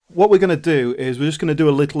what we're going to do is we're just going to do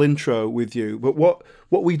a little intro with you. But what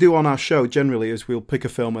we do on our show generally is we'll pick a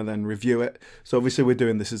film and then review it. So obviously we're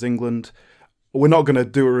doing This Is England. We're not going to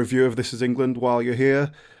do a review of This Is England while you're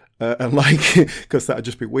here, because that would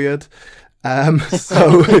just be weird. So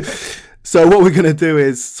what we're going to do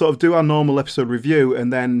is sort of do our normal episode review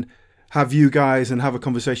and then have you guys and have a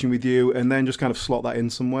conversation with you and then just kind of slot that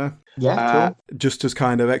in somewhere. Yeah, cool. Just as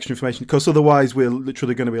kind of extra information, because otherwise we're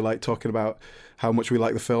literally going to be like talking about how much we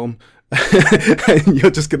like the film. And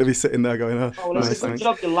you're just going to be sitting there going, well, nice, it's a good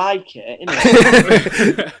job you like it,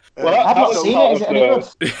 isn't it? Well, I've not seen it. Is it any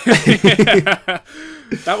good?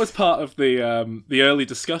 That was part of the early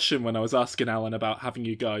discussion when I was asking Alan about having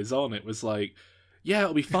you guys on. It was like, yeah,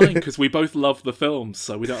 it'll be fine because we both love the films,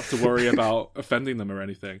 so we don't have to worry about offending them or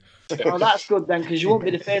anything. Oh, that's good then, because you won't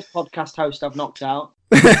be the first podcast host I've knocked out.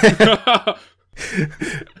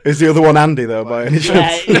 Is the other one Andy though, by any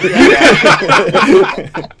chance?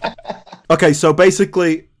 Yeah. Okay, so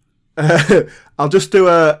basically, I'll just do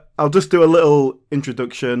a little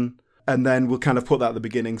introduction, and then we'll kind of put that at the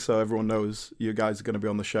beginning so everyone knows you guys are going to be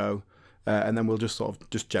on the show, and then we'll just sort of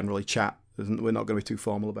just generally chat. We're not going to be too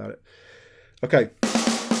formal about it. Okay.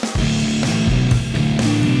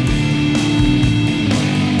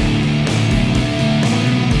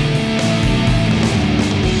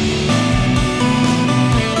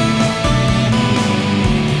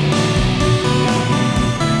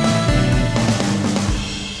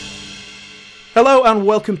 Hello and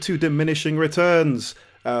welcome to Diminishing Returns.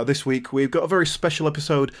 This week we've got a very special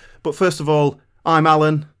episode, but first of all, I'm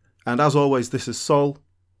Alan, and as always, this is Sol.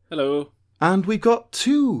 Hello. And we've got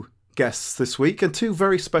two guests this week, and two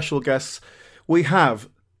very special guests. We have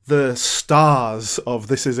the stars of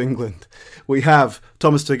This Is England. We have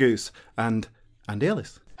Thomas Turgoose and Andy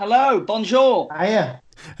Ellis. Hello, bonjour. Hiya.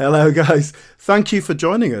 Hello, guys. Thank you for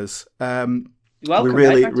joining us. You're welcome,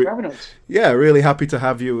 really, thanks for having us. Yeah, really happy to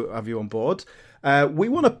have you on board. We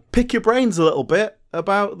want to pick your brains a little bit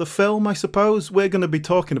about the film, I suppose. We're going to be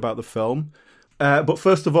talking about the film. But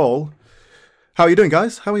first of all, how are you doing,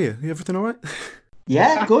 guys? How are you? Everything all right?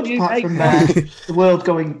 Yeah, good. Apart from the world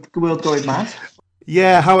going mad.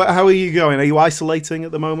 Yeah, how are you going? Are you isolating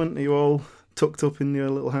at the moment? Are you all tucked up in your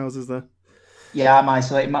little houses there? Yeah, I'm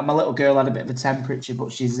isolated. My little girl had a bit of a temperature,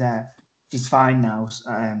 but she's fine now.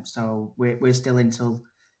 So we're still until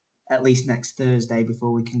at least next Thursday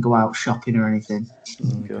before we can go out shopping or anything.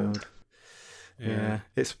 Oh, God. Yeah,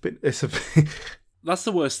 it's a. That's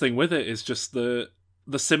the worst thing with it, is just the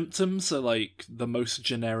symptoms are like the most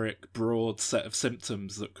generic, broad set of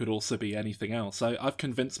symptoms that could also be anything else. I've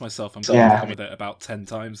convinced myself I'm going to come with it about 10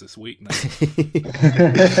 times this week now.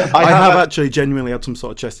 I have actually genuinely had some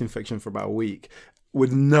sort of chest infection for about a week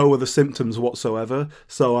with no other symptoms whatsoever,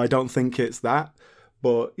 so I don't think it's that.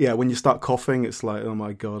 But yeah, when you start coughing, it's like, oh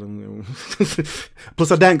my God.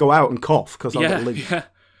 Plus, I don't go out and cough because I've got leak. Yeah.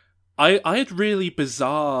 I had really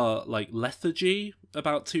bizarre lethargy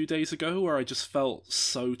about 2 days ago where I just felt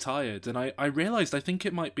so tired, and I realised I think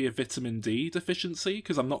it might be a vitamin D deficiency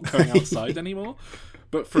because I'm not going outside anymore.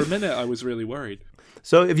 But for a minute I was really worried.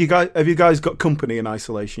 So have you guys got company in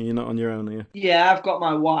isolation? You're not on your own, are you? Yeah, I've got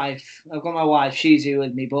my wife. She's here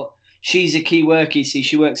with me, but she's a key worker, you see.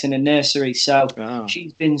 She works in a nursery, so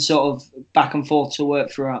she's been sort of back and forth to work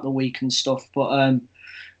throughout the week and stuff. But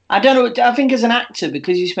I don't know. I think as an actor,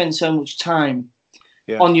 because you spend so much time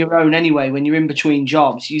on your own anyway, when you're in between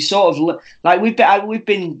jobs, you sort of like we've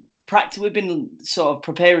been sort of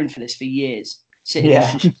preparing for this for years.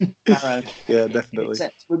 Yeah, definitely.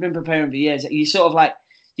 We've been preparing for years. You sort of like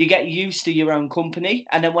you get used to your own company,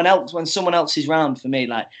 and then when someone else is round, for me,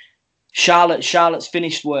 like Charlotte's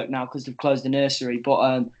finished work now because they've closed the nursery,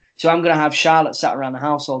 but so I'm gonna have Charlotte sat around the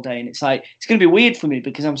house all day, and it's like it's gonna be weird for me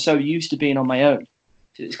because I'm so used to being on my own.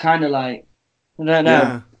 So it's kind of like, I don't know.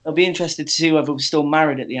 Yeah. I'll be interested to see whether we're still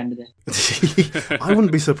married at the end of it. I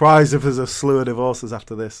wouldn't be surprised if there's a slew of divorces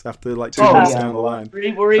after this, after like 2 months down the line.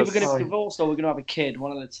 We're either going to be divorced or we're going to have a kid,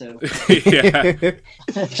 one of the two.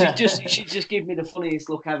 She just gave me the funniest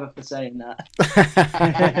look ever for saying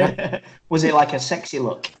that. Was it like a sexy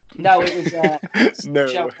look? No, it was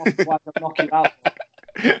no. Knock you out.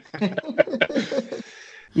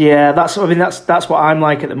 Yeah, that's what I'm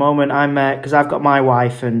like at the moment. I'm because I've got my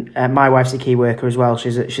wife, and my wife's a key worker as well.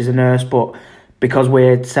 She's a nurse, but because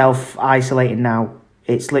we're self-isolating now,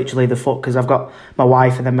 it's literally the foot. Because I've got my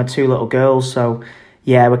wife and then my 2 little girls, so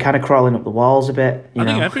yeah, we're kind of crawling up the walls a bit. I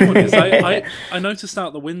think everyone is. I noticed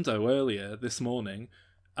out the window earlier this morning,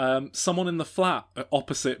 someone in the flat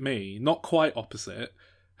opposite me, not quite opposite,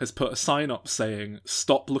 has put a sign up saying,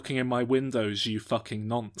 "Stop looking in my windows, you fucking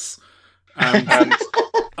nonce."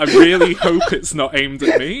 And I really hope it's not aimed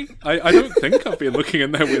at me. I don't think I've been looking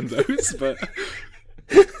in their windows, but...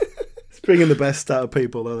 It's bringing the best out of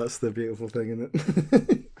people, though. That's the beautiful thing, isn't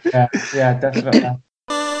it? yeah, definitely.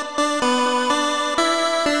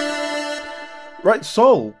 Right,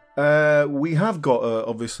 Sol, we have got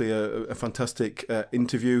obviously a fantastic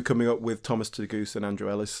interview coming up with Thomas Tegus and Andrew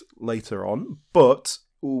Ellis later on, but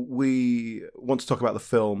we want to talk about the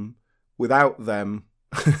film without them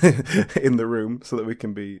in the room so that we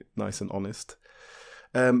can be nice and honest.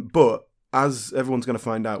 But as everyone's going to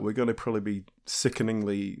find out, we're going to probably be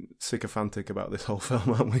sickeningly sycophantic about this whole film,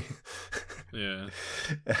 aren't we? Yeah.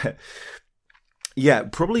 Yeah,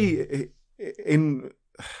 probably one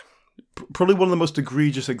of the most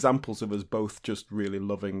egregious examples of us both just really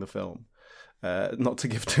loving the film. Not to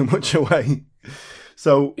give too much away.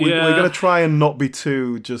 So we're going to try and not be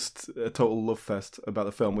too just a total love fest about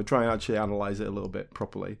the film. We're trying to actually analyse it a little bit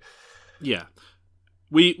properly. Yeah.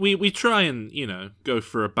 We try and, go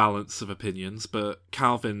for a balance of opinions, but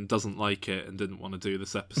Calvin doesn't like it and didn't want to do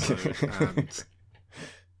this episode, and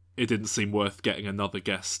it didn't seem worth getting another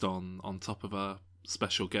guest on top of our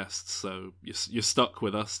special guests, so you're stuck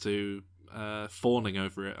with us to fawning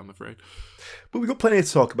over it, I'm afraid. But we've got plenty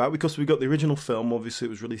to talk about because we got the original film. Obviously, it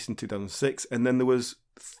was released in 2006, and then there was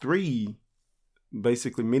 3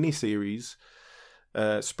 basically mini-series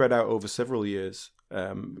spread out over several years,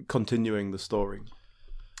 continuing the story.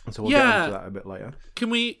 And so we'll get into that a bit later. Can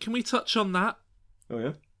we touch on that? Oh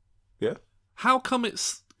yeah, yeah. How come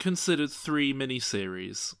it's considered 3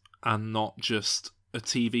 mini-series and not just a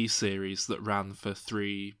TV series that ran for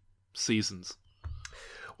 3 seasons?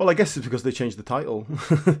 Well, I guess it's because they changed the title.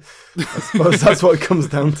 I suppose that's what it comes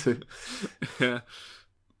down to. Yeah.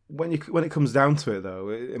 When it comes down to it, though,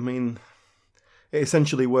 it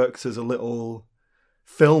essentially works as a little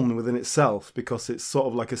film within itself because it's sort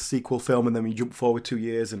of like a sequel film, and then you jump forward 2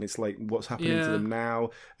 years, and it's like what's happening to them now,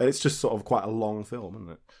 and it's just sort of quite a long film, isn't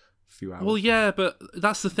it? A few hours. Well, yeah, but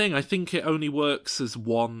that's the thing. I think it only works as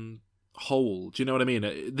one whole. Do you know what I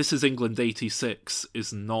mean? This Is England 86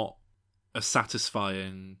 is not a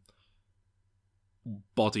satisfying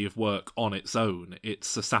body of work on its own.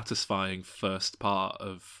 It's a satisfying first part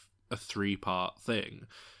of a 3-part thing.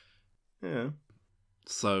 Yeah.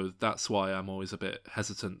 So that's why I'm always a bit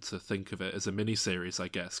hesitant to think of it as a miniseries, I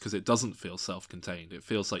guess, because it doesn't feel self-contained. It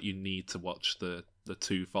feels like you need to watch the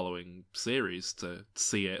 2 following series to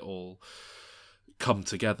see it all come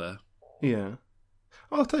together. Yeah.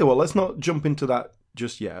 Well, I'll tell you what, let's not jump into that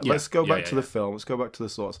just yet. Let's go back to the film. Let's go back to the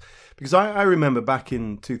source. Because I remember back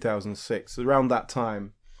in 2006, around that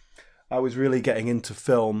time, I was really getting into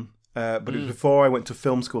film. But it was before I went to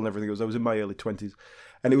film school and everything. I was in my early 20s.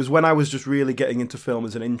 And it was when I was just really getting into film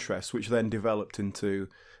as an interest, which then developed into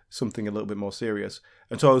something a little bit more serious.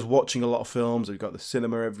 And so I was watching a lot of films. I got the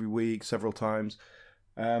cinema every week, several times.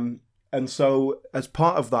 And so as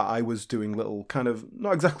part of that, I was doing little kind of,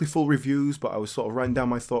 not exactly full reviews, but I was sort of writing down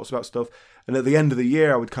my thoughts about stuff. And at the end of the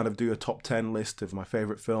year, I would kind of do a top 10 list of my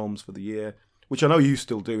favourite films for the year, which I know you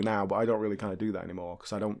still do now, but I don't really kind of do that anymore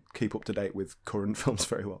because I don't keep up to date with current films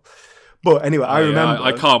very well. But anyway, I remember...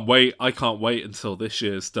 I can't wait. I can't wait until this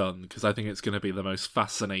year's done because I think it's going to be the most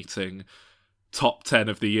fascinating top 10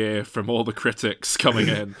 of the year from all the critics coming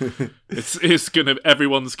in. It's gonna,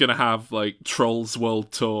 everyone's gonna have like Trolls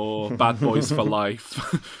World Tour, Bad Boys for Life.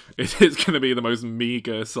 It's gonna be the most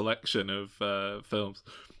meager selection of films.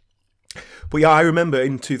 But yeah, I remember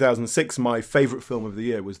in 2006, my favourite film of the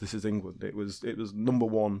year was This Is England. It was number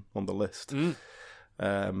 1 on the list.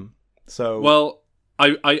 So well,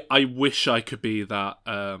 I wish I could be that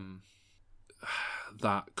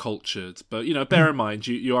that cultured, but bear in mind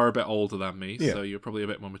you are a bit older than me, so you're probably a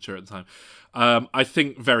bit more mature at the time. I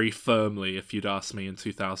think very firmly, if you'd asked me in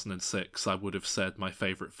 2006, I would have said my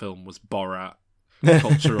favourite film was Borat.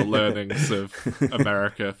 Cultural learnings of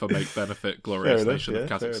America for make benefit glorious nation of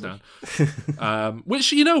Kazakhstan.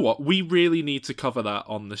 Which, you know what, we really need to cover that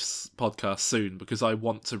on this podcast soon because I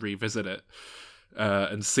want to revisit it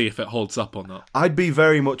and see if it holds up or not. I'd be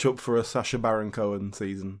very much up for a Sacha Baron Cohen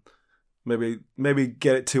season. Maybe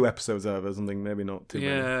get it 2 episodes out or something. Maybe not too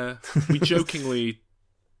many. Yeah, we jokingly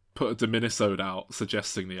put a Deminisode out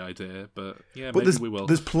suggesting the idea, but maybe we will.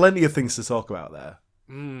 There's plenty of things to talk about there.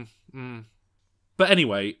 But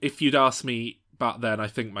anyway, if you'd asked me back then, I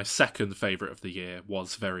think my second favourite of the year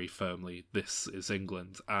was very firmly This Is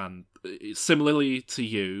England. And similarly to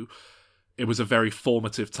you, it was a very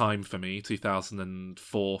formative time for me.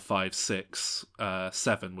 2004, 5, 6,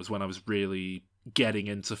 7 was when I was really getting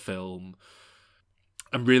into film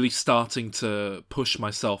and really starting to push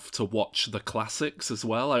myself to watch the classics as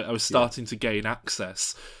well. I was starting to gain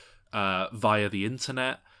access via the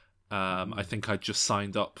internet I think I just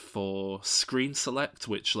signed up for Screen Select,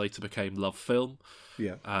 which later became Love Film,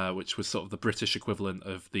 which was sort of the British equivalent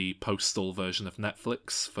of the postal version of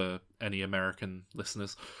Netflix for any American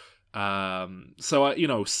listeners.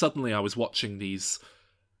 So suddenly I was watching these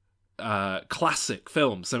classic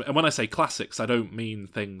films, and when I say classics, I don't mean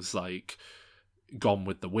things like Gone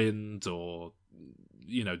with the Wind or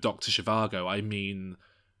Dr. Zhivago. I mean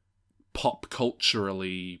pop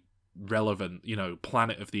culturally relevant,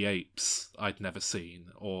 Planet of the Apes I'd never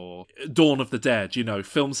seen, or Dawn of the Dead,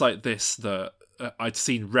 films like this that I'd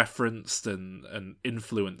seen referenced and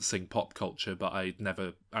influencing pop culture, but I'd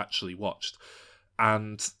never actually watched.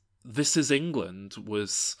 And This Is England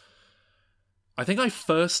was... I think I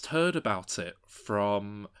first heard about it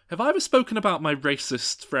from... Have I ever spoken about my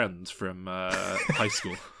racist friend from high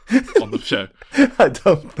school on the show? I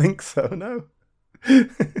don't think so, no.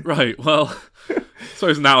 Right, well, I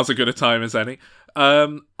suppose now's as good a time as any.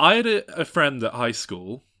 I had a friend at high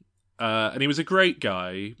school, and he was a great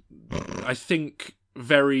guy. I think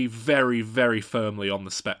very, very, very firmly on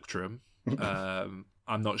the spectrum. I'm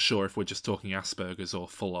not sure if we're just talking Asperger's or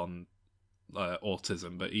full-on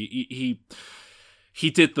autism, but he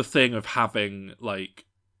did the thing of having like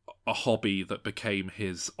a hobby that became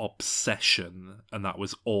his obsession, and that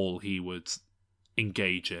was all he would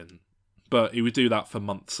engage in. But he would do that for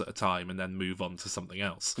months at a time and then move on to something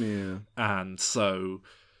else. Yeah. And so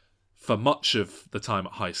for much of the time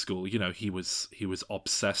at high school, he was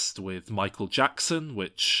obsessed with Michael Jackson,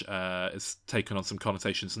 which is taken on some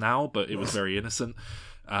connotations now, but it was very innocent.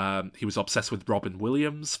 He was obsessed with Robin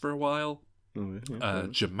Williams for a while.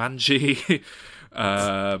 Jumanji,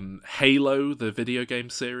 Halo, the video game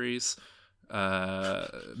series,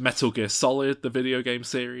 Metal Gear Solid, the video game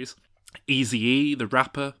series, Eazy-E, the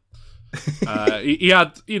rapper. He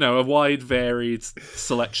had, a wide, varied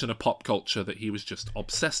selection of pop culture that he was just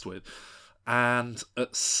obsessed with. And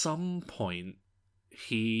at some point,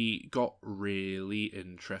 he got really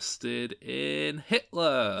interested in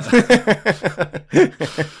Hitler.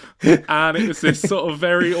 And it was this sort of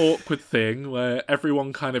very awkward thing where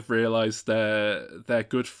everyone kind of realised their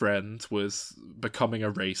good friend was becoming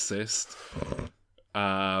a racist.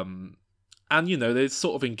 And, they'd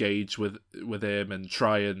sort of engage with him and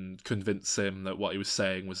try and convince him that what he was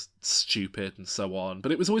saying was stupid and so on.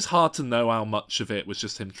 But it was always hard to know how much of it was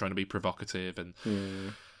just him trying to be provocative. And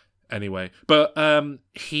anyway, but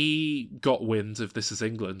he got wind of This Is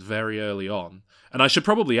England very early on. And I should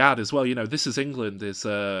probably add as well, This Is England is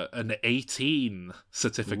an 18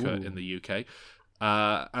 certificate in the UK.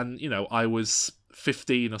 And, I was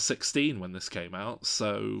 15 or 16 when this came out.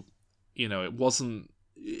 So, it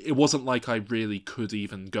wasn't like I really could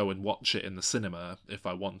even go and watch it in the cinema if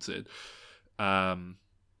I wanted.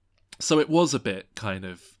 So it was a bit kind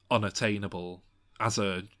of unattainable as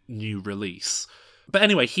a new release. But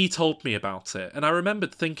anyway, he told me about it, and I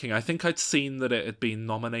remembered thinking, I think I'd seen that it had been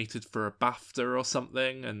nominated for a BAFTA or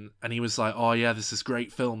something, and he was like, oh yeah, this is a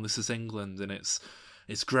great film, This Is England, and it's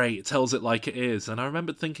great, it tells it like it is. And I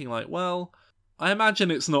remembered thinking like, well, I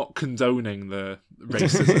imagine it's not condoning the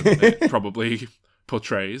racism it probably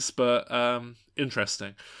portrays, but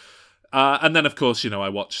interesting. And then, of course, I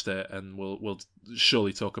watched it, and we'll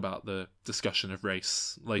surely talk about the discussion of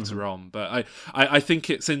race later on. But I think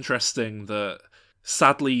it's interesting that,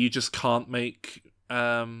 sadly, you just can't make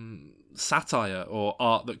satire or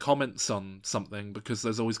art that comments on something, because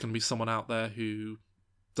there's always going to be someone out there who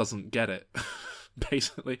doesn't get it,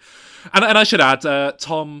 basically. And I should add,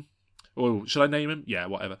 Tom... Oh, should I name him? Yeah,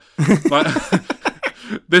 whatever. But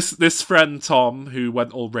this friend Tom, who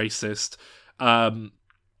went all racist, at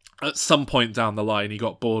some point down the line he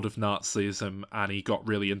got bored of Nazism and he got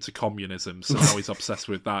really into communism, so now he's obsessed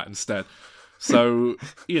with that instead. So,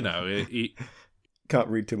 he can't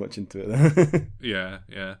read too much into it. Yeah.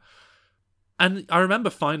 And I remember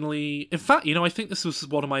finally, in fact, I think this was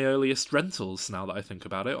one of my earliest rentals, now that I think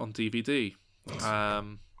about it, on DVD.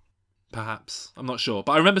 Perhaps, I'm not sure,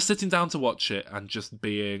 but I remember sitting down to watch it and just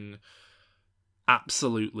being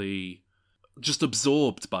absolutely just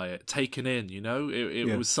absorbed by it, taken in.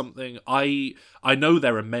 It was something. I know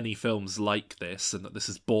there are many films like this, and that this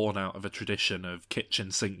is born out of a tradition of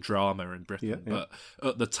kitchen sink drama in Britain, but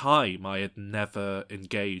at the time I had never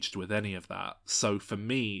engaged with any of that. So for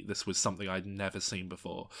me, this was something I'd never seen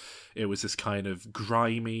before. It was this kind of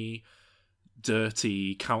grimy,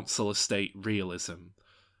 dirty council estate realism,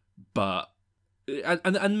 but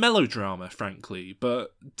and melodrama, frankly,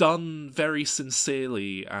 but done very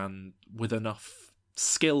sincerely and with enough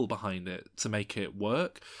skill behind it to make it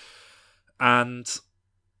work. And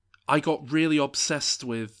I got really obsessed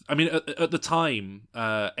with... I mean, at the time,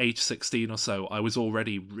 age 16 or so, I was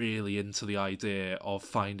already really into the idea of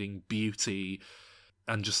finding beauty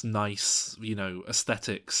and just nice,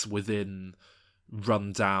 aesthetics within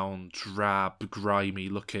run-down, drab,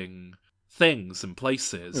 grimy-looking things and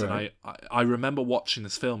places. Right. And I remember watching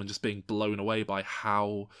this film and just being blown away by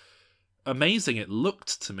how amazing it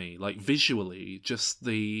looked to me, like visually, just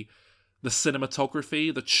the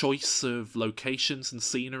cinematography, the choice of locations and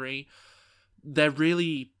scenery. They're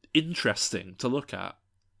really interesting to look at,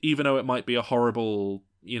 even though it might be a horrible,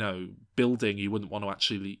 building you wouldn't want to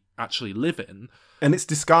actually live in. And it's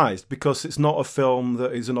disguised because it's not a film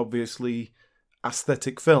that is an obviously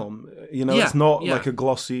aesthetic film. It's not like a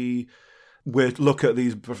glossy, look at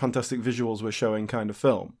these fantastic visuals we're showing kind of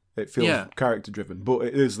film. It feels character driven, but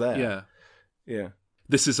it is there. Yeah.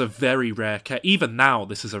 This is a very rare... Even now,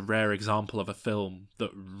 this is a rare example of a film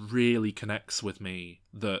that really connects with me,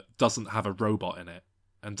 that doesn't have a robot in it,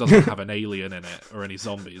 and doesn't have an alien in it, or any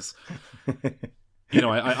zombies.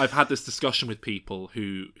 I've had this discussion with people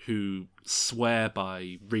who swear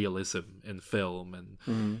by realism in film,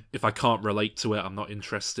 and if I can't relate to it, I'm not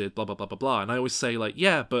interested, blah, blah, blah, blah, blah. And I always say,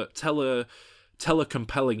 but tell a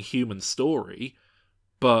compelling human story,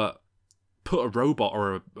 but put a robot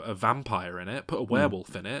or a vampire in it, put a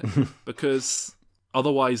werewolf in it, because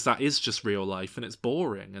otherwise that is just real life and it's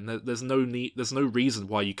boring, and there's no reason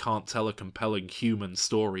why you can't tell a compelling human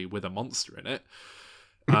story with a monster in it.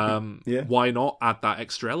 Why not add that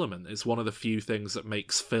extra element? It's one of the few things that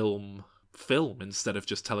makes film instead of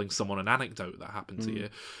just telling someone an anecdote that happened to you.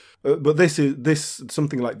 But this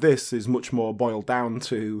something like this is much more boiled down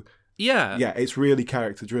to it's really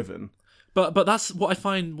character driven. But that's what I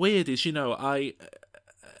find weird is, and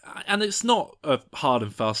it's not a hard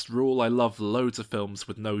and fast rule. I love loads of films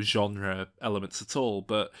with no genre elements at all.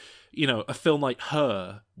 But, a film like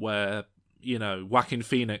Her, where, Joaquin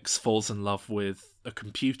Phoenix falls in love with a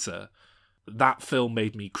computer, that film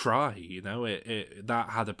made me cry, that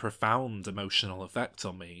had a profound emotional effect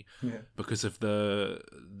on me because of the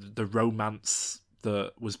romance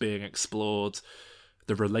that was being explored,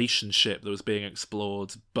 the relationship that was being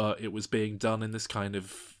explored, but it was being done in this kind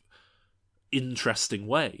of interesting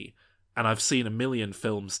way. And I've seen a million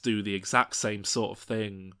films do the exact same sort of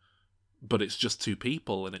thing, but it's just two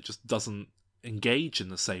people and it just doesn't engage in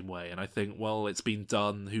the same way. And I think, well, it's been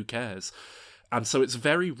done, who cares? And so it's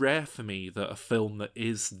very rare for me that a film that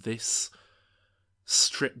is this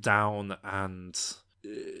stripped down and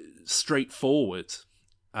straightforward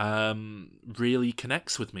really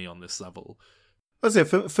connects with me on this level. That's it.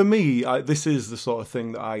 For me, this is the sort of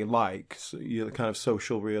thing that I like. So, the kind of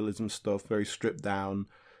social realism stuff, very stripped down.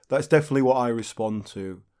 That's definitely what I respond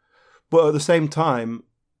to. But at the same time,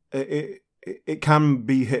 it can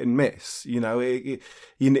be hit and miss. It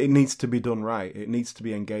needs to be done right. It needs to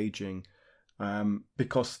be engaging,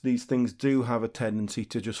 because these things do have a tendency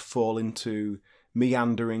to just fall into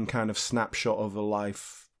meandering kind of snapshot of a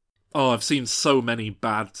life. Oh, I've seen so many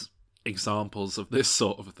bad examples of this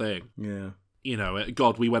sort of thing. Yeah.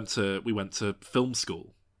 God, we went to film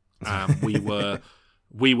school. We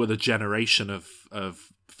were the generation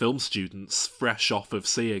of film students fresh off of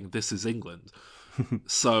seeing This Is England.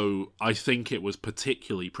 So I think it was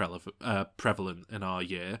particularly prevalent in our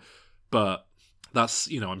year. But that's,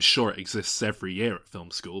 I'm sure it exists every year at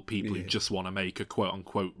film school. People who just want to make a quote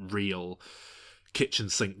unquote real kitchen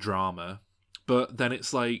sink drama. But then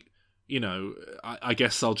it's like, I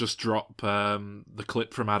guess I'll just drop the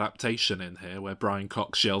clip from Adaptation in here where Brian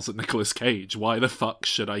Cox yells at Nicolas Cage, "Why the fuck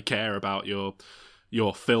should I care about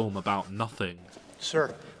your film about nothing?"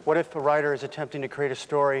 Sir, what if a writer is attempting to create a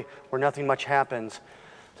story where nothing much happens,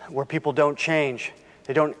 where people don't change,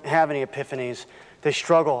 they don't have any epiphanies, they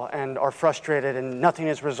struggle and are frustrated and nothing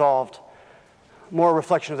is resolved? More a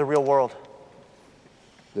reflection of the real world.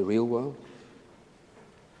 The real world?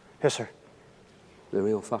 Yes, sir. The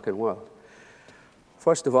real fucking world.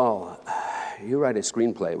 First of all, you write a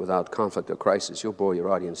screenplay without conflict or crisis, you'll bore your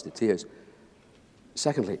audience to tears.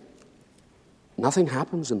 Secondly, nothing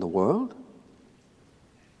happens in the world?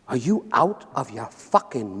 Are you out of your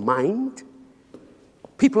fucking mind?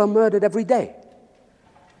 People are murdered every day.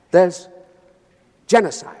 There's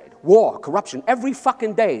genocide, war, corruption. Every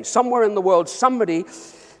fucking day, somewhere in the world, somebody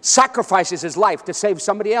sacrifices his life to save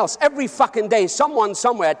somebody else. Every fucking day, someone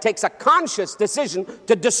somewhere takes a conscious decision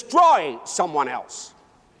to destroy someone else.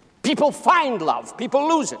 People find love. People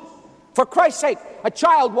lose it. For Christ's sake, a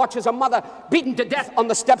child watches a mother beaten to death on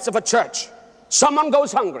the steps of a church. Someone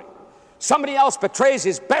goes hungry. Somebody else betrays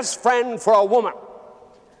his best friend for a woman.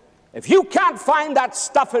 If you can't find that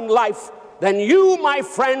stuff in life, then you, my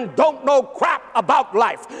friend, don't know crap about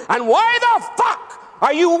life. And why the fuck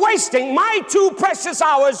are you wasting my 2 precious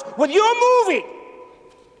hours with your movie?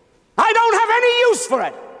 I don't have any use for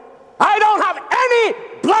it. I don't have any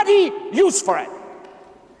bloody use for it.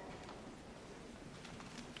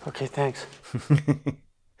 Okay, thanks.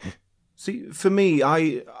 See, for me,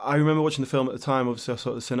 I remember watching the film at the time. Obviously, I saw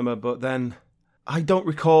it at the cinema, but then I don't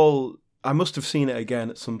recall. I must have seen it again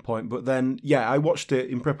at some point, but then, yeah, I watched it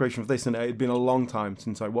in preparation for this, and it had been a long time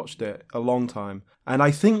since I watched it, a long time. And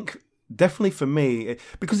I think, definitely for me,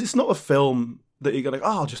 because it's not a film that you're going,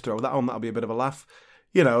 I'll just throw that on, that'll be a bit of a laugh.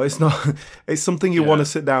 You know, it's not, it's something you want to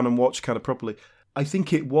sit down and watch kind of properly. I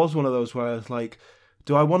think it was one of those where I was like,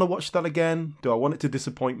 do I want to watch that again? Do I want it to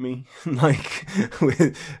disappoint me?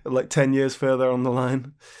 like 10 years further on the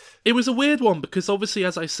line? It was a weird one because obviously,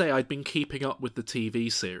 as I say, I'd been keeping up with the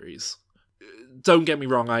TV series. Don't get me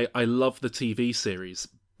wrong, I love the TV series,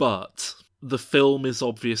 but the film is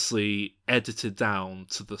obviously edited down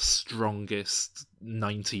to the strongest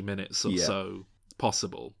 90 minutes or so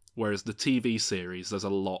possible. Whereas the TV series, there's a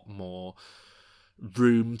lot more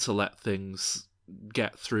room to let things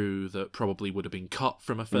get through that probably would have been cut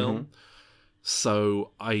from a film. Mm-hmm.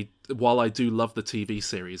 So while I do love the TV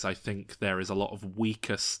series, I think there is a lot of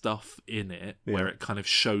weaker stuff in it where it kind of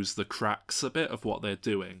shows the cracks a bit of what they're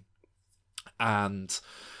doing. And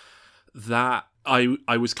that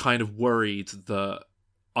I was kind of worried that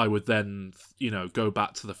I would then, go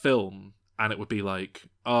back to the film and it would be like,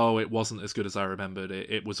 oh, it wasn't as good as I remembered.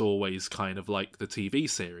 It was always kind of like the TV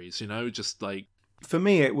series, just like... For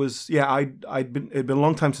me, it was, it'd been a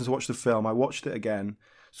long time since I watched the film. I watched it again,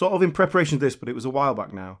 sort of in preparation for this, but it was a while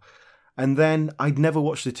back now. And then I'd never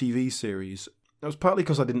watched the TV series. That was partly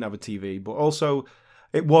because I didn't have a TV, but also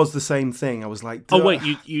it was the same thing. I was like... Oh, wait,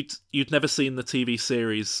 you'd never seen the TV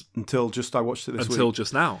series... Until just I watched it this week. Until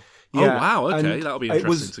just now? Yeah. Oh, wow, okay, that'll be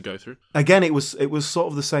interesting to go through. Again, it was sort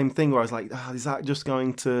of the same thing where I was like, is that just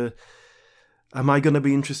going to... Am I going to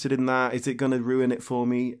be interested in that? Is it going to ruin it for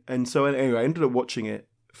me? And so anyway, I ended up watching it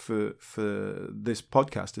for this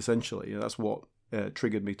podcast, essentially. That's what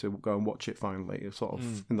triggered me to go and watch it finally, sort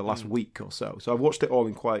of in the last week or so. So I've watched it all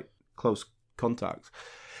in quite close contact.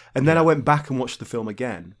 And then I went back and watched the film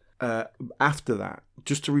again after that,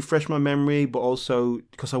 just to refresh my memory, but also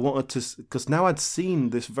because I wanted to... Because now I'd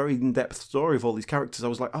seen this very in-depth story of all these characters, I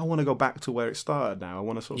was like, I want to go back to where it started now. I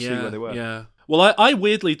want to sort of see where they were. Yeah. Well, I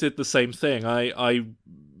weirdly did the same thing. I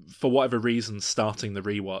for whatever reason, starting the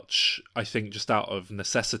rewatch, I think just out of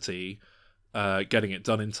necessity, getting it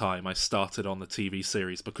done in time, I started on the TV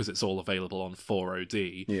series because it's all available on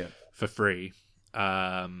 4OD for free.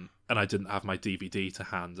 And I didn't have my DVD to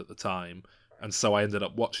hand at the time. And so I ended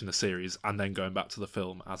up watching the series and then going back to the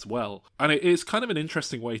film as well. And it's kind of an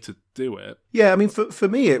interesting way to do it. Yeah, I mean, for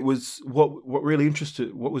me, it was what was really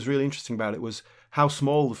interesting about it was how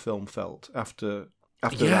small the film felt after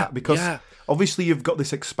that. Because obviously you've got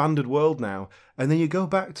this expanded world now, and then you go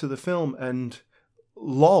back to the film and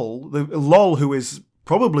Lol, who is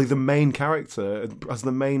probably the main character, as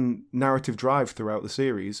the main narrative drive throughout the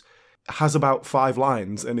series, has about 5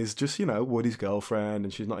 lines and is just, Woody's girlfriend,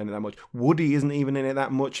 and she's not in it that much. Woody isn't even in it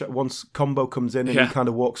that much. Once Combo comes in and he kind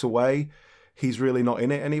of walks away, he's really not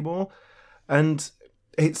in it anymore. And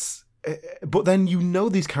but then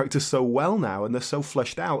these characters so well now, and they're so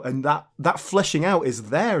fleshed out, and that fleshing out is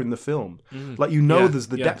there in the film. Like, there's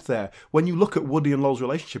the depth there. When you look at Woody and Lol's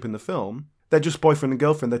relationship in the film, they're just boyfriend and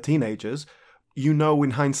girlfriend, they're teenagers.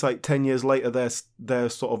 In hindsight, 10 years later, they're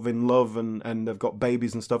sort of in love and they've got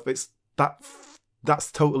babies and stuff.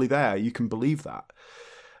 That's totally there. You can believe that.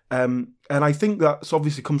 And I think that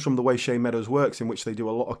obviously comes from the way Shane Meadows works, in which they do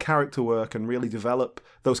a lot of character work and really develop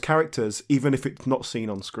those characters, even if it's not seen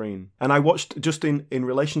on screen. And I watched, just in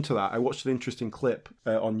relation to that, I watched an interesting clip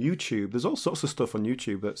on YouTube. There's all sorts of stuff on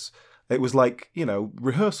YouTube it was like,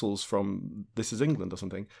 rehearsals from This Is England or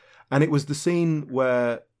something. And it was the scene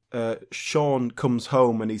where Sean comes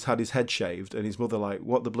home and he's had his head shaved, and his mother like,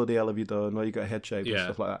 what the bloody hell have you done? Well, you got a head shaved and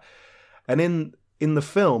stuff like that. And in the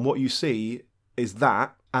film, what you see is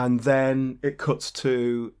that, and then it cuts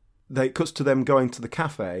to them going to the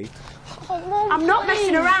cafe. Oh, I'm not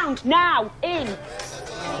messing around. Now, in.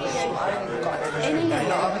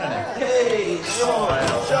 Hey,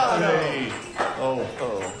 Johnny. Oh.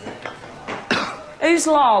 Who's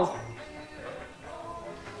Lol?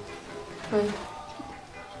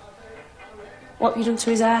 What have you done to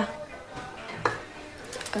his hair?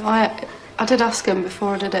 I did ask him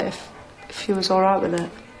before I did it if he was all right with it.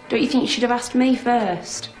 Don't you think you should have asked me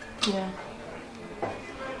first? Yeah.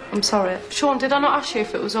 I'm sorry. Sean, did I not ask you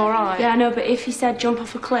if it was all right? Yeah, I know, but if he said jump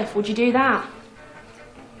off a cliff, would you do that?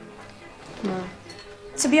 No.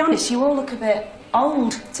 To be honest, you all look a bit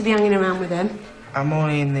old to be hanging around with him. I'm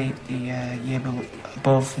only in the year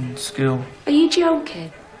above in school. Are you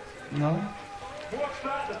joking? No.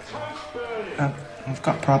 I've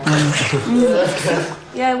got problems.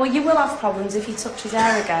 Yeah, well, you will have problems if you touch his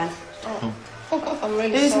hair again. Oh, fuck off, I'm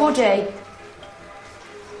really Who's sorry. Woody?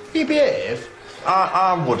 You behave.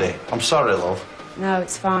 I'm Woody. I'm sorry, love. No,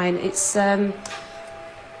 it's fine. It's, I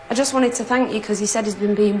just wanted to thank you because he said he's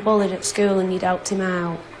been being bullied at school and you'd helped him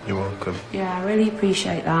out. You're welcome. Yeah, I really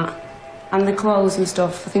appreciate that. And the clothes and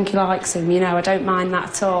stuff, I think he likes them, you know, I don't mind that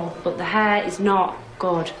at all. But the hair is not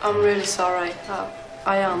good. I'm really sorry.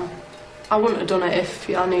 I am. I wouldn't have done it if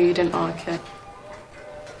I knew you didn't like it.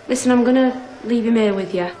 Listen, I'm going to leave him here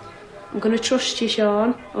with you. I'm going to trust you,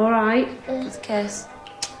 Sean, all right? With a kiss.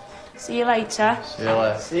 See you later. See you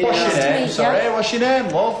later. See you What's later. your name? Nice to meet you. Sorry, what's your name,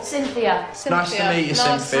 love? Cynthia. Nice to meet you,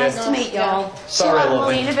 Cynthia. Nice to meet you all. Sorry, I'll love.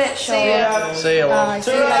 see you in a bit, Sean. See you, love. Bye.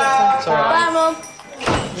 See you later. Bye, Mum.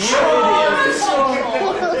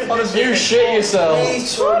 You shit yourself. You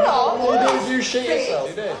shit yourself.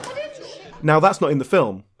 You did. Now, that's not in the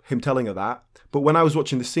film, him telling her that, but when I was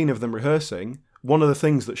watching the scene of them rehearsing, one of the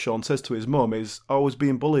things that Sean says to his mum is, I was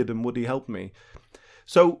being bullied and would he help me?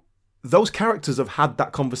 So those characters have had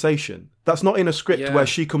that conversation. That's not in a script where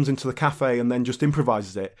she comes into the cafe and then just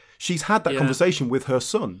improvises it. She's had that conversation with her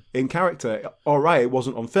son in character. All right, it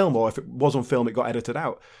wasn't on film, or if it was on film, it got edited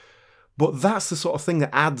out. But that's the sort of thing that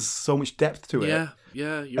adds so much depth to it.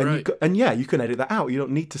 Yeah, you're right. You can edit that out. You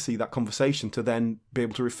don't need to see that conversation to then be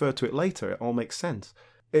able to refer to it later. It all makes sense.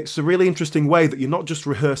 It's a really interesting way that you're not just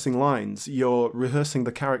rehearsing lines, you're rehearsing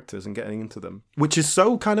the characters and getting into them, which is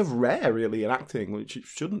so kind of rare, really, in acting, which it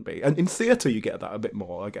shouldn't be. And in theatre, you get that a bit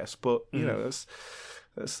more, I guess. But, you know,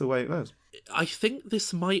 that's the way it is. I think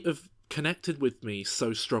this might have connected with me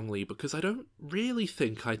so strongly because I don't really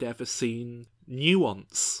think I'd ever seen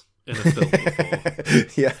nuance in a film before.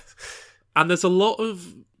 Yeah. And there's a lot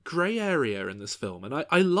of grey area in this film, and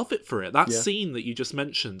I love it for it. That scene that you just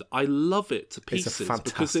mentioned, I love it to pieces. It's a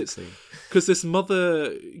fantastic scene. Because this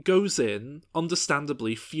mother goes in,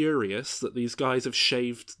 understandably furious that these guys have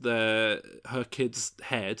shaved her kid's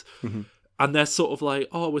head, and they're sort of like,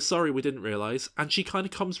 oh, we're sorry, we didn't realise. And she kind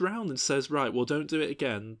of comes round and says, right, well, don't do it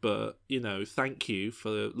again, but, you know, thank you for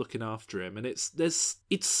looking after him. And it's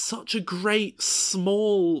such a great,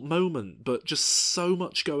 small moment, but just so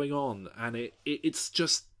much going on. And it's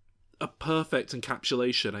just a perfect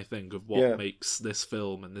encapsulation, I think, of what makes this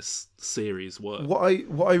film and this series work. What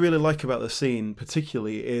I really like about the scene,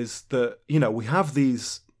 particularly, is that, you know, we have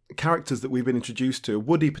these characters that we've been introduced to.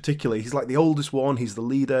 Woody particularly, he's like the oldest one, he's the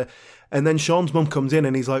leader, and then Sean's mum comes in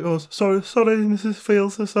and he's like, oh, sorry Mrs.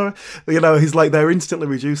 Fields, so sorry. You know, he's like, they're instantly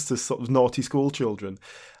reduced to sort of naughty school children.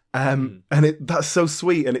 And that's so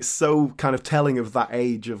sweet, and it's so kind of telling of that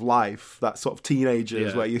age of life, that sort of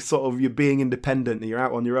teenagers where you're being independent and you're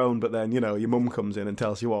out on your own, but then, you know, your mum comes in and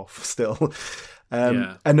tells you off still.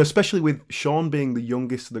 And especially with Sean being the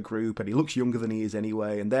youngest of the group, and he looks younger than he is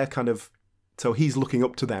anyway, and they're kind of, so he's looking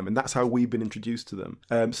up to them, and that's how we've been introduced to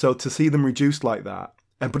them. So to see them reduced like that,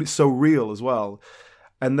 but it's so real as well.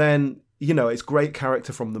 And then, you know, it's great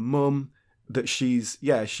character from the mum that she's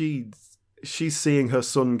seeing her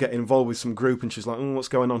son get involved with some group, and she's like, what's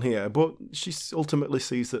going on here? But she ultimately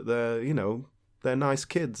sees that they're nice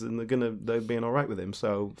kids and they're being all right with him.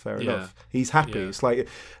 So fair enough. He's happy. Yeah. It's like,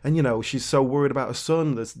 and you know, she's so worried about her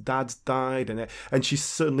son. His dad's died, and she's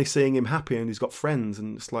certainly seeing him happy, and he's got friends,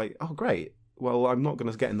 and it's like, oh great. Well, I'm not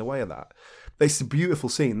going to get in the way of that. It's a beautiful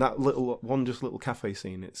scene. That little cafe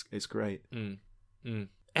scene. It's great.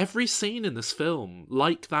 Every scene in this film,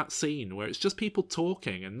 like that scene where it's just people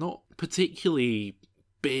talking and not particularly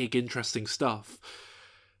big, interesting stuff,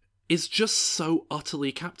 is just so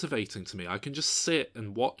utterly captivating to me. I can just sit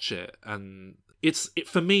and watch it, and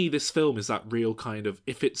for me, this film is that real kind of,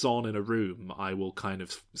 if it's on in a room, I will kind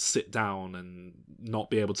of sit down and not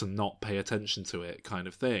be able to not pay attention to it kind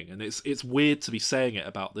of thing. And it's weird to be saying it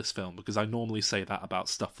about this film, because I normally say that about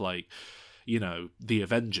stuff like, you know, The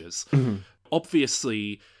Avengers.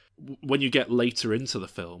 Obviously, when you get later into the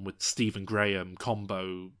film with Stephen Graham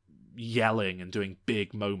combo yelling and doing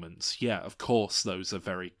big moments, of course those are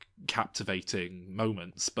very captivating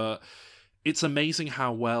moments, but it's amazing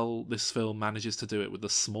how well this film manages to do it with the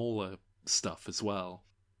smaller stuff as well.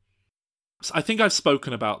 So I think I've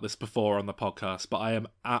spoken about this before on the podcast, but I am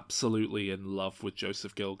absolutely in love with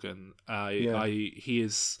Joseph Gilgun. He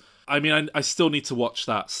is... I mean, I still need to watch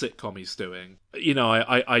that sitcom he's doing. You know,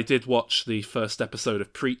 I did watch the first episode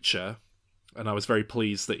of Preacher, and I was very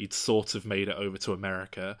pleased that he'd sort of made it over to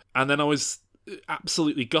America. And then I was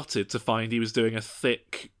absolutely gutted to find he was doing a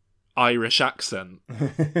thick Irish accent.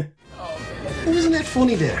 Wasn't that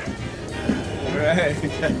funny there? Right.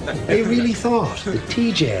 They really thought that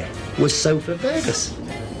TJ was south of Vegas.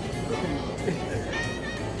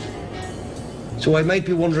 So I might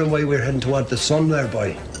be wondering why we're heading toward the sun there,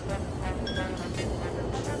 boy.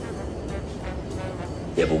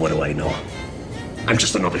 Yeah, but what do I know? I'm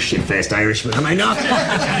just another shit-faced Irishman, am I not?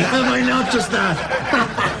 Am I not just that?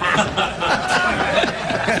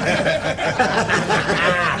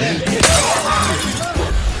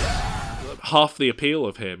 Half the appeal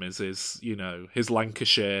of him is his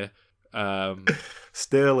Lancashire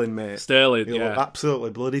Sterling, mate. Sterling, yeah. Absolutely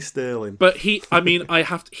bloody Sterling. But he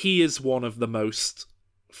is one of the most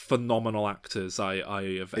phenomenal actors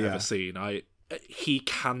I have ever seen. He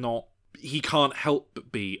can't help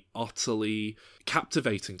but be utterly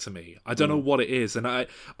captivating to me. I don't know what it is, and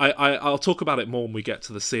I'll talk about it more when we get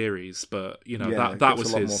to the series. But that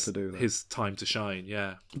was his time to shine.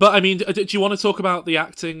 Yeah. But I mean, do you want to talk about the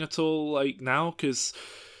acting at all, like now? Because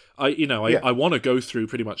I want to go through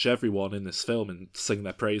pretty much everyone in this film and sing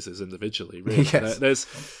their praises individually. Really. Yes.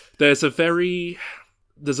 There's a very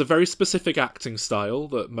specific acting style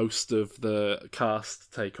that most of the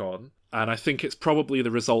cast take on. And I think it's probably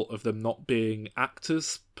the result of them not being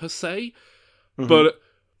actors per se. Mm-hmm. But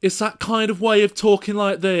it's that kind of way of talking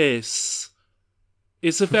like this.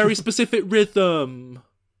 It's a very specific rhythm.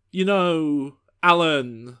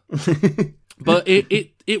 Alan. But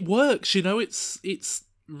it works, it's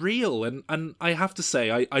real. And I have to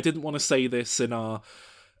say, I didn't want to say this in our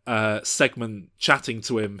segment chatting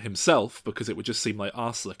to him himself, because it would just seem like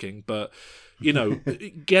arse-licking. But,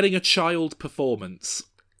 getting a child performance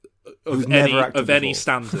of any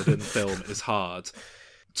standard in film is hard.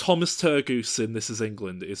 Thomas Turgoose in This Is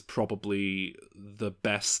England is probably the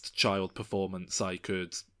best child performance I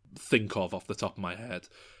could think of off the top of my head.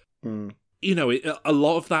 A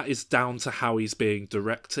lot of that is down to how he's being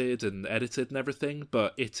directed and edited and everything,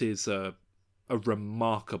 but it is a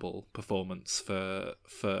remarkable performance for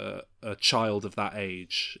a child of that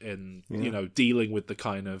age in dealing with the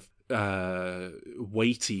kind of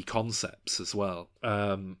weighty concepts as well.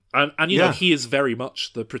 He is very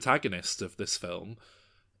much the protagonist of this film,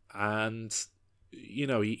 and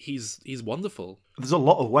he's wonderful. There's a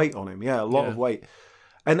lot of weight on him, a lot of weight.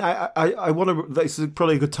 And I want to. This is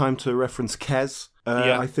probably a good time to reference Kes.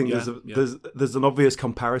 I think there's an obvious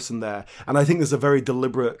comparison there, and I think there's a very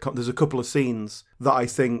deliberate. There's a couple of scenes that I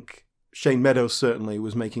think Shane Meadows certainly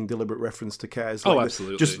was making deliberate reference to Kes.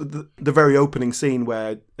 Absolutely. Just the very opening scene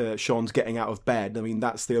where Sean's getting out of bed. I mean,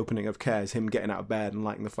 that's the opening of Kes, him getting out of bed and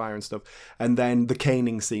lighting the fire and stuff. And then the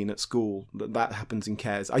caning scene at school, that happens in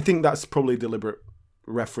Kes. I think that's probably a deliberate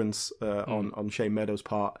reference on Shane Meadows'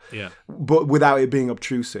 part. Yeah. But without it being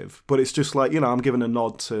obtrusive. But it's just like, I'm giving a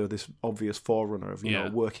nod to this obvious forerunner of, a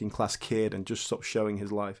working class kid and just sort of showing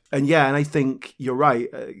his life. And and I think you're right.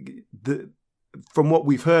 From what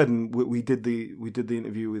we've heard, and we did the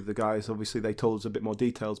interview with the guys, obviously they told us a bit more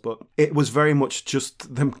details, but it was very much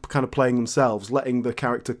just them kind of playing themselves, letting the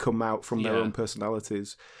character come out from their own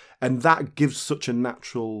personalities. And that gives such a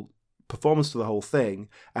natural performance to the whole thing,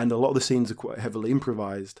 and a lot of the scenes are quite heavily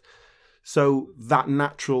improvised. So that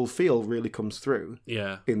natural feel really comes through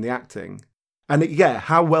in the acting. And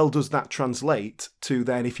how well does that translate to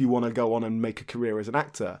then if you want to go on and make a career as an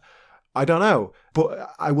actor? I don't know,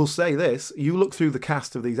 but I will say this. You look through the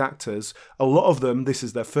cast of these actors, a lot of them, this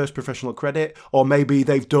is their first professional credit, or maybe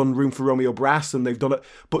they've done Room for Romeo Brass and they've done it,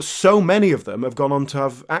 but so many of them have gone on to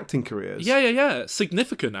have acting careers. Yeah.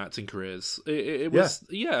 Significant acting careers. It was,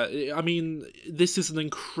 I mean, this is an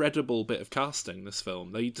incredible bit of casting, this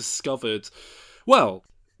film. They discovered,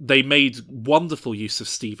 they made wonderful use of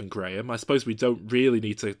Stephen Graham. I suppose we don't really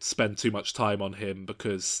need to spend too much time on him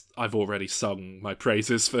because I've already sung my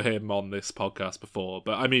praises for him on this podcast before.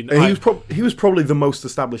 But I mean, he was probably the most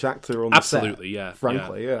established actor on the set. Absolutely,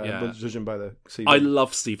 frankly, judging by the CV. I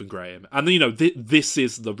love Stephen Graham, and this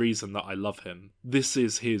is the reason that I love him. This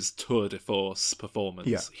is his tour de force performance.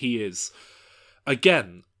 Yeah. He is,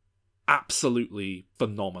 again, absolutely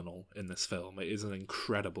phenomenal in this film. It is an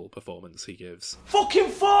incredible performance he gives. Fucking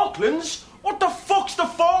Falklands? What the fuck's the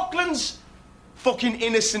Falklands? Fucking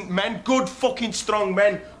innocent men, good fucking strong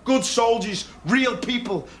men, good soldiers, real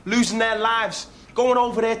people losing their lives, going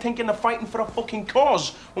over there thinking they're fighting for a fucking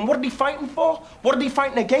cause. And what are they fighting for? What are they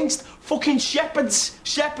fighting against? Fucking shepherds.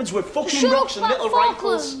 Shepherds with fucking rocks and little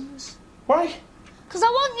rifles. Why? Because I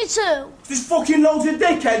want you to. There's fucking loads of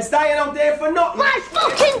dickheads dying out there for nothing. My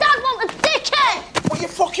fucking dad wants a dickhead! What are you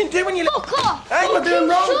fucking doing, you little... Fuck off! Hey, what are you doing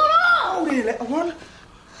wrong? Shut up! Oh, there, little one.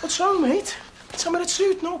 What's wrong, mate? Tell me the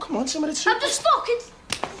truth. No, come on, tell me the truth. I'm just fucking...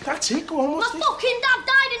 That's it, go on, what's My this? fucking dad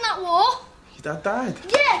died in that war. Your dad died?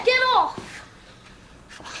 Yeah, get off.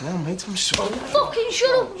 Fucking hell, mate, I'm sorry. Fucking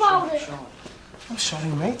shut up about it. I'm sorry,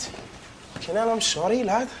 mate. Fucking hell, I'm sorry,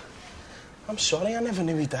 lad. I'm sorry, I never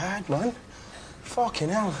knew he died, man. Fucking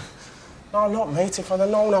hell. No, not, mate. If I'd have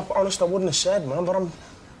known, honest, I wouldn't have said, man, but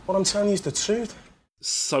what I'm telling you is the truth.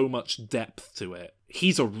 So much depth to it.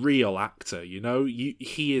 He's a real actor, you know?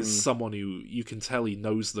 He is someone who you can tell he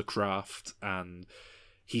knows the craft and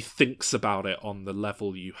he thinks about it on the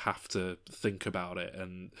level you have to think about it.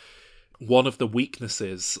 And one of the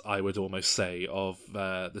weaknesses, I would almost say, of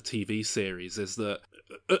the TV series is that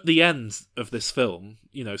at the end of this film,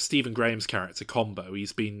 you know, Stephen Graham's character, Combo,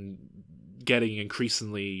 he's been getting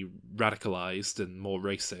increasingly radicalized and more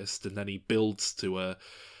racist, and then he builds to a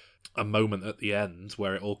moment at the end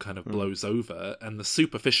where it all kind of blows over, and the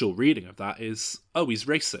superficial reading of that is, oh, he's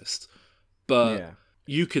racist. But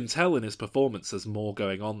you can tell in his performance there's more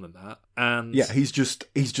going on than that. And yeah, he's just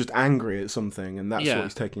angry at something, and that's what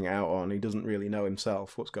he's taking it out on. He doesn't really know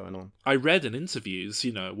himself what's going on. I read in interviews,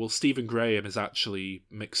 you know, well, Stephen Graham is actually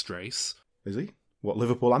mixed race. Is he? What,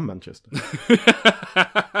 Liverpool and Manchester?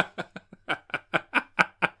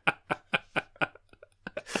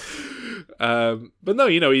 But no,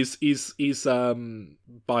 you know, he's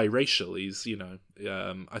biracial. He's, you know,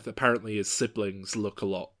 apparently his siblings look a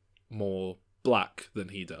lot more black than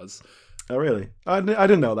he does. Oh, really? I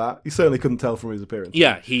didn't know that. He certainly couldn't tell from his appearance.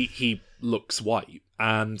 Yeah, he looks white,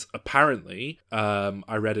 and apparently,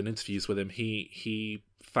 I read in interviews with him, he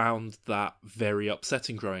found that very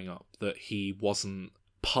upsetting growing up, that he wasn't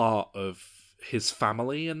part of his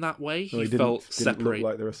family in that way. He felt separate,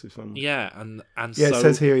 look like the rest of his family. Yeah, and yeah, so, it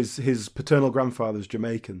says here his paternal grandfather's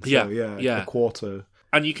Jamaican. So, yeah, a quarter.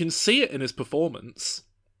 And you can see it in his performance.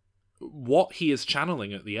 What he is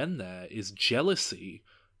channeling at the end there is jealousy,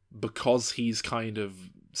 because he's kind of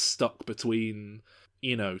stuck between,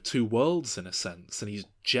 you know, two worlds in a sense, and he's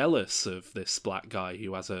jealous of this black guy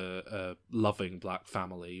who has a loving black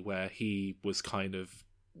family, where he was kind of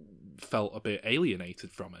felt a bit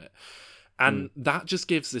alienated from it. And that just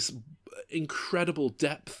gives this incredible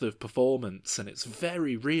depth of performance, and it's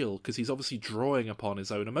very real, because he's obviously drawing upon his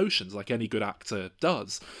own emotions, like any good actor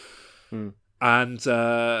does. And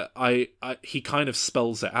he kind of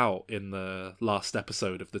spells it out in the last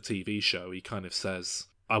episode of the TV show. He kind of says,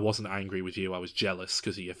 I wasn't angry with you, I was jealous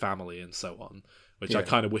because of your family and so on, which I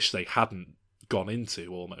kind of wish they hadn't gone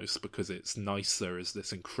into almost, because it's nicer as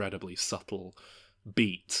this incredibly subtle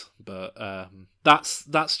beat. But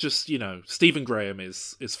that's just, you know, Stephen Graham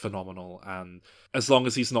is phenomenal, and as long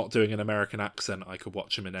as he's not doing an American accent, I could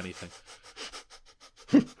watch him in anything.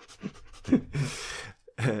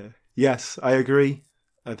 Yes, I agree.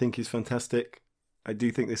 I think he's fantastic. I do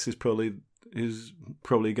think this is probably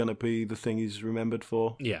going to be the thing he's remembered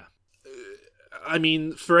for. Yeah. I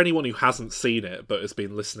mean, for anyone who hasn't seen it but has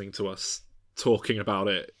been listening to us talking about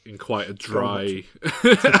it in quite a dry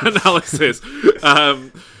analysis,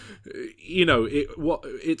 you know,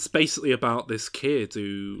 it's basically about this kid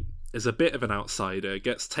who is a bit of an outsider,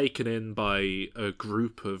 gets taken in by a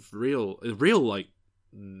group of real like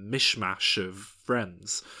mishmash of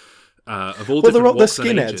friends. Of all well, they're walks and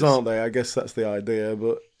skinheads, ages. aren't they? I guess that's the idea.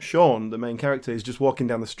 But Sean, the main character, is just walking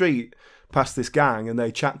down the street past this gang, and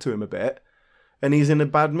they chat to him a bit, and he's in a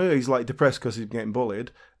bad mood. He's like depressed because he's getting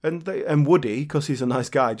bullied, and Woody, because he's a nice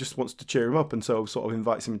guy, just wants to cheer him up, and so sort of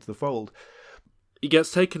invites him into the fold. He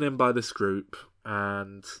gets taken in by this group,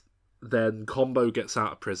 and then Combo gets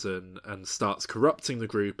out of prison and starts corrupting the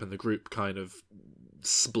group, and the group kind of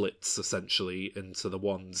splits essentially into the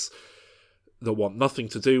ones that want nothing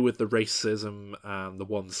to do with the racism and the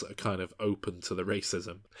ones that are kind of open to the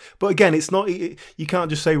racism. But again, it's not, you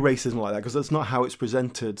can't just say racism like that, because that's not how it's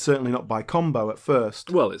presented, certainly not by Combo at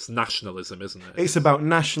first. Well, it's nationalism, isn't it? It's about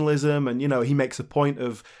nationalism, and, you know, he makes a point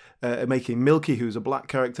of making Milky, who's a black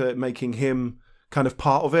character, making him kind of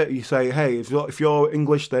part of it. You say, hey, if you're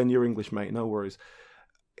English, then you're English, mate, no worries.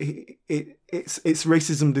 It's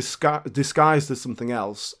racism disguised as something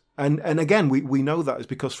else. And again, we know that is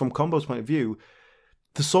because from Combo's point of view,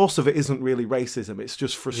 the source of it isn't really racism. It's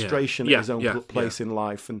just frustration at his own place in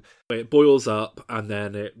life. And it boils up, and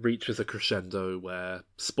then it reaches a crescendo where,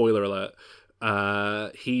 spoiler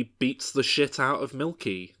alert, he beats the shit out of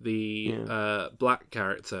Milky, the black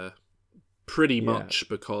character, pretty much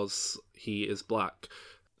because he is black.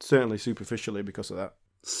 Certainly superficially because of that.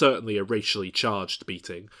 Certainly a racially charged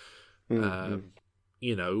beating.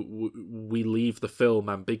 You know, we leave the film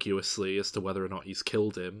ambiguously as to whether or not he's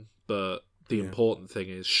killed him, but the important thing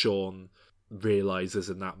is Sean realises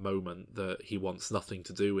in that moment that he wants nothing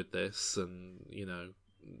to do with this, and, you know,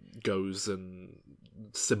 goes and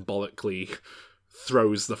symbolically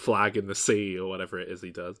throws the flag in the sea or whatever it is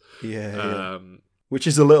he does. Yeah. Which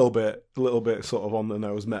is a little bit sort of on the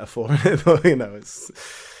nose metaphor, but it's.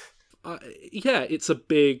 It's a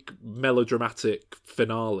big melodramatic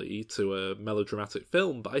finale to a melodramatic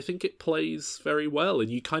film, but I think it plays very well, and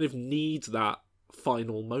you kind of need that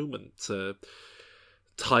final moment to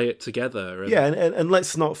tie it together. And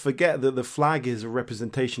let's not forget that the flag is a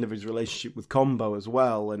representation of his relationship with Combo as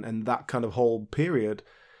well, and that kind of whole period,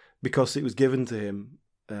 because it was given to him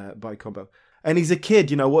by Combo. And he's a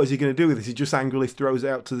kid, what is he going to do with this? He just angrily throws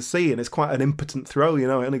it out to the sea, and it's quite an impotent throw, it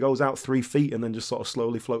only goes out 3 feet and then just sort of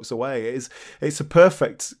slowly floats away. It's a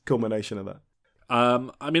perfect culmination of that.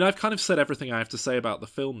 I've kind of said everything I have to say about the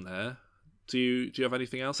film there. Do you have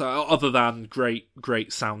anything else? Other than great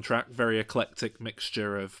soundtrack, very eclectic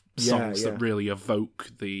mixture of songs that really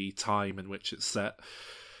evoke the time in which it's set.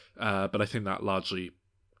 But I think that largely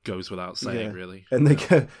goes without saying, really. And they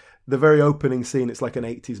get... The very opening scene, it's like an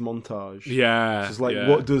 80s montage. Yeah. It's like,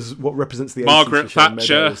 what represents the 80s? Margaret Thatcher.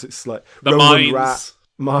 Meadows? It's like the Roland Mines. Rat,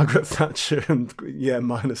 Margaret Thatcher, and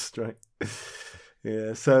Miners Strike.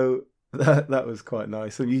 Yeah, so that was quite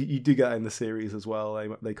nice. So you do get that in the series as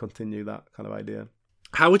well. They continue that kind of idea.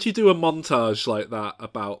 How would you do a montage like that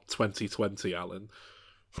about 2020, Alan?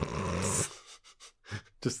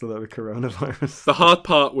 Just about the coronavirus. The hard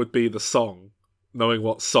part would be the song. Knowing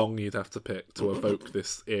what song you'd have to pick to evoke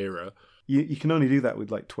this era. You can only do that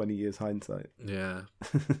with like 20 years hindsight. Yeah.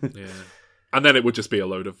 And then it would just be a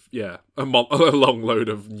load of, a long load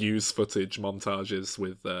of news footage montages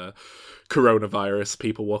with coronavirus,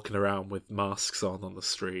 people walking around with masks on the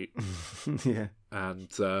street. Yeah. And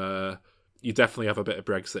you definitely have a bit of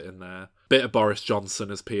Brexit in there. Bit of Boris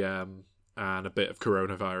Johnson as PM, and a bit of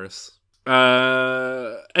coronavirus.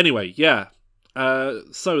 Anyway, yeah.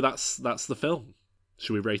 So that's the film.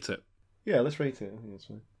 Should we rate it? Yeah, let's rate it. I think that's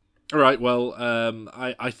fine. All right. Well,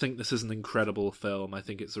 I think this is an incredible film. I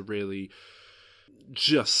think it's a really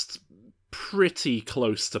just pretty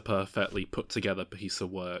close to perfectly put together piece of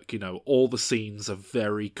work. All the scenes are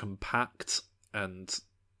very compact and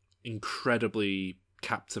incredibly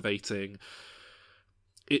captivating.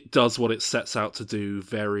 It does what it sets out to do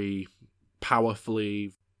very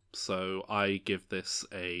powerfully. So I give this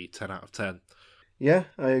a 10 out of 10. Yeah,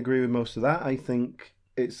 I agree with most of that. I think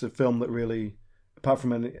it's a film that really, apart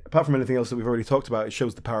from anything else that we've already talked about, it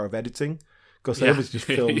shows the power of editing. Because they obviously just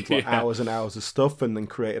filmed hours and hours of stuff and then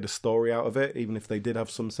created a story out of it, even if they did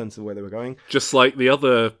have some sense of where they were going. Just like the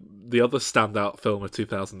other standout film of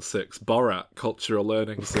 2006, Borat, Cultural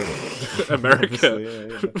Learnings in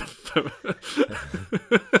America.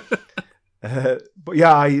 But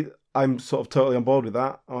yeah, I'm sort of totally on board with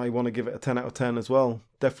that. I want to give it a 10 out of 10 as well.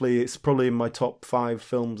 Definitely, it's probably in my top 5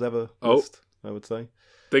 films ever list, I would say.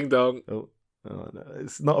 Ding dong. Oh no,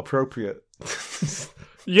 it's not appropriate.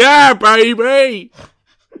 Yeah, baby!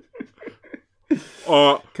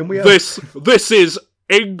 Can we have... This is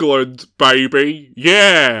England, baby.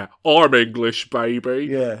 Yeah, I'm English, baby.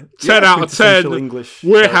 Yeah. 10 out of 10. English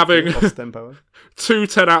We're having 2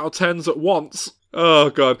 10 out of 10s at once.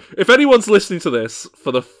 Oh, God. If anyone's listening to this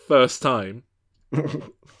for the first time,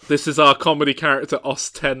 this is our comedy character,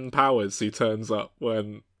 Austin Powers, who turns up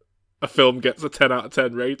when a film gets a 10 out of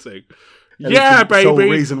 10 rating. And yeah, it's the baby! sole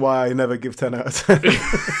reason why I never give 10 out of 10.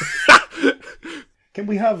 Can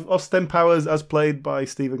we have Austin Powers as played by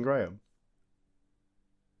Stephen Graham?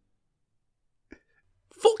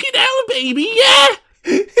 Fucking hell, baby, yeah!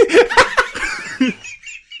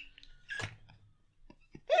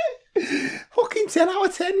 Fucking 10 out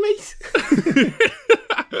of 10, mate.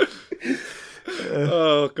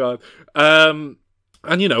 Oh, God. And,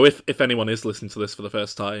 if anyone is listening to this for the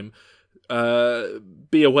first time,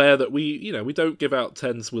 be aware that we don't give out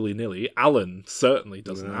 10s willy-nilly. Alan certainly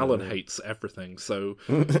doesn't. No. Alan hates everything. So,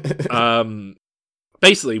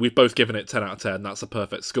 basically, we've both given it 10 out of 10. That's a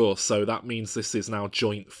perfect score. So that means this is now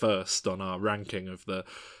joint first on our ranking of the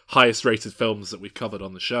highest rated films that we've covered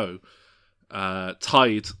on the show.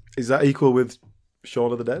 Tied. Is that equal with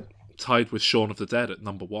Shaun of the Dead? Tied with Shaun of the Dead at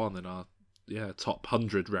number 1 in our top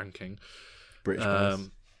 100 ranking. British Press.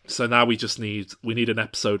 So now we need an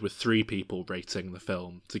episode with 3 people rating the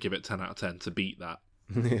film to give it 10 out of 10 to beat that.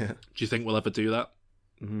 Yeah. Do you think we'll ever do that?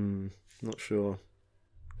 Not sure.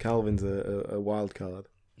 Calvin's a wild card.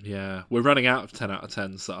 Yeah, we're running out of 10 out of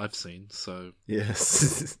 10s that I've seen, so...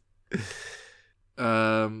 Yes.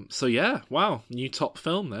 So yeah, wow, new top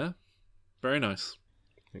film there. Very nice.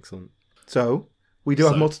 Excellent. So, we do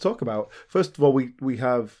have more to talk about. First of all, we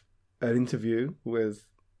have an interview with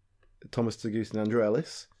Thomas Degusse and Andrew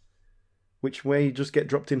Ellis, which may just get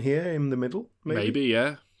dropped in here in the middle, maybe?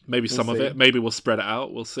 Yeah. Maybe some of it. Maybe we'll spread it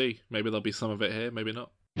out. We'll see. Maybe there'll be some of it here. Maybe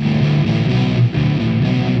not.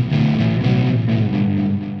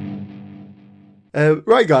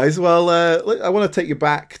 Right, guys. Well, I want to take you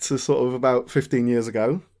back to sort of about 15 years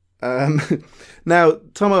ago. Now,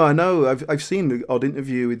 Tomo, I know I've seen the odd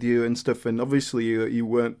interview with you and stuff, and obviously you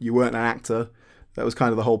weren't an actor. That was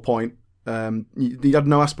kind of the whole point. You had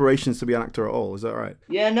no aspirations to be an actor at all. Is that right?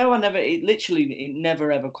 Yeah, no, I never. It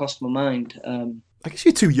never ever crossed my mind. I guess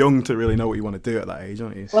you're too young to really know what you want to do at that age,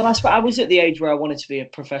 aren't you? Well, I was at the age where I wanted to be a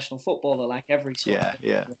professional footballer, like every sort of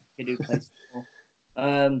kid who plays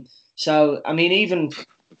football. So, I mean, I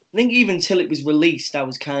think even till it was released, I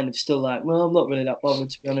was kind of still like, well, I'm not really that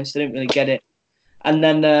bothered, to be honest. I didn't really get it. And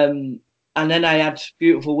then I had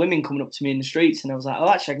beautiful women coming up to me in the streets, and I was like, oh,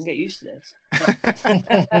 actually, I can get used to this.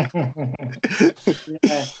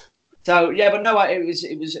 Yeah. So yeah, but no,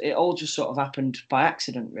 it all just sort of happened by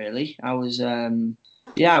accident, really. I was I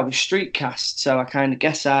was street cast, so I kind of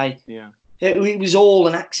guess it was all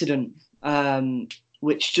an accident,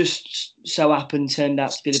 which just so happened turned out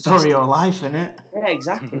to be the story best of your life, isn't it? Yeah,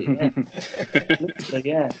 exactly. Yeah. Literally,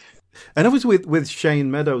 yeah. And obviously with Shane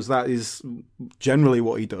Meadows, that is generally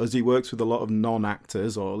what he does. He works with a lot of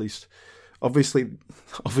non-actors, or at least, obviously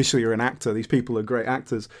you're an actor. These people are great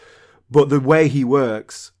actors. But the way he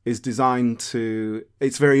works is designed to,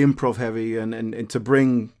 it's very improv heavy and to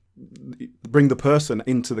bring the person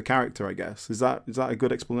into the character, I guess. Is that a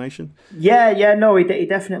good explanation? Yeah, no, he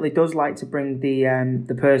definitely does like to bring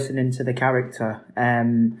the person into the character.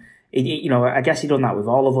 I guess he done that with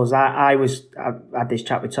all of us. I had this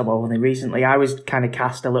chat with Tom only recently. I was kind of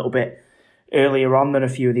cast a little bit earlier on than a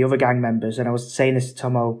few of the other gang members, and I was saying this to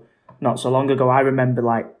Tomo not so long ago. I remember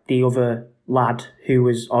like the other lad who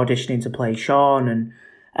was auditioning to play Sean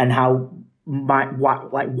and how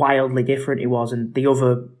wildly different he was, and the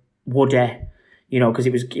other Woody, because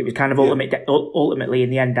it was kind of ultimately in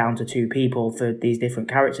the end down to two people for these different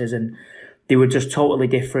characters, and they were just totally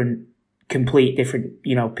different, complete different,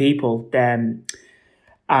 people.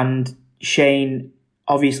 And Shane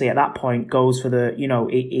obviously at that point goes for the,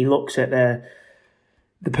 he looks at the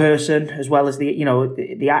person as well as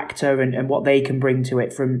the actor and what they can bring to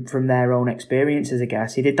it from their own experiences, I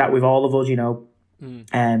guess. He did that with all of us,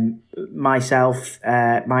 myself,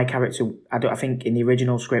 my character, I think in the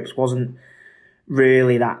original scripts wasn't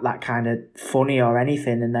really that kind of funny or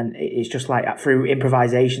anything, and then it's just like through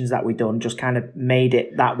improvisations that we done just kind of made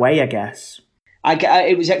it that way, I guess.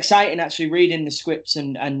 It was exciting actually reading the scripts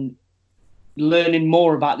and learning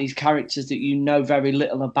more about these characters that you know very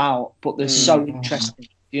little about, but they're so interesting.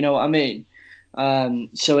 You know what I mean?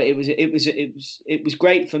 So it was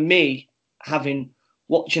great for me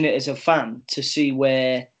watching it as a fan to see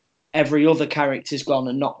where every other character's gone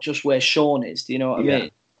and not just where Sean is. Do you know what I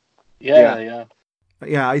mean? Yeah.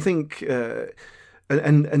 Yeah, I think,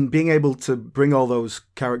 and being able to bring all those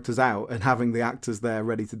characters out and having the actors there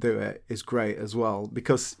ready to do it is great as well,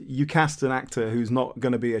 because you cast an actor who's not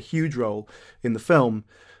going to be a huge role in the film,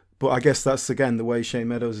 but I guess that's, again, the way Shane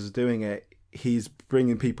Meadows is doing it. He's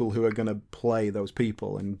bringing people who are going to play those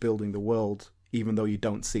people and building the world, even though you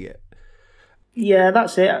don't see it. Yeah,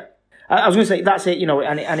 that's it. I was going to say that's it.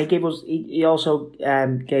 And he gave us. He also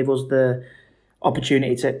gave us the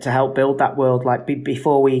opportunity to help build that world. Like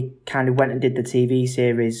before we kind of went and did the TV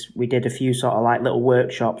series, we did a few sort of like little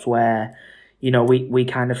workshops where, we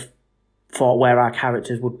kind of thought where our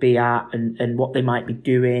characters would be at and what they might be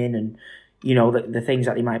doing and, the things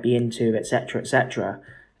that they might be into, etc., etc.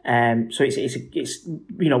 So it's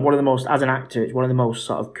one of the most, as an actor, it's one of the most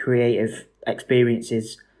sort of creative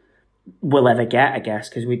experiences we'll ever get, I guess,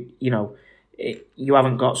 because you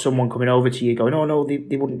haven't got someone coming over to you going, oh no,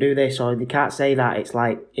 they wouldn't do this or they can't say that. It's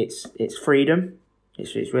like it's freedom.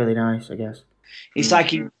 It's really nice, I guess. It's like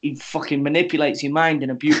he fucking manipulates your mind in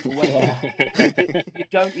a beautiful way. You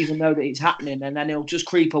don't even know that it's happening, and then he'll just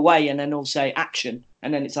creep away, and then he'll say action,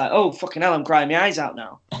 and then it's like, oh fucking hell, I'm crying my eyes out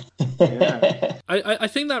now. Yeah. I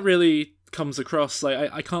think that really comes across.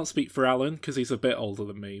 Like I can't speak for Alan because he's a bit older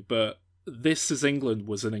than me, but This Is England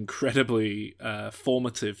was an incredibly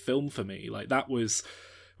formative film for me. Like that was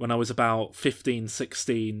when I was about 15,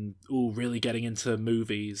 16, really getting into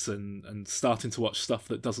movies and starting to watch stuff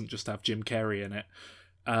that doesn't just have Jim Carrey in it.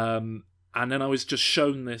 And then I was just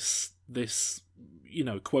shown this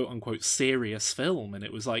quote unquote serious film, and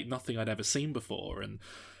it was like nothing I'd ever seen before. And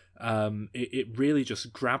it really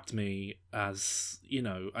just grabbed me as,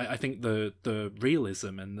 I think the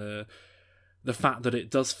realism and the fact that it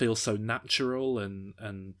does feel so natural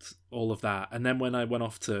and all of that. And then when I went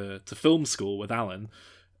off to film school with Alan,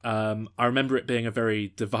 I remember it being a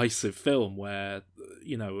very divisive film where,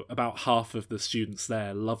 you know, about half of the students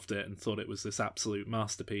there loved it and thought it was this absolute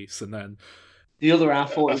masterpiece, and then the other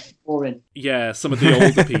half thought it was boring. Yeah, some of the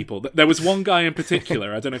older people. There was one guy in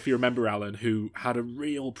particular, I don't know if you remember, Alan, who had a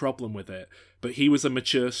real problem with it, but he was a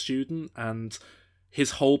mature student, and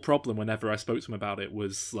his whole problem whenever I spoke to him about it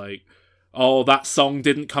was like, oh, that song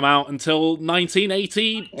didn't come out until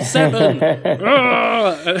 1987. And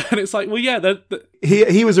it's like, well, yeah.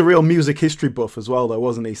 He was a real music history buff as well, though,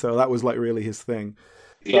 wasn't he? So that was like really his thing.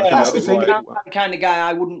 Yeah, that's the thing. That's the kind of guy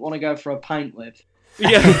I wouldn't want to go for a pint with.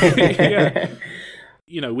 Yeah.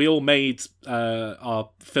 You know, we all made our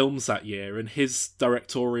films that year, and his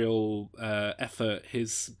directorial effort,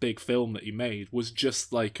 his big film that he made, was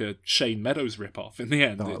just like a Shane Meadows ripoff in the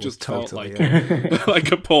end. It just felt like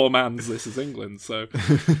like a poor man's This Is England. So,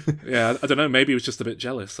 yeah, I don't know, maybe he was just a bit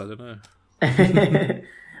jealous, I don't know.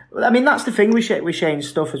 I mean, that's the thing with Shane's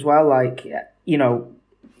stuff as well. Like, you know,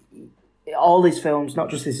 all his films, not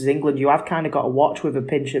just This Is England, you have kind of got to watch with a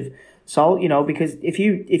pinch of salt, you know, because if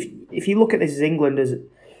you look at This Is England as it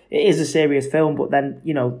is a serious film, but then,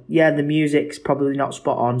 you know, yeah, the music's probably not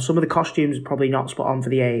spot on. Some of the costumes are probably not spot on for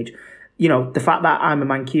the age. You know, the fact that I'm a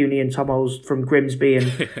Mancunian, Tomo's from Grimsby,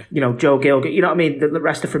 and, you know, Joe Gilgan, you know what I mean? The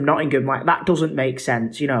rest are from Nottingham. Like, that doesn't make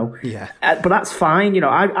sense, you know? Yeah. But that's fine, you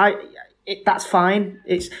know, that's fine.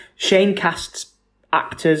 It's Shane casts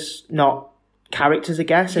actors, not characters, I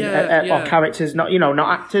guess, or characters, not, you know,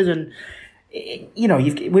 not actors. And, you know,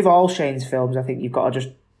 with all Shane's films, I think you've got to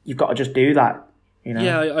just do that. You know?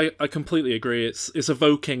 Yeah, I completely agree. It's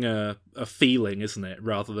evoking a feeling, isn't it,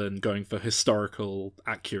 rather than going for historical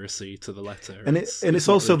accuracy to the letter. And it's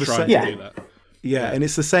also the same. Yeah, and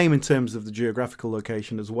it's the same in terms of the geographical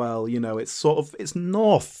location as well. You know, it's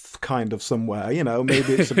north kind of somewhere. You know,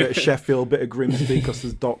 maybe it's a bit of Sheffield, a bit of Grimsby because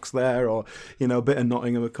there's docks there, or, you know, a bit of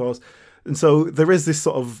Nottingham, of course. And so there is this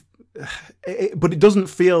sort of. But it doesn't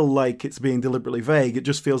feel like it's being deliberately vague. It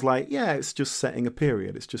just feels like, yeah, it's just setting a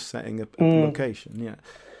period. It's just setting a location. Yeah,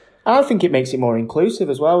 I think it makes it more inclusive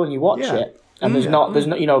as well when you watch it. And there's not,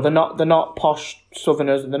 you know, they're not posh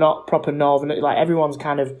Southerners, they're not proper Northerners. Like, everyone's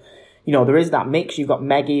kind of, you know, there is that mix. You've got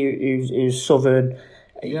Meggie who's Southern.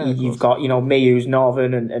 Yeah, you've got, you know, me who's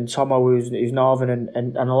Northern, and Tomo who's Northern,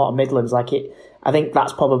 and a lot of Midlands. Like, it, I think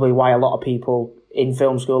that's probably why a lot of people in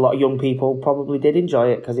film school, a lot of young people probably did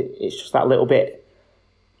enjoy it, because it's just that little bit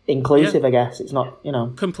inclusive, I guess. It's not, you know.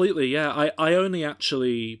 Completely, yeah. I only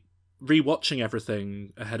actually, rewatching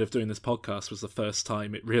everything ahead of doing this podcast was the first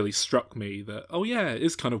time it really struck me that, oh yeah, it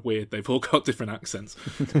is kind of weird. They've all got different accents.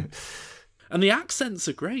 And the accents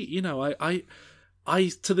are great, you know. I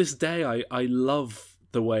to this day, I love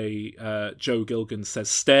the way Joe Gilgan says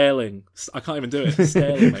Sterling. I can't even do it.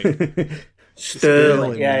 Sterling, mate.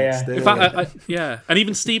 Sterling, yeah. Sterling. In fact, yeah, and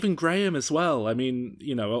even Stephen Graham as well. I mean,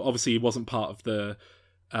 you know, obviously he wasn't part of the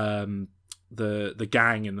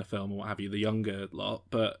gang in the film or what have you, the younger lot,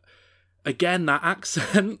 but again, that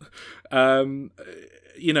accent,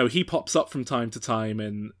 you know, he pops up from time to time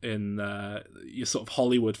in your sort of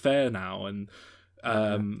Hollywood fare now, and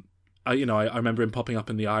I remember him popping up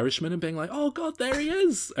in The Irishman and being like, oh god, there he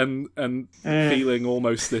is, and feeling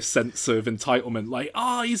almost this sense of entitlement, like,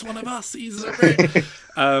 oh, he's one of us, he's a Brit.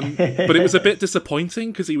 But it was a bit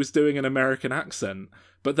disappointing because he was doing an American accent.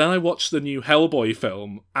 But then I watched the new Hellboy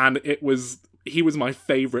film, and he was my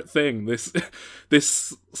favourite thing.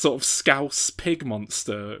 This sort of Scouse pig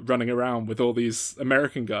monster running around with all these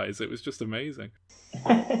American guys. It was just amazing.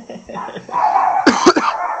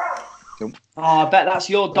 Oh, I bet that's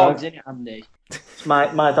your dogs, isn't it, Andy?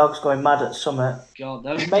 My dog's going mad at Summit. God,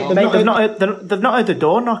 those Mate, they've not heard the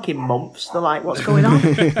door knock in months. They're like, what's going on?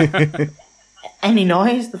 Any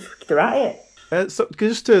noise, they're at it. So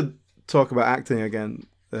just to talk about acting again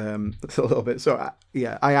a little bit. So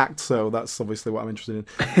I act, so that's obviously what I'm interested in.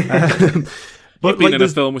 But you've been in a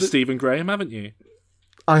film with Stephen Graham, haven't you?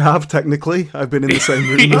 I have, technically. I've been in the same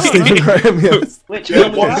room as Stephen Graham. Yes. Which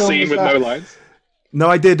film? One scene with no lines. No,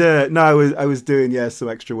 I did. I was doing some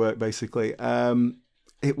extra work basically.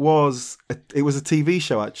 It was a TV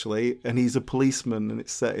show actually, and he's a policeman, and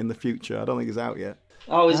it's set in the future. I don't think it's out yet.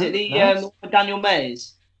 Oh, is it the Daniel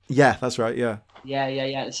Mays? Yeah, that's right. Yeah. Yeah.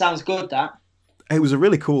 It sounds good. That. It was a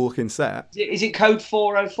really cool looking set. Is it Code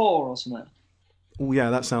 404 or something? Oh yeah,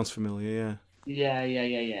 that sounds familiar. Yeah.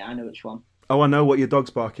 Yeah. I know which one. Oh, I know what your dog's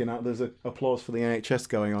barking at. There's applause for the NHS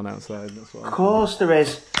going on outside. That's what of course there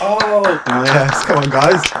is. Oh! Yes, come on,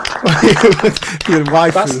 guys. Your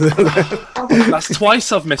wife that's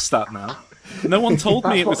twice I've missed that now. No one told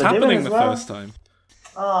me it was happening the first time.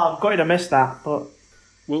 Oh, I'm going to miss that, but...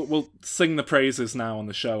 We'll sing the praises now on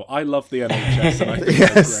the show. I love the NHS, and I think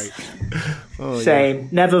they're great. Oh, Same. Yeah.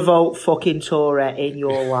 Never vote fucking Tory in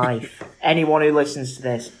your life. Anyone who listens to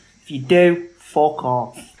this, if you do, fuck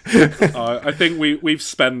off. I think we've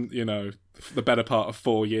spent the better part of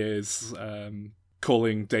 4 years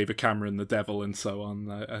calling David Cameron the devil and so on.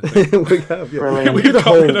 I think we have, yeah. We did a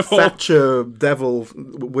whole Thatcher devil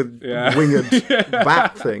with winged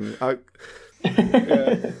bat thing.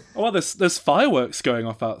 Yeah. Oh, well, there's fireworks going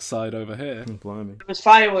off outside over here. Blimey. There was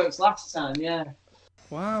fireworks last time, yeah.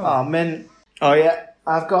 Wow. Oh man. Oh yeah.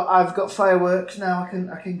 I've got fireworks now.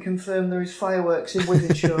 I can confirm there is fireworks in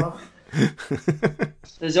Wythenshawe.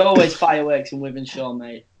 There's always fireworks in Wythenshawe,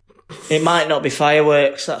 mate. It might not be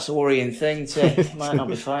fireworks. That's a worrying thing, too. It might not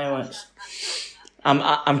be fireworks.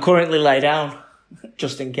 I'm currently laid down,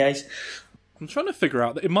 just in case. I'm trying to figure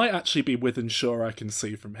out that it might actually be Wythenshawe. I can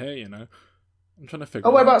see from here. I'm trying to figure.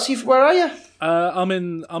 Oh, whereabouts? Where are you? I'm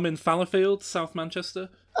in Fallowfield, South Manchester.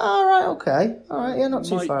 All right. Okay. All right. Yeah, not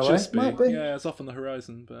too far away. Might be. Yeah, it's off on the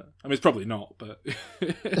horizon, but I mean, it's probably not. But.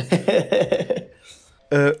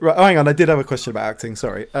 Right, hang on. I did have a question about acting.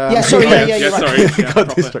 Sorry. Sorry.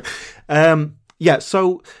 Got distracted.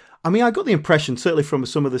 So I mean, I got the impression, certainly from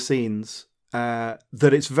some of the scenes, that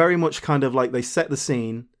it's very much kind of like they set the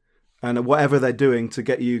scene and whatever they're doing to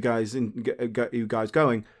get you guys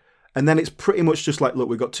going, and then it's pretty much just like, look,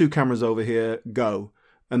 we've got 2 cameras over here, go.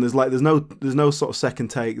 And there's no sort of second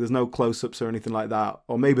take, there's no close-ups or anything like that,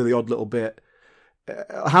 or maybe the odd little bit.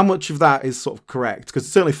 How much of that is sort of correct? Because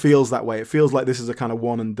it certainly feels that way. It feels like this is a kind of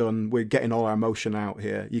one and done. We're getting all our emotion out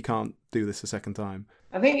here. You can't do this a second time.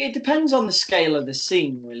 I think it depends on the scale of the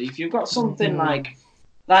scene, really. If you've got something like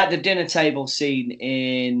the dinner table scene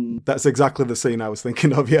in... That's exactly the scene I was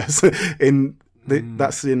thinking of, yes.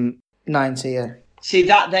 That's in... 90, yeah. See,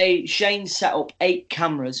 Shane set up 8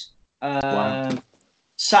 cameras, wow.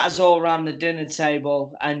 Sat us all around the dinner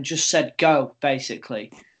table and just said, go,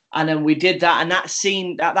 basically. And then we did that, and that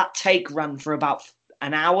scene, that take ran for about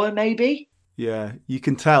an hour, maybe. Yeah, you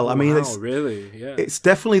can tell. I mean, it's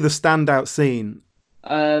definitely the standout scene.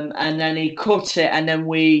 And then he cut it, and then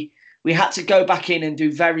we had to go back in and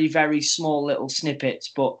do very, very small little snippets.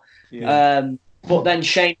 But then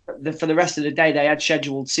Shane, for the rest of the day, they had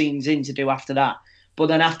scheduled scenes in to do after that. But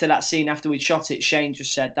then after that scene, after we shot it, Shane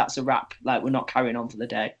just said, "That's a wrap. Like, we're not carrying on for the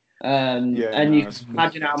day." You can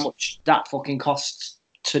imagine how much that fucking costs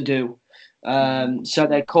to do. So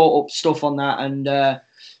they caught up stuff on that, and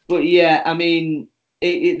but yeah, I mean,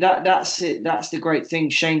 that's it. That's the great thing.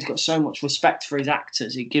 Shane's got so much respect for his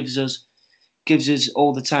actors. It gives us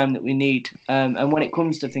all the time that we need. And when it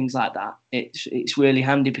comes to things like that, it's really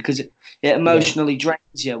handy because it emotionally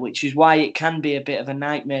drains you, which is why it can be a bit of a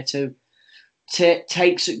nightmare to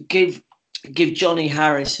give Johnny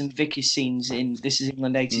Harris and Vicky scenes in This Is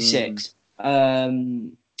England '86.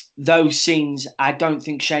 Those scenes, I don't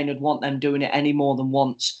think Shane would want them doing it any more than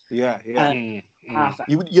once. Yeah.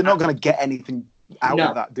 You're not going to get anything out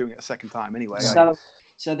of that doing it a second time anyway.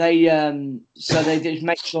 So they just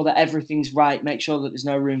make sure that everything's right, make sure that there's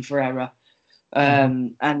no room for error,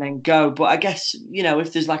 and then go. But I guess,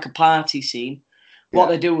 if there's like a party scene, what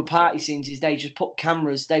they do with party scenes is they just put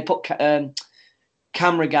cameras. They put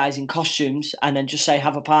camera guys in costumes and then just say,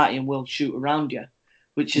 "Have a party and we'll shoot around you,"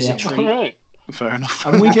 which is a treat. All right. Fair enough.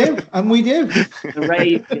 And we do. The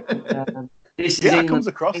rave. This is England. It comes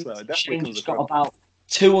across though. Shane just got about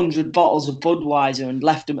 200 bottles of Budweiser and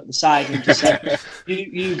left them at the side and just said,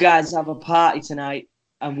 you guys have a party tonight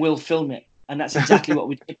and we'll film it. And that's exactly what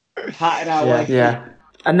we did. Parted our way. Yeah.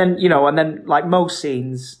 And then like most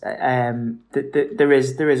scenes, there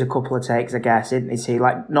is a couple of takes, I guess, isn't it?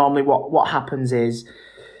 Like normally what happens is,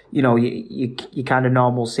 you kind of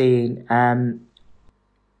normal scene,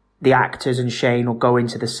 the actors and Shane will go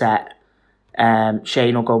into the set.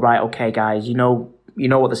 Shane will go, right, okay, guys, you know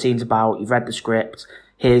what the scene's about. You've read the script.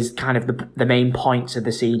 Here's kind of the main points of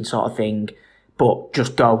the scene sort of thing. But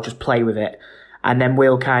just play with it. And then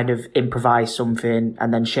we'll kind of improvise something.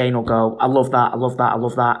 And then Shane will go, I love that.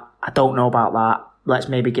 I don't know about that. Let's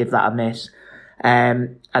maybe give that a miss.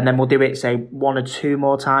 And then we'll do it, say, 1 or 2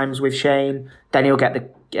 more times with Shane. Then he'll get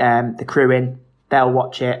the crew in. They'll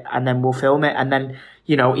watch it. And then we'll film it. And then,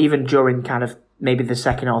 even during kind of maybe the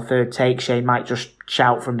second or third take, Shane might just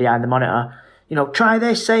shout from behind the monitor, try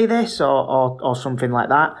this, say this, or something like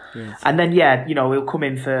that. Yeah. And then, he'll come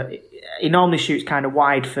in he normally shoots kind of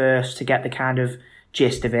wide first to get the kind of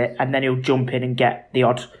gist of it, and then he'll jump in and get the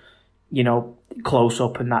odd, close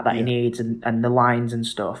up and that he needs and the lines and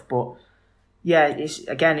stuff. But yeah, it's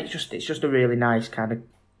just a really nice kind of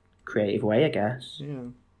creative way, I guess. Yeah.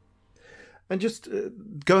 And just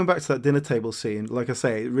going back to that dinner table scene, like I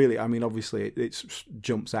say, really, I mean, obviously it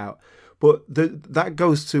jumps out. But that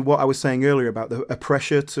goes to what I was saying earlier about a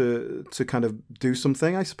pressure to kind of do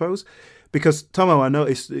something, I suppose. Because, Tomo, I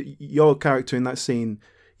noticed your character in that scene,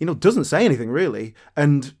 doesn't say anything really.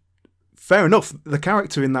 And fair enough, the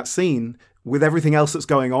character in that scene, with everything else that's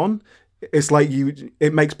going on, it's like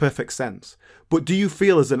it makes perfect sense. But do you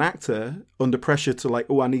feel as an actor under pressure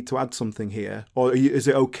to I need to add something here? Or is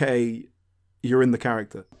it okay, you're in the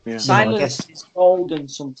character? Yeah. Silence is golden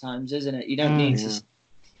sometimes, isn't it? You don't need to...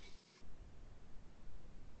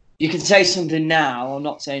 You can say something now. I'm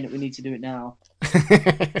not saying that we need to do it now.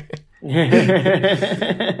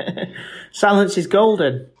 Silence is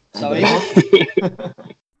golden. Sorry.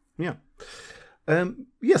 Yeah.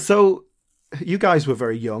 So you guys were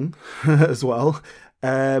very young as well.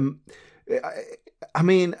 I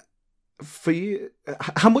mean, for you,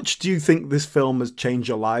 how much do you think this film has changed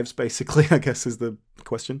your lives, basically, I guess is the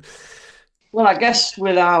question. Well, I guess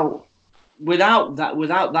without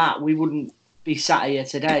that, we wouldn't be sat here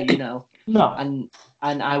today, No. And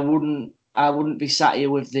I wouldn't be sat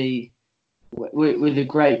here with the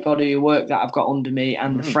great body of work that I've got under me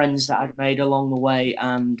and the friends that I've made along the way,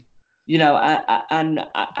 and you'd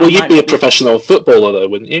be a professional footballer, though,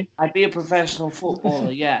 wouldn't you? I'd be a professional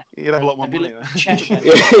footballer, yeah. You'd have a lot more money.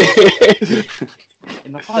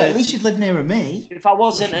 At least you'd live nearer me. If I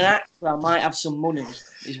wasn't an actor, I might have some money,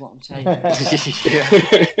 is what I'm saying.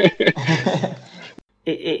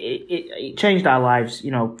 It changed our lives,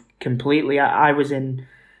 completely. I was in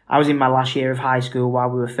my last year of high school while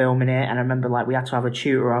we were filming it, and I remember we had to have a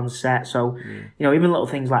tutor on set. So, even little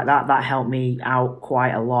things like that helped me out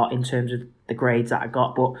quite a lot in terms of the grades that I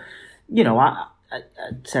got. But, I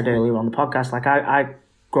said earlier on the podcast, I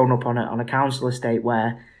grown up on a council estate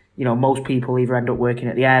where, most people either end up working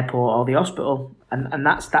at the airport or the hospital, and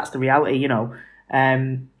that's the reality,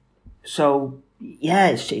 So yeah,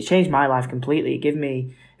 it changed my life completely.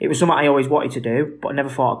 It was something I always wanted to do, but I never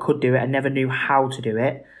thought I could do it. I never knew how to do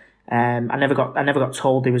it. I never got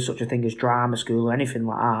told there was such a thing as drama school or anything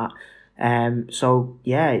like that. So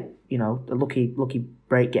yeah, a lucky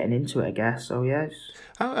break getting into it, I guess. So yeah.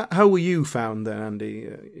 How were you found then, Andy?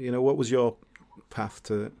 What was your path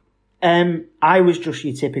to it? I was just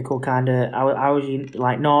your typical kind of. I was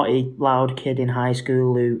naughty, loud kid in high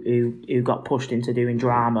school who got pushed into doing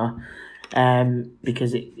drama.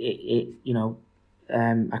 Because I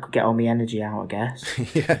could get all my energy out, I guess.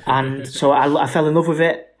 Yeah. And so I fell in love with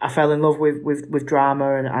it. I fell in love with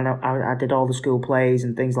drama, and I did all the school plays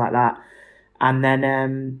and things like that. And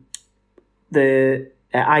then the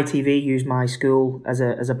ITV used my school as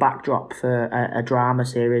a backdrop for a drama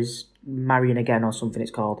series, Marrying Again or something it's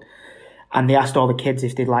called. And they asked all the kids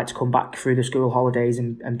if they'd like to come back through the school holidays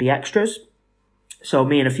and be extras. So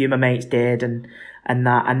me and a few of my mates did, and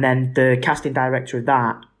then the casting director of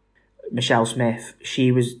that, Michelle Smith,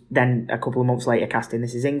 she was then a couple of months later casting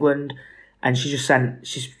This Is England, and she just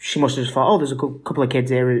she must have just thought, there's a couple of kids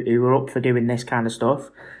here who were up for doing this kind of stuff,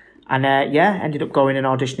 and ended up going and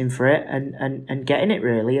auditioning for it and getting it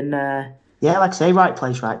really, and like I say, right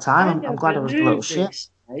place, right time. I'm glad I was a little shit.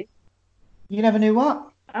 You never knew what?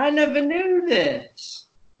 I never knew this.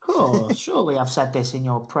 Cool. Surely I've said this in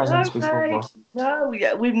your presence before. No,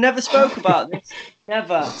 we've never spoke about this.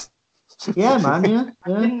 Never. Yeah, man. I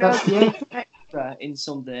didn't know you were extra in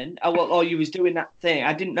something. Or you was doing that thing.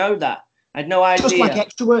 I didn't know that. I had no idea. Just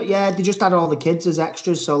extra work. Yeah, they just had all the kids as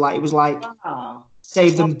extras. So it was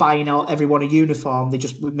save them buying out everyone a uniform. They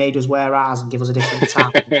just made us wear ours and give us a different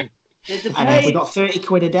tab. And we got 30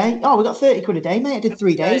 quid a day. Oh, we got 30 quid a day, mate. I did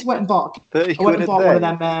 3 days. Went and bought 30 quid a day. One of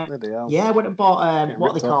them. I went and bought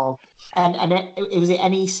what are they called? And it was the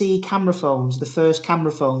NEC camera phones, the first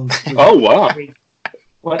camera phones. Oh wow!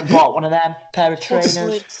 Went and bought one of them, pair of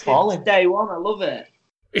trainers. Day one, I love it.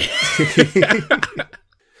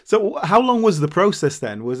 So, how long was the process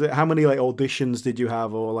then? Was it how many auditions did you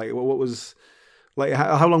have, or what was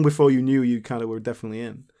how long before you knew you kind of were definitely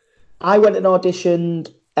in? I went and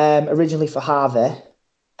auditioned. Originally for Harvey,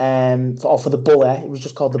 for the Bully. It was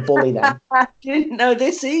just called the Bully then. I didn't know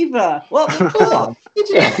this either. What the fuck? Did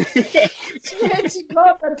you? Swear to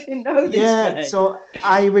God, I didn't know this. Yeah, mate. So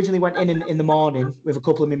I originally went in the morning with a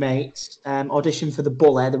couple of my mates, auditioned for the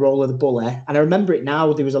Bully, the role of the Bully. And I remember it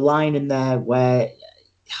now, there was a line in there where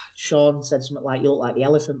Sean said something like, "You look like the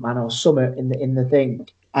Elephant Man" or something in the thing.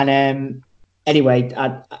 And anyway,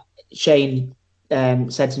 Shane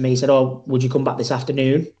said to me, he said, "Oh, would you come back this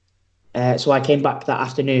afternoon?" So I came back that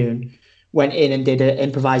afternoon, went in and did an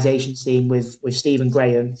improvisation scene with Stephen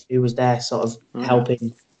Graham, who was there sort of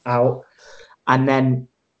helping out. And then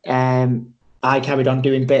I carried on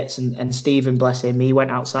doing bits, and Stephen, bless him, he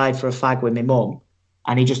went outside for a fag with my mum,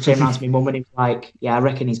 and he just turned around to my mum and he was like, "Yeah, I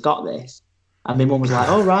reckon he's got this." And my mum was like,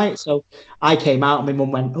 "Oh, right." So I came out and my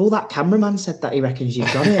mum went, "Oh, that cameraman said that he reckons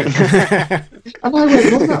you've got it." And I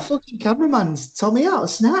went, "Mum, that fucking cameraman's told me out of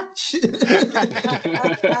Snatch."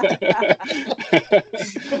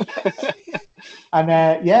 And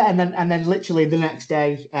and then literally the next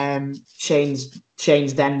day,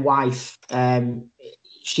 Shane's then wife,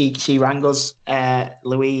 she rang us,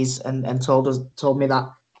 Louise, and told me that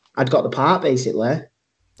I'd got the part basically.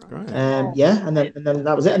 Right. And then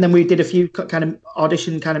that was it. And then we did a few kind of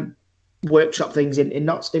audition, kind of workshop things in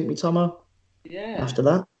Notts, didn't we, Tomo? Yeah. After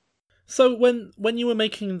that. So when you were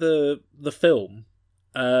making the film,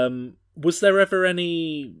 was there ever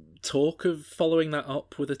any talk of following that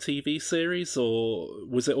up with a TV series, or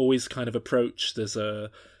was it always kind of approached as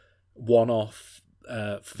a one-off,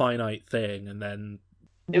 finite thing, and then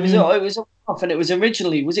it was off, and it was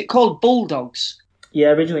originally, was it called Bulldogs? Yeah,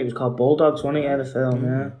 originally it was called Bulldogs, wasn't it? Yeah, the film,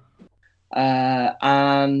 yeah.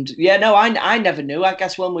 And yeah, no, I never knew. I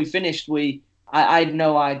guess when we finished, I had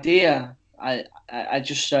no idea. I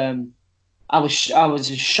just I was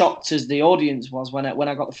as shocked as the audience was when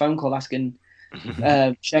I got the phone call asking.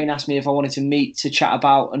 Shane asked me if I wanted to meet to chat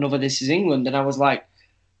about another This Is England, and I was like,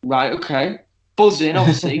 right, okay, buzzing,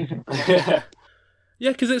 obviously.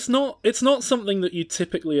 Yeah, because it's not something that you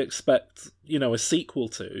typically expect, a sequel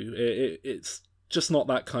to. It's just not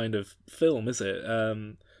that kind of film, is it?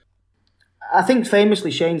 I think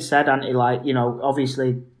famously Shane said,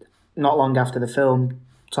 obviously not long after the film,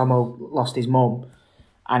 Tomo lost his mum,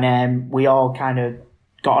 and we all kind of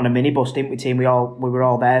got on a minibus, didn't we, team? We were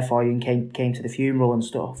all there for you and came to the funeral and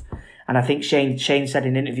stuff. And I think Shane said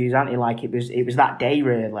in interviews, it was that day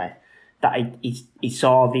really that he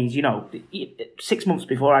saw these, 6 months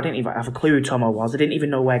before. I didn't even have a clue who Tomo was. I didn't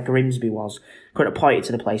even know where Grimsby was. Couldn't have pointed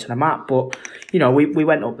to the place on a map. But, we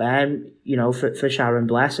went up there, for Sharon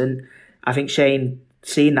Bless. And I think Shane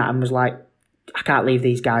seen that and was like, I can't leave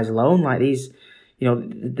these guys alone. Like these,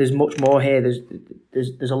 there's much more here.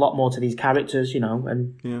 There's a lot more to these characters,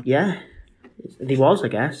 and he was, I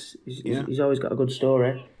guess. He's always got a good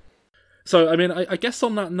story. So, I mean, I guess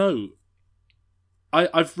on that note,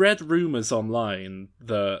 I've read rumours online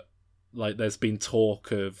that, there's been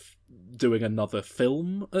talk of doing another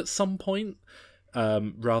film at some point,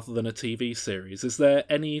 rather than a TV series. Is there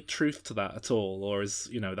any truth to that at all? Or is,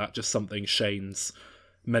 that just something Shane's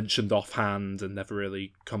mentioned offhand and never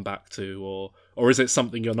really come back to? Or is it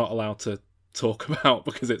something you're not allowed to talk about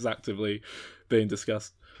because it's actively being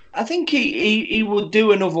discussed? I think he would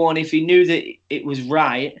do another one if he knew that it was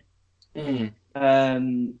right.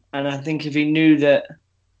 And I think if he knew that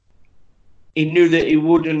he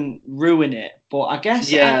wouldn't ruin it. But I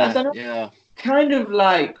guess I don't know, kind of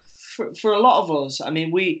like for a lot of us, I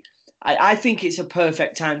mean, I think it's a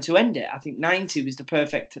perfect time to end it. I think 90 was the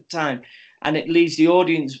perfect time, and it leaves the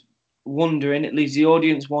audience wondering, it leaves the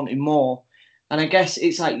audience wanting more. And I guess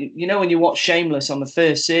it's like, when you watch Shameless on the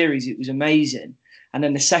first series, it was amazing. And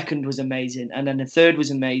then the second was amazing. And then the third was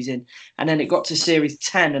amazing. And then it got to series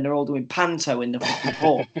 10 and they're all doing panto in the fucking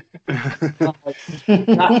hall.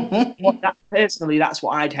 Personally, that's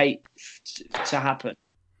what I'd hate to happen.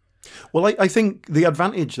 Well, I think the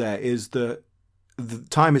advantage there is that the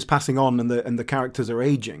time is passing on and the characters are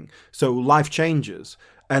aging. So life changes.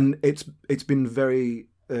 And it's been very...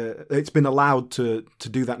 it's been allowed to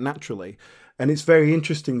do that naturally. And it's very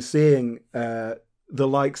interesting seeing... the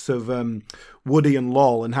likes of Woody and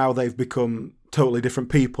Lol and how they've become totally different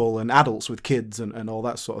people and adults with kids and all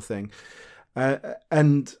that sort of thing.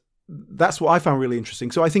 And that's what I found really interesting.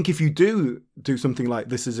 So I think if you do something like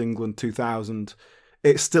This Is England 2000,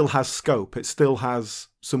 it still has scope. It still has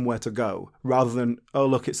somewhere to go rather than, oh,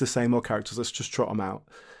 look, it's the same old characters. Let's just trot them out.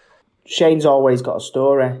 Shane's always got a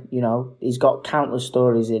story, He's got countless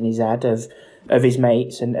stories in his head of his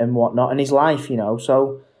mates and whatnot and his life,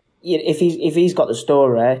 So... If he's got the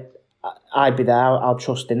story, I'd be there. I'll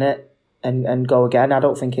trust in it and go again. I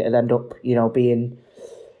don't think it'd end up, being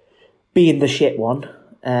the shit one.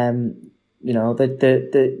 The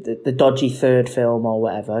dodgy third film or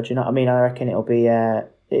whatever. Do you know what I mean? I reckon it'd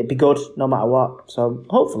be good no matter what. So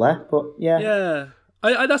hopefully, but yeah. Yeah,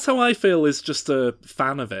 I that's how I feel as just a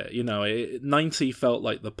fan of it. 90 felt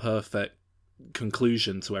like the perfect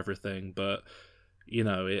conclusion to everything, but.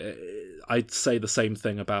 I'd say the same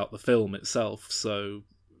thing about the film itself. So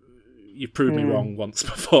you've proved me wrong once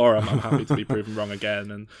before. I'm happy to be proven wrong again.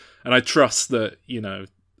 And I trust that,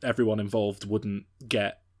 everyone involved wouldn't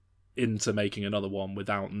get into making another one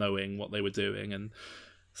without knowing what they were doing. And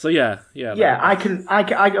So yeah. I can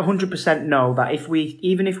 100% know that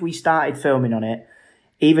even if we started filming on it,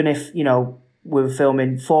 even if, you know, we were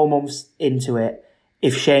filming 4 months into it,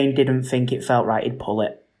 if Shane didn't think it felt right, he'd pull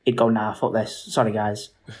it. He'd go, nah, fuck this. Sorry, guys.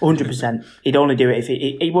 100%. He'd only do it if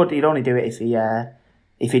he'd only do it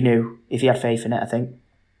if he knew, if he had faith in it, I think.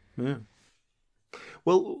 Yeah.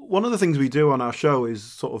 Well, one of the things we do on our show is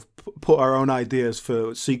sort of put our own ideas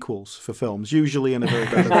for sequels for films, usually in a very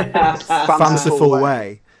kind of fanciful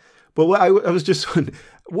way. But I was just wondering,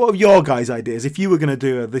 what are your guys' ideas? If you were going to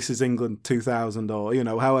do a This Is England 2000 or, you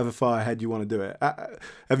know, however far ahead you want to do it,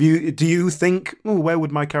 do you think, where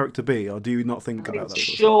would my character be? Or do you not think about that?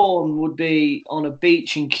 Sean would be on a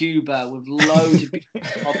beach in Cuba with loads of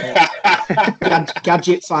people.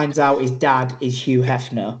 Gadget finds out his dad is Hugh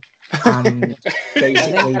Hefner and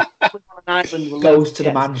basically goes to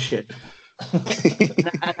the mansion.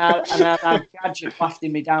 and I'd Gadget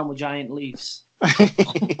wafting me down with giant leaves.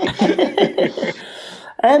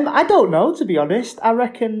 I don't know, to be honest. I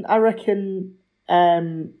reckon.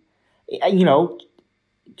 You know,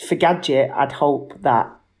 for Gadget, I'd hope that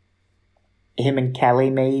him and Kelly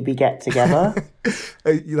maybe get together.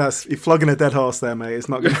 You're flogging a dead horse there, mate. It's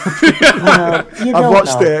not going to happen. I've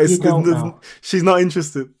watched it. She's not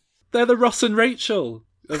interested. They're the Ross and Rachel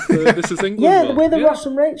of the This Is England. Yeah, we're the Ross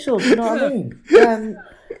and Rachel. Do you know what I mean?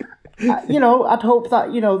 You know, I'd hope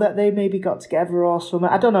that, you know, that they maybe got together or something.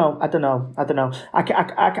 I don't know. I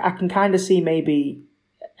can kind of see maybe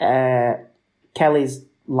Kelly's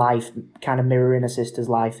life kind of mirroring her sister's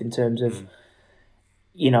life in terms of,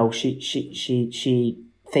 you know, she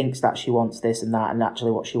thinks that she wants this and that, and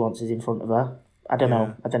actually what she wants is in front of her. I don't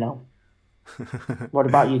know. What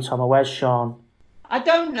about you, Tom? Where's Sean? I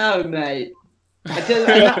don't know, mate.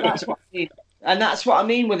 That's what I mean. And that's what I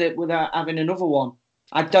mean with it, without having another one.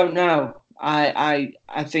 I don't know. I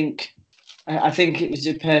think it was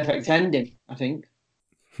a perfect ending. I think.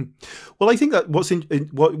 Well, I think that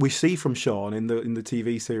what we see from Sean in the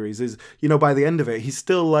TV series is, you know, by the end of it, he's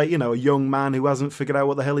still like, you know, a young man who hasn't figured out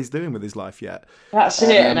what the hell he's doing with his life yet. That's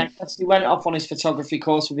it. And I guess he went off on his photography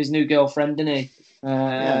course with his new girlfriend, didn't he?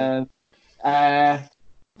 Yeah,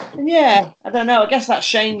 I don't know. I guess that's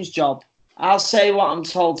Shane's job. I'll say what I'm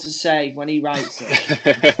told to say when he writes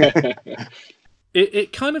it.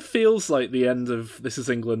 It kind of feels like the end of This Is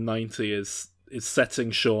England 90 is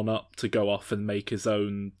setting Sean up to go off and make his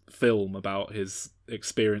own film about his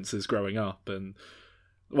experiences growing up. And,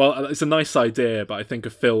 well, it's a nice idea, but I think a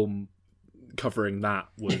film covering that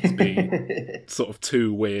would be sort of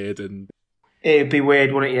too weird. And it'd be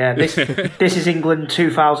weird, wouldn't it? Yeah. This is England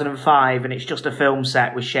 2005, and it's just a film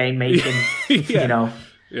set with Shane making, you know.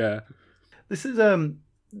 Yeah. This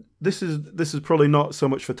is probably not so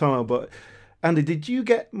much for Tomo, but Andy, did you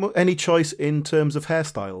get any choice in terms of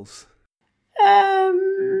hairstyles?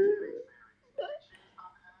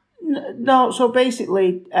 No. So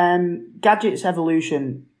basically, Gadget's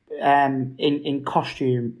evolution in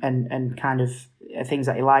costume and kind of things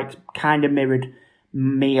that he likes kind of mirrored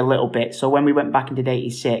me a little bit. So when we went back and did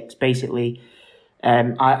 86, basically,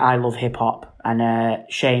 I love hip hop, and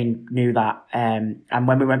Shane knew that. And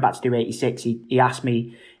when we went back to do 86, he asked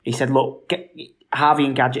me. He said, "Look, Harvey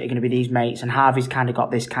and Gadget are going to be these mates, and Harvey's kind of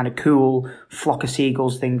got this kind of cool flock of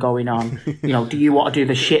seagulls thing going on. You know, do you want to do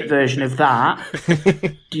the shit version of that?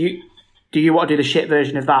 Do you want to do the shit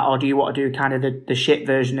version of that, or do you want to do kind of the shit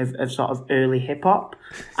version of sort of early hip hop?"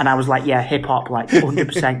 And I was like, yeah, hip hop, like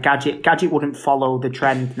 100%. Gadget wouldn't follow the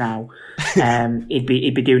trend now. He'd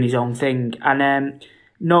be doing his own thing. And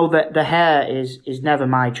no, the hair is never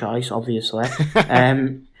my choice, obviously.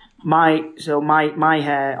 My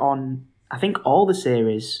hair on, I think, all the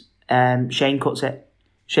series, Shane cuts it.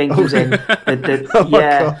 Shane comes in.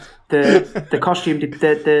 The costume,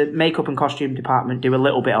 the makeup and costume department do a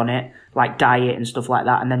little bit on it, like dye it and stuff like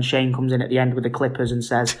that. And then Shane comes in at the end with the clippers and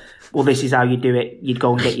says, "Well, this is how you do it. You'd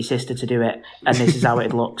go and get your sister to do it, and this is how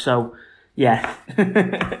it'd look." So, yeah.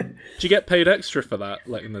 Do you get paid extra for that,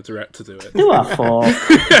 letting the director do it? Do I for?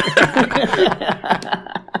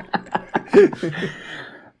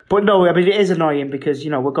 But no, I mean, it is annoying because,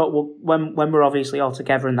 you know, when we're obviously all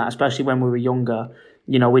together and that, especially when we were younger,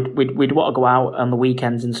 you know, we'd want to go out on the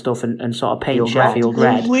weekends and stuff and sort of paint Sheffield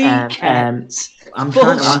red. I'm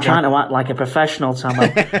trying to act like a professional, Tom.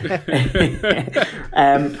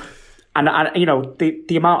 And you know,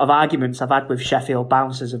 the amount of arguments I've had with Sheffield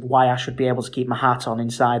bouncers of why I should be able to keep my hat on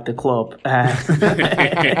inside the club,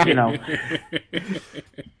 you know.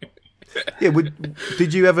 Yeah,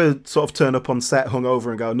 did you ever sort of turn up on set hungover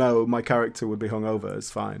and go, "No, my character would be hungover,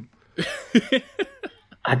 it's fine"?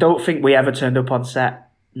 I don't think we ever turned up on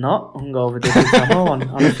set not hungover, did we?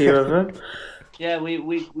 On a few of them. Yeah,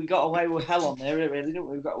 we got away with hell on there, really, didn't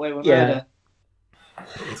we? We got away with murder.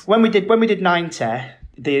 When we did 90,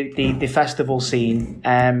 the festival scene,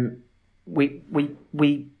 we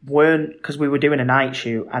weren't, because we were doing a night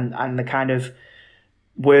shoot, and the kind of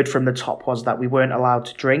word from the top was that we weren't allowed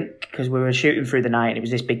to drink because we were shooting through the night and it was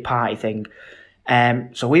this big party thing.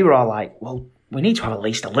 So we were all like, well, we need to have at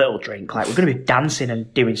least a little drink. Like, we're going to be dancing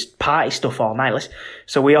and doing party stuff all night.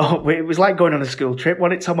 So it was like going on a school trip,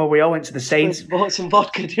 wasn't it, Tom? We all went to the Saints. We bought some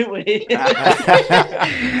vodka, didn't we?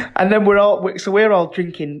 And then we're all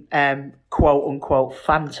drinking, quote unquote,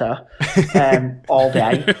 Fanta, all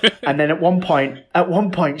day. And then at one point,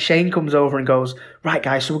 Shane comes over and goes, right,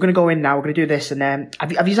 guys, so we're going to go in now. We're going to do this. And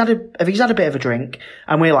have you had a bit of a drink?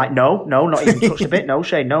 And we're like, no, not even touched a bit. No,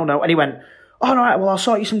 Shane, no. And he went, oh, all right, well, I'll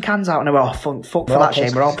sort you some cans out. And I went, oh, fuck for that,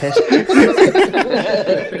 Shane. We're all pissed.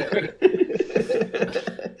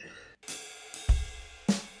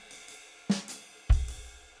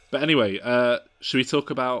 But anyway, should we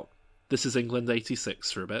talk about This Is England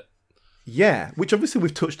 86 for a bit? Yeah, which obviously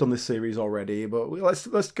we've touched on this series already, but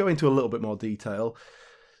let's go into a little bit more detail.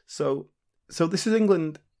 So This Is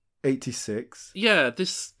England 86. Yeah,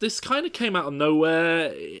 this kind of came out of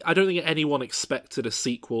nowhere. I don't think anyone expected a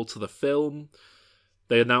sequel to the film.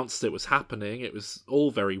 They announced it was happening. It was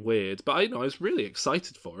all very weird, but I was really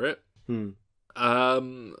excited for it. And I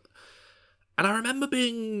remember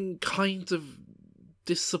being kind of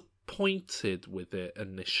disappointed with it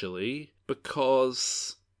initially,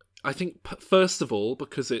 because I think, first of all,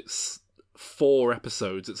 because it's 4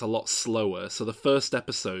 episodes, it's a lot slower. So the first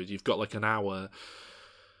episode, you've got like an hour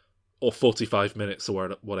or 45 minutes or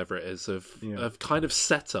whatever it is of kind of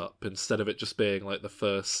setup, instead of it just being like the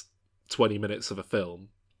first 20 minutes of a film.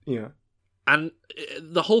 Yeah. And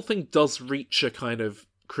the whole thing does reach a kind of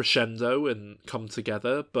crescendo and come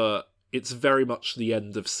together, but it's very much the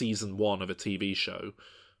end of season 1 of a TV show,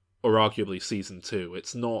 or arguably season 2.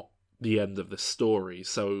 It's not the end of the story.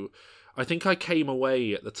 So I think I came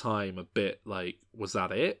away at the time a bit like, was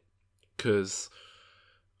that it? Because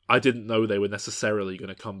I didn't know they were necessarily going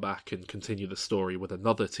to come back and continue the story with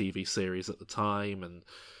another TV series at the time, and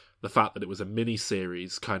the fact that it was a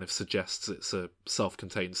mini-series kind of suggests it's a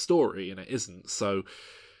self-contained story, and it isn't. So,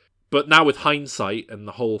 but now with hindsight and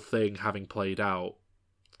the whole thing having played out,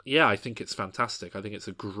 yeah, I think it's fantastic. I think it's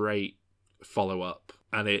a great follow-up,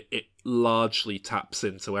 and it largely taps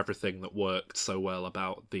into everything that worked so well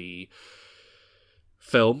about the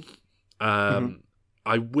film.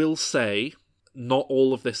 I will say, not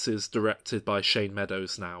all of this is directed by Shane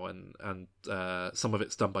Meadows now, and some of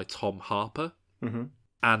it's done by Tom Harper.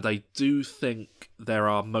 And I do think there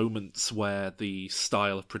are moments where the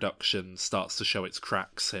style of production starts to show its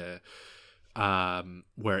cracks here,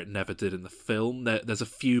 where it never did in the film. There's a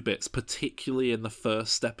few bits, particularly in the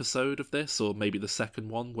first episode of this, or maybe the second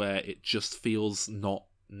one, where it just feels not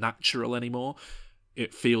natural anymore.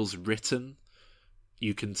 It feels written.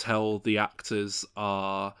 You can tell the actors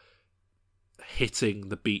are hitting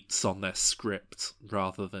the beats on their script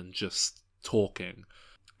rather than just talking.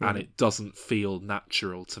 And it doesn't feel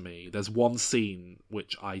natural to me. There's one scene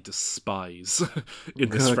which I despise in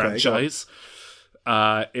this franchise.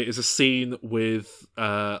 It is a scene with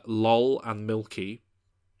Lol and Milky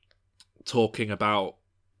talking about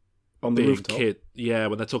on the being rooftop. Yeah,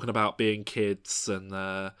 when they're talking about being kids and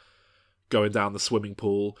going down the swimming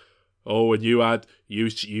pool. Oh, and you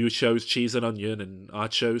chose cheese and onion, and I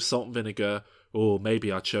chose salt and vinegar. Or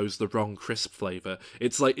maybe I chose the wrong crisp flavour.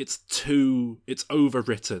 It's like, it's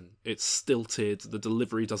overwritten. It's stilted. The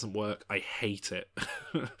delivery doesn't work. I hate it.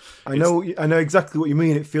 I know exactly what you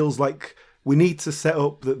mean. It feels like we need to set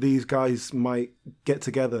up that these guys might get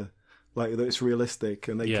together, like that it's realistic,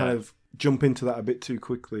 and they kind of jump into that a bit too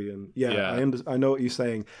quickly. And I know what you're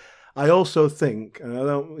saying. I also think, and I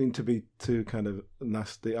don't mean to be too kind of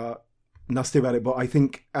nasty about it, but I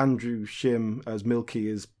think Andrew Shim as Milky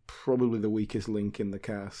is probably the weakest link in the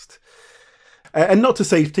cast. And not to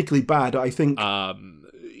say it's particularly bad, I think...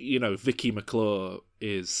 Vicky McClure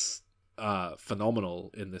is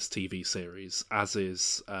phenomenal in this TV series, as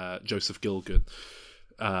is Joseph Gilgun.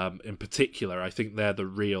 In particular, I think they're the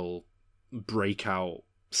real breakout,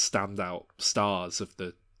 standout stars of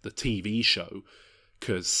the TV show,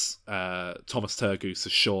 because Thomas Turgoose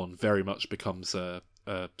as Sean very much becomes a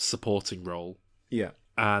supporting role. Yeah.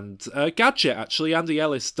 And Gadget, actually, Andy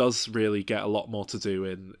Ellis does really get a lot more to do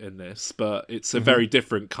in this, but it's a very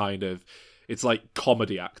different kind of... It's like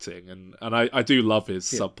comedy acting, and I do love his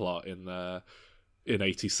subplot in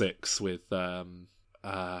 86 with Trudy.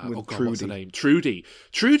 What's her name? Trudy,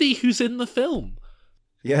 who's in the film.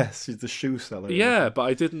 Yes, she's the shoe seller. Yeah, but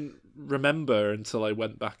I didn't remember until I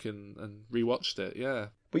went back and rewatched it. Yeah.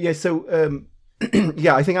 But yeah, so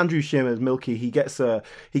yeah, I think Andrew Schirmer's Milky. He gets a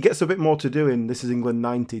bit more to do in This Is England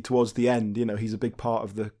 '90 towards the end. You know, he's a big part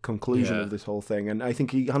of the conclusion of this whole thing, and I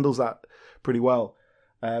think he handles that pretty well.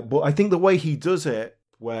 But I think the way he does it,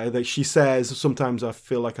 where she says, "Sometimes I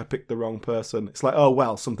feel like I picked the wrong person." It's like, oh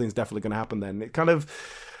well, something's definitely going to happen. Then it kind of.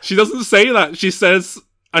 She doesn't say that. She says.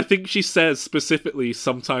 I think she says specifically,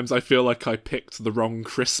 sometimes I feel like I picked the wrong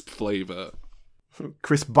crisp flavour.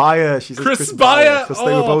 Chris Bayer. She says Chris Bayer! Because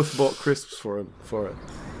they were both bought crisps for it.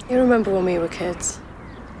 You remember when we were kids?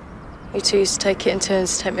 You two used to take it in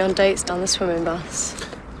turns to take me on dates down the swimming baths.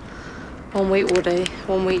 1 week Woody,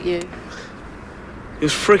 1 week you. It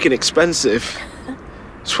was freaking expensive.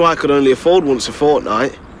 That's why I could only afford once a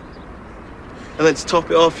fortnight. And then to top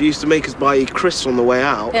it off, you used to make us buy you crisps on the way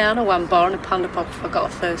out. Yeah, and a one bar and a panda pop if I got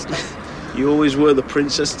a Thursday. You always were the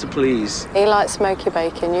princess to please. He liked smoky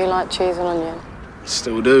bacon, you like cheese and onion.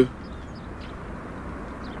 Still do.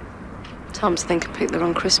 Time to think I picked the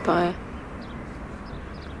wrong crisp buyer.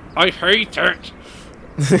 I hate it.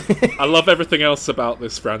 I love everything else about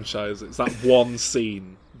this franchise. It's that one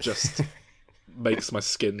scene just makes my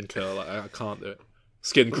skin curl. I can't do it.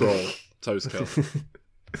 Skin crawl, toes curl.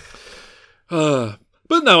 But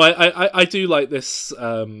no, I do like this,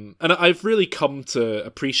 and I've really come to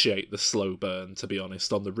appreciate the slow burn, to be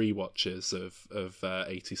honest, on the rewatches of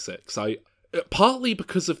 86. Partly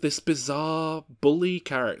because of this bizarre bully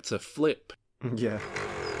character, Flip. Yeah.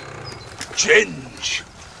 Ginge!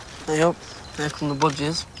 Hey up, there come the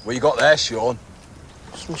budgies. What you got there, Sean?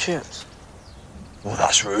 Some chips. Well,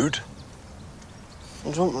 that's rude.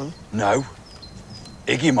 You want one? No.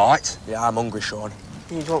 Iggy might. Yeah, I'm hungry, Sean.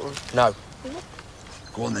 You want one? No.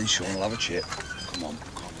 Go on then, Sean, I'll have a chip. Come on.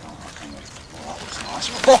 Come on. Oh, that looks nice.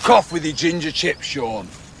 Fuck off with your ginger chips, Sean.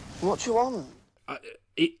 What do you want?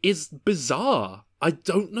 It is bizarre. I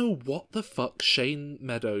don't know what the fuck Shane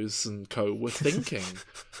Meadows and co were thinking.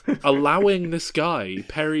 Allowing this guy,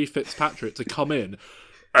 Perry Fitzpatrick, to come in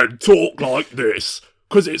and talk like this.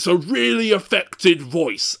 Because it's a really affected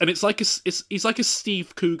voice. And it's like he's like a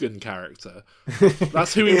Steve Coogan character.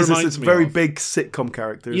 That's who he reminds me of. It's a very big sitcom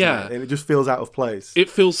character, isn't it? And it just feels out of place. It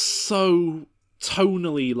feels so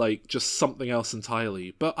tonally like just something else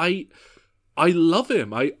entirely. But I love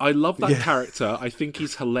him. I love that character. I think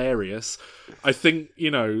he's hilarious. I think,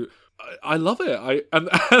 I love it. And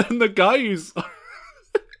the guy who's...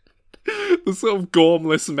 the sort of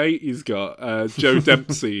gormless mate he's got, Joe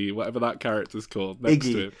Dempsey, whatever that character's called, next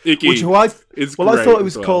Iggy. to him. Iggy. Which is I great thought it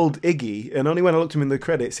was as well. called Iggy, and only when I looked him in the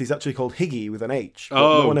credits, he's actually called Higgy with an H.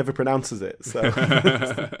 But no one ever pronounces it. So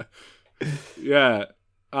yeah,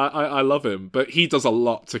 I love him, but he does a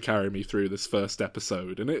lot to carry me through this first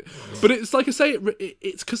episode, but it's like I say,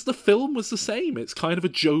 it's because the film was the same. It's kind of a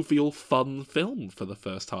jovial, fun film for the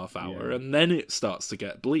first half hour, and then it starts to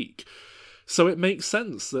get bleak. So it makes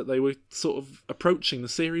sense that they were sort of approaching the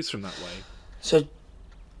series from that way. So,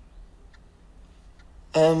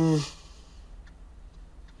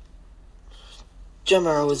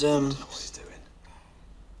 Gemma, I was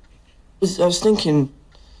thinking...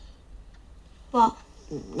 What?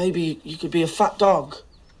 Maybe you could be a fat dog.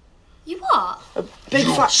 You what? A big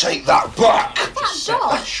You fat... take that back! Fat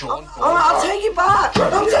dog? Sean. I'll take it back!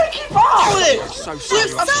 I'll take it back! So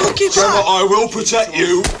sorry. I'll take it Gemma, back! I will protect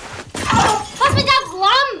you. That's my dad's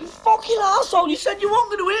lamb! Fucking arsehole, you said you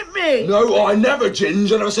weren't going to hit me! No, I never,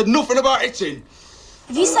 Ginge, and I said nothing about hitting.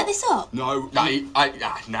 Have you set this up? No, nah.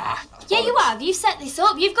 Yeah, you have. You've set this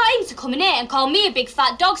up. You've got him to come in here and call me a big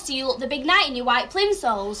fat dog so you look the big knight in your white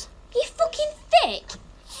plimsolls. You fucking thick.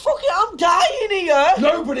 Fuck it, I'm dying here!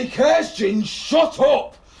 Nobody cares, Ginge. Shut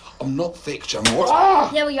up. I'm not thick, Gemma. What?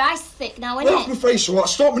 Ah! Yeah, well, your eyes thick now, Get off innit? my face, all right?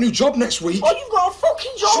 Start my new job next week. Oh, you've got a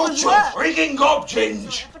fucking job as well! Shut your freaking gob,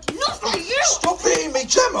 Ginge. Not you! Stop hitting me,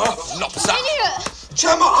 Gemma. Not Idiot!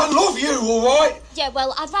 Gemma, I love you, all right? Yeah,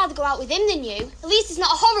 well, I'd rather go out with him than you. At least he's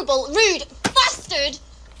not a horrible, rude bastard!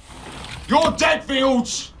 You're dead,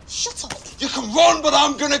 Fields. Shut up. You can run, but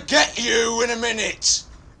I'm gonna get you in a minute.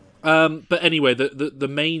 But anyway, the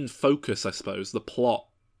main focus, I suppose, the plot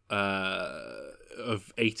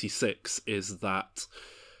of 86 is that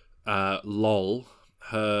Lol,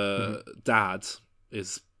 her dad,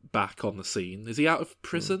 is back on the scene. Is he out of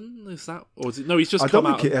prison? Is that, or is he? No, he's just come out.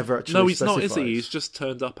 I don't think it ever actually. No, he's not. Is specifies. he? He's just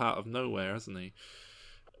turned up out of nowhere, hasn't he?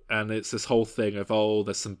 And it's this whole thing of,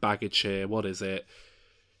 there's some baggage here. What is it?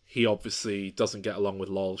 He obviously doesn't get along with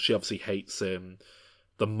Lol. She obviously hates him.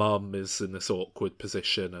 The mum is in this awkward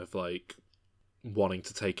position of like wanting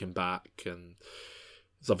to take him back, and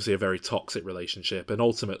It's obviously a very toxic relationship, and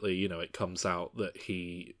ultimately, you know, it comes out that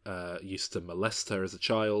he used to molest her as a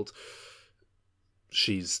child.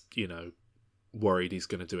 She's, you know, worried he's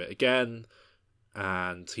going to do it again,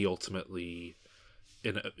 and he ultimately,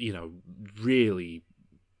 in a, you know, really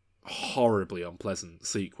horribly unpleasant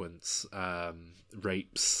sequence,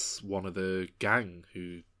 rapes one of the gang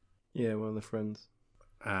one of the friends,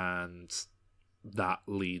 and that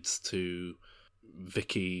leads to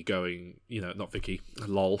Vicky going, you know, not Vicky,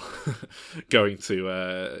 lol, going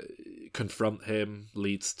to confront him,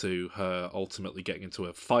 leads to her ultimately getting into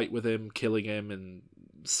a fight with him, killing him, and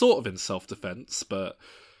sort of in self-defense, but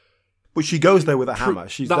she goes there with a hammer. I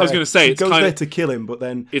was going to say, she goes there to kill him, but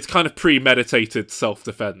then it's kind of premeditated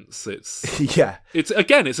self-defense. It's yeah. It's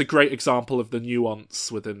a great example of the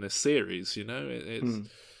nuance within this series. You know,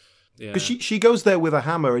 because she goes there with a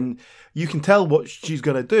hammer, and you can tell what she's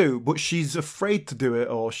going to do, but she's afraid to do it,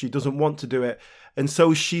 or she doesn't want to do it, and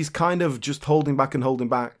so she's kind of just holding back,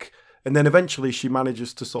 and then eventually she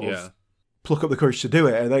manages to sort of pluck up the courage to do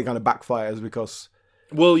it, and then it kind of backfires because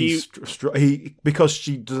because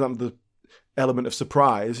she doesn't have the element of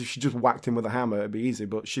surprise. If she just whacked him with a hammer, it'd be easy,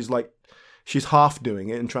 but she's half doing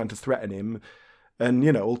it and trying to threaten him, and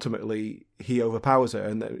you know, ultimately he overpowers her,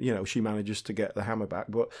 and you know, she manages to get the hammer back.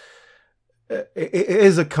 But it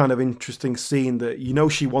is a kind of interesting scene that, you know,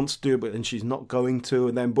 she wants to do, but then she's not going to,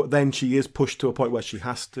 and then she is pushed to a point where she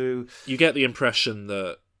has to. You get the impression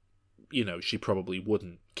that, you know, she probably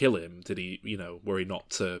wouldn't kill him, did he? You know, were he not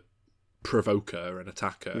to provoke her and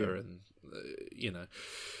attack her, and you know.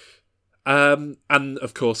 And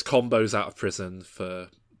of course, Combo's out of prison for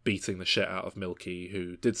beating the shit out of Milky,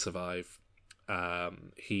 who did survive.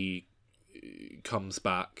 He comes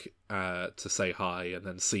back to say hi, and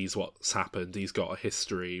then sees what's happened. He's got a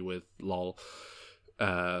history with Lol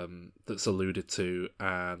that's alluded to,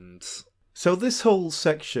 and so this whole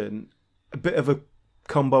section, a bit of a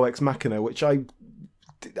Combo ex machina, which I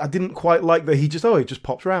didn't quite like that he just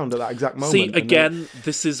pops around at that exact moment. See, again,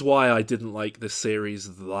 this is why I didn't like this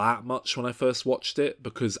series that much when I first watched it,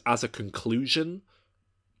 because as a conclusion,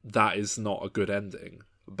 that is not a good ending.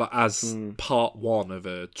 But as part one of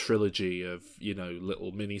a trilogy of, you know,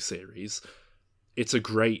 little mini-series, it's a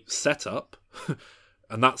great setup,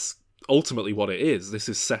 and that's ultimately what it is. This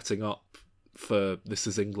is setting up for This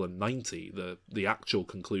Is England 90, the actual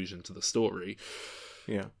conclusion to the story.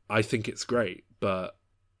 Yeah. I think it's great, but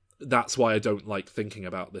that's why I don't like thinking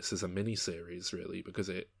about this as a mini-series, really, because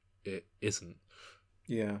it isn't.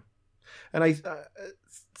 Yeah. And I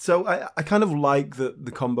kind of like that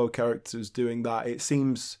the Combo character's doing that. It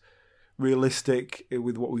seems realistic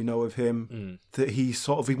with what we know of him, that he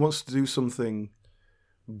wants to do something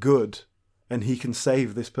good, and he can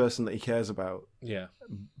save this person that he cares about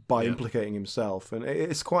by implicating himself. And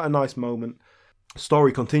it's quite a nice moment.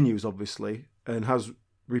 Story continues, obviously, and has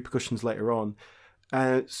repercussions later on.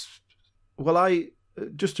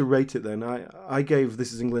 Just to rate it then, I gave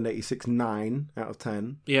This Is England 86 9 out of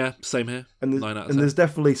 10. Yeah, same here. And 9 out of 10. There's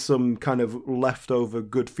definitely some kind of leftover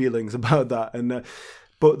good feelings about that. And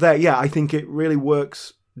but there, yeah, I think it really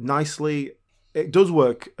works nicely. It does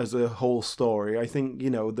work as a whole story. I think, you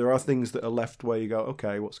know, there are things that are left where you go,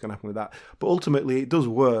 okay, what's going to happen with that? But ultimately, it does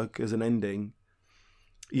work as an ending.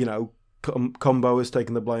 You know, Combo has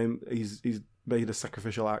taken the blame. He's made a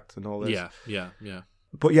sacrificial act and all this. Yeah.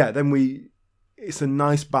 But yeah, then it's a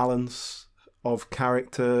nice balance of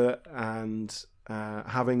character and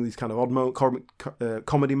having these kind of odd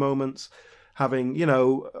comedy moments. Having, you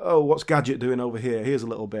know, oh, what's Gadget doing over here? Here's a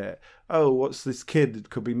little bit. Oh, what's this kid? It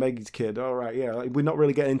could be Maggie's kid. All right, yeah. Like, we're not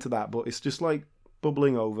really getting into that, but it's just like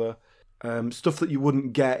bubbling over. Stuff that you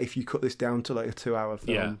wouldn't get if you cut this down to like a 2-hour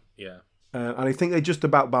film. Yeah. And I think they just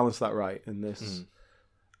about balance that right in this.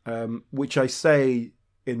 Which I say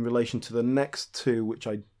in relation to the next two, which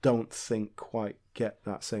I don't think quite get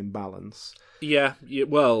that same balance. Yeah,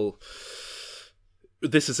 well,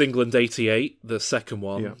 This Is England 88, the second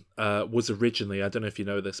one, was originally, I don't know if you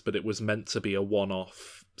know this, but it was meant to be a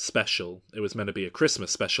one-off special. It was meant to be a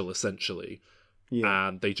Christmas special, essentially. Yeah.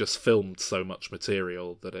 And they just filmed so much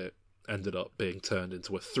material that it ended up being turned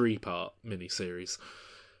into a 3-part miniseries.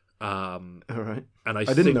 All right. And I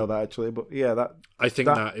didn't know that, actually, but yeah, I think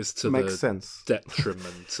that is to makes the sense.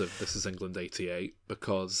 Detriment of This Is England 88,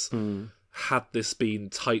 because had this been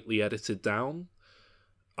tightly edited down,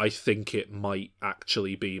 I think it might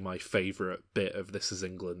actually be my favourite bit of This Is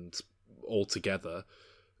England altogether.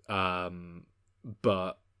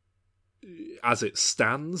 But as it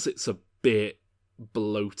stands, it's a bit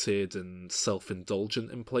bloated and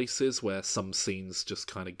self-indulgent in places where some scenes just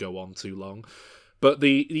kind of go on too long. But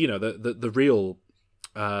the real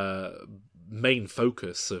main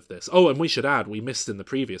focus of this. Oh, and we should add, we missed in the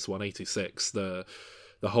previous one, 86, the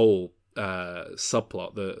whole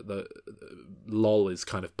subplot. The Lol is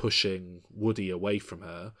kind of pushing Woody away from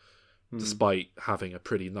her, despite having a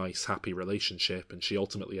pretty nice, happy relationship, and she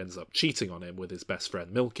ultimately ends up cheating on him with his best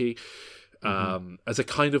friend Milky, as a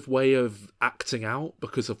kind of way of acting out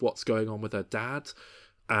because of what's going on with her dad.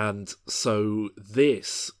 And so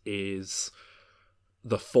this is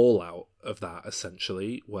the fallout of that,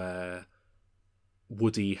 essentially, where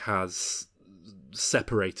Woody has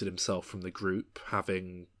separated himself from the group,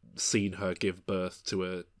 having seen her give birth to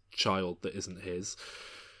a child that isn't his,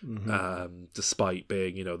 despite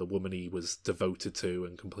being, you know, the woman he was devoted to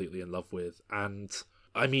and completely in love with. And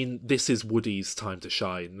I mean, this is Woody's time to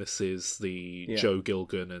shine. This is the Joe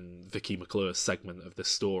Gilgun and Vicky McClure segment of the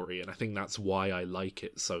story, and I think that's why I like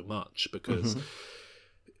it so much, because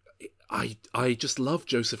I just love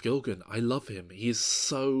Joseph Gilgun. I love him. He is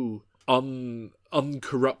so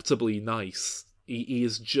uncorruptibly nice. He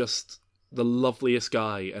is just the loveliest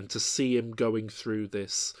guy, and to see him going through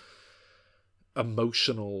this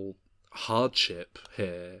emotional hardship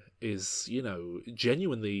here is, you know,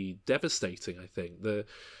 genuinely devastating. I think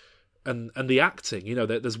and the acting, you know,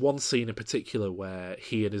 there's one scene in particular where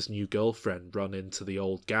he and his new girlfriend run into the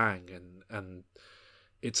old gang, and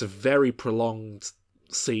it's a very prolonged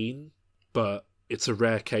scene, but it's a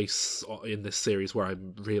rare case in this series where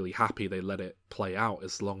I'm really happy they let it play out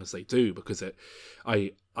as long as they do, because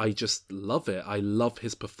I just love it. I love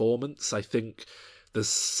his performance. I think there's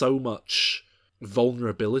so much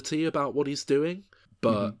vulnerability about what he's doing,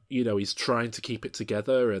 but you know, he's trying to keep it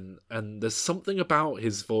together, and there's something about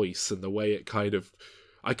his voice and the way it kind of,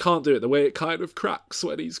 I can't do it, the way it kind of cracks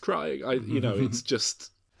when he's crying. You know, it's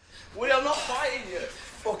just... Woody, I'm not fighting you.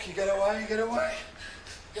 Fuck you, get away. Get away.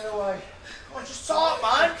 Come on, just talk,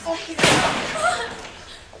 man. Fucking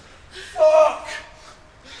fuck.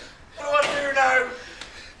 What do I do now?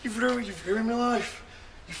 You've ruined my life.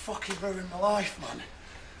 You fucking ruined my life, man.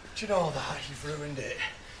 Do you know that? You've ruined it.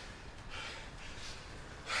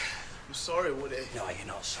 I'm sorry, Woody. No, you're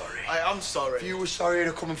not sorry. I am sorry. If you were sorry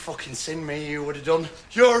to come and fucking sin me, you would have done.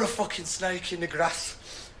 You're a fucking snake in the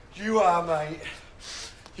grass. You are, mate.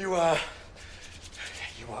 You are.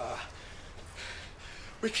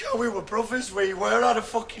 We were brothers, we were. I'd have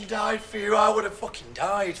fucking died for you. I would have fucking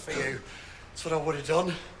died for you. That's what I would have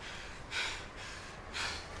done.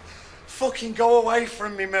 Fucking go away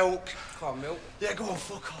from me, Milk. Come on, Milk. Yeah, go on,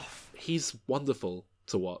 fuck off. He's wonderful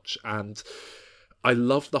to watch, and I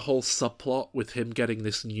love the whole subplot with him getting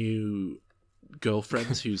this new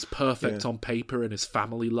girlfriend who's perfect on paper, and his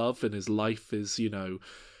family love, and his life is, you know,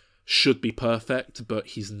 should be perfect, but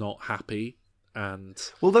he's not happy. And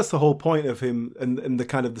well, that's the whole point of him, and the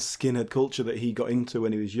kind of the skinhead culture that he got into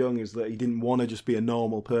when he was young, is that he didn't want to just be a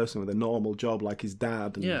normal person with a normal job like his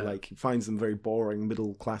dad, and like he finds them very boring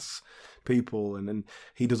middle class people, and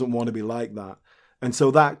he doesn't want to be like that, and so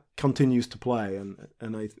that continues to play,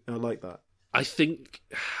 and I like that. I think,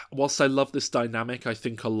 whilst I love this dynamic, I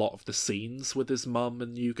think a lot of the scenes with his mum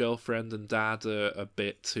and new girlfriend and dad are a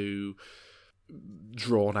bit too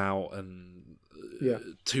drawn out and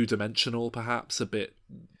two-dimensional, perhaps, a bit.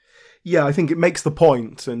 Yeah, I think it makes the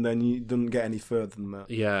point, and then you don't get any further than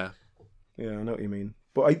that. Yeah, I know what you mean.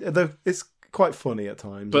 But it's quite funny at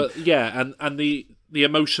times. But yeah, and the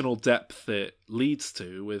emotional depth it leads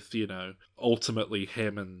to, with, you know, ultimately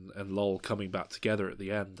him and Lol coming back together at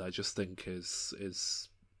the end, I just think is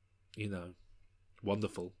you know,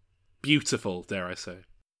 wonderful, beautiful, dare I say.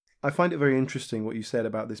 I find it very interesting what you said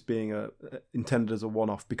about this being intended as a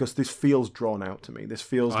one-off, because this feels drawn out to me. This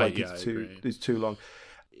feels like it's too long.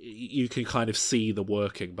 You can kind of see the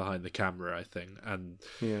working behind the camera, I think, and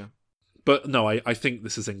But no, I think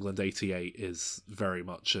This Is England 88 is very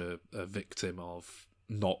much a victim of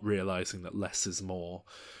not realising that less is more.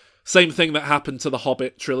 Same thing that happened to the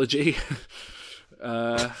Hobbit trilogy.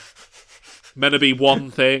 Meant to be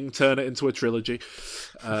one thing, turn it into a trilogy.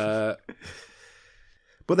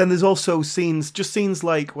 But then there's also scenes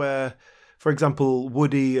like where, for example,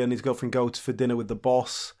 Woody and his girlfriend go for dinner with the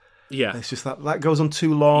boss. Yeah. It's just that goes on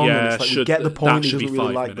too long. Yeah, and it's like we get the point, he doesn't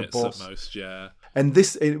really like the boss. At most, yeah. And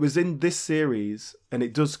it was in this series, and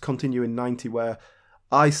it does continue in 90, where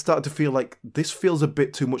I start to feel like this feels a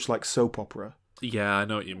bit too much like soap opera. Yeah, I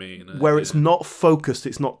know what you mean. Where it's not focused,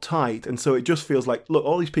 it's not tight, and so it just feels like, look,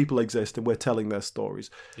 all these people exist and we're telling their stories.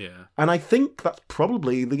 Yeah. And I think that's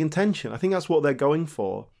probably the intention. I think that's what they're going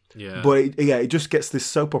for. Yeah. But it just gets this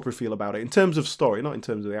soap opera feel about it, in terms of story, not in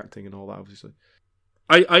terms of the acting and all that, obviously.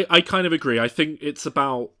 I kind of agree. I think it's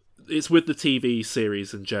with the TV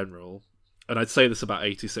series in general, and I'd say this about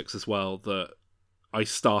 86 as well, that I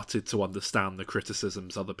started to understand the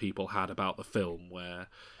criticisms other people had about the film, where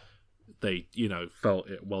they, felt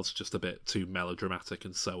it was just a bit too melodramatic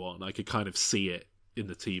and so on. I could kind of see it in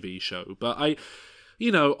the TV show. But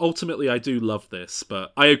ultimately I do love this,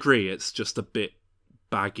 but I agree it's just a bit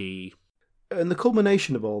baggy. And the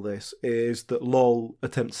culmination of all this is that Lol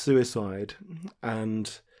attempts suicide,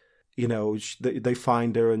 and they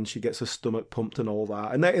find her and she gets her stomach pumped and all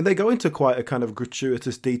that, and they go into quite a kind of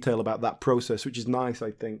gratuitous detail about that process, which is nice,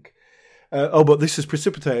 I think. But this is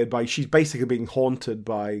precipitated by she's basically being haunted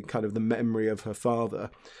by kind of the memory of her father,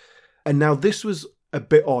 and now this was a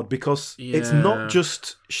bit odd because it's not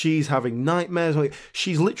just she's having nightmares;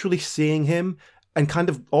 she's literally seeing him and kind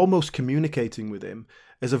of almost communicating with him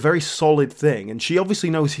as a very solid thing, and she obviously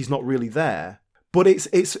knows he's not really there. But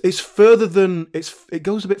it's further than it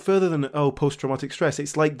goes a bit further than post-traumatic stress.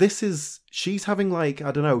 It's like she's having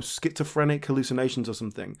schizophrenic hallucinations or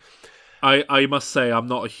something. I must say I'm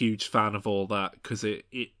not a huge fan of all that, because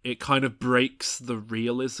it kind of breaks the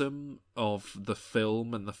realism of the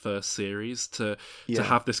film and the first series to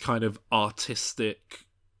have this kind of artistic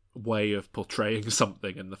way of portraying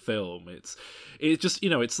something in the film. It's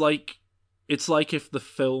like if the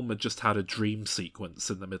film had just had a dream sequence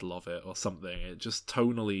in the middle of it or something. It just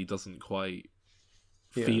tonally doesn't quite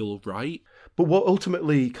feel right. But what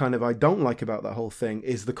ultimately kind of I don't like about that whole thing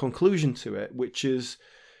is the conclusion to it, which is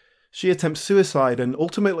she attempts suicide, and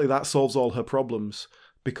ultimately that solves all her problems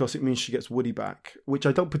because it means she gets Woody back, which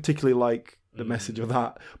I don't particularly like the message of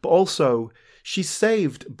that. But also she's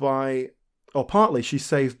saved by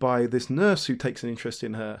this nurse who takes an interest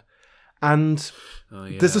in her. And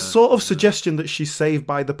there's a sort of suggestion that she's saved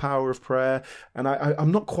by the power of prayer, and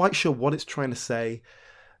I'm not quite sure what it's trying to say.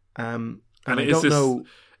 And I don't know.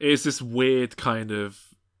 It is this weird kind of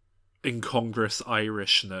incongruous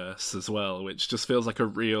Irish nurse as well, which just feels like a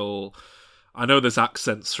real... I know there's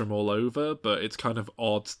accents from all over, but it's kind of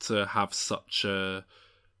odd to have such a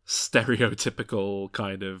stereotypical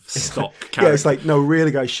kind of stock character. Yeah, it's like, no,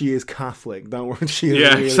 really, guys, she is Catholic. Don't worry, she is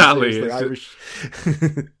really exactly. Irish.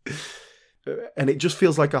 And it just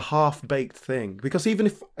feels like a half-baked thing. Because even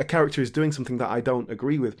if a character is doing something that I don't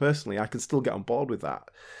agree with personally, I can still get on board with that.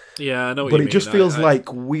 Yeah, I know what but you mean. But it just feels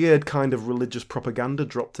like weird kind of religious propaganda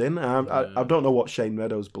dropped in. I don't know what Shane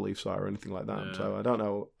Meadows' beliefs are or anything like that. So I don't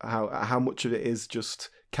know how much of it is just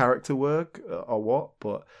character work or what,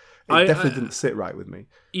 but it definitely didn't sit right with me.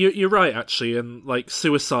 You're right, actually, and like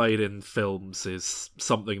suicide in films is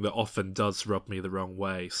something that often does rub me the wrong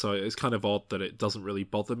way. So it's kind of odd that it doesn't really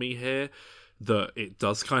bother me here, that it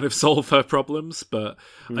does kind of solve her problems. But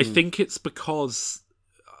I think it's because,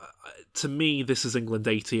 to me, This Is England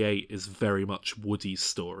 88 is very much Woody's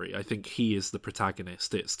story. I think he is the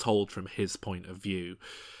protagonist. It's told from his point of view.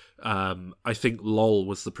 I think Lol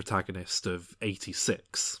was the protagonist of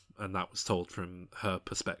 86, and that was told from her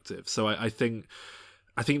perspective. So I think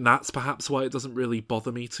that's perhaps why it doesn't really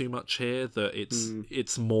bother me too much here, that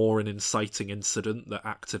it's more an inciting incident that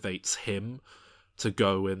activates him to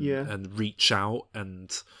go and reach out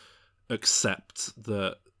and accept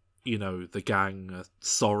that, the gang are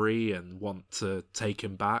sorry and want to take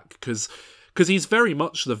him back, because he's very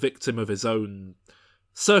much the victim of his own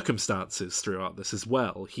circumstances throughout this as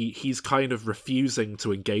well. He's kind of refusing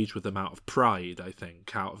to engage with them out of pride, I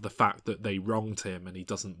think, out of the fact that they wronged him, and he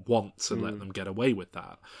doesn't want to let them get away with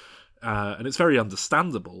that. And it's very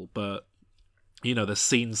understandable, but there's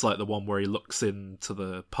scenes like the one where he looks into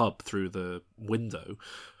the pub through the window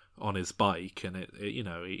on his bike, and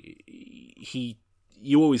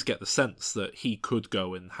you always get the sense that he could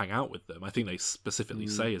go and hang out with them. I think they specifically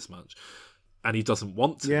say as much. And he doesn't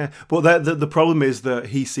want to. Yeah, well, the problem is that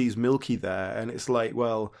he sees Milky there, and it's like,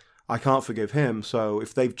 well, I can't forgive him, so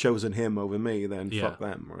if they've chosen him over me, then fuck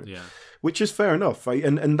them, right? Yeah. Which is fair enough, right?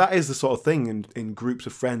 And that is the sort of thing in groups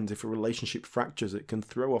of friends, if a relationship fractures, it can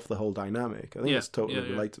throw off the whole dynamic. I think it's totally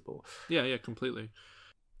relatable. Yeah, completely.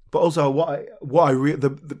 But also,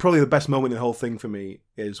 probably the best moment in the whole thing for me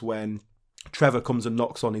is when Trevor comes and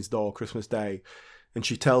knocks on his door Christmas Day, and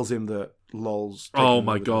she tells him that Lol's... Oh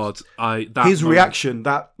my God. His reaction,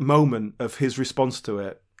 that moment of his response to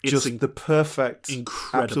it, just the perfect,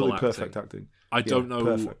 incredible absolutely perfect acting. I don't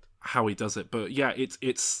know how he does it, but yeah,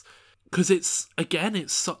 it's... Because it's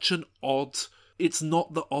such an odd... It's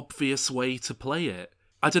not the obvious way to play it.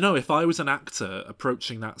 I don't know, if I was an actor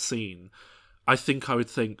approaching that scene, I think I would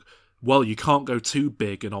think, well, you can't go too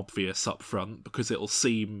big and obvious up front because it'll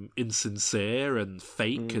seem insincere and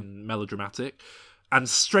fake and melodramatic. And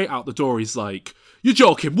straight out the door, he's like, "You're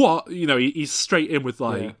joking? What?" He's straight in with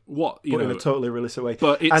like, "What?" But in a totally realistic way.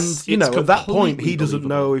 But at that point, he doesn't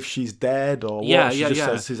know if she's dead or what. She just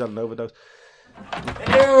says he's had an overdose.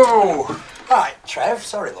 Ew! Right, Trev,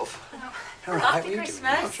 sorry, love. All right, Happy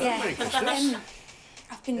Christmas. Yeah.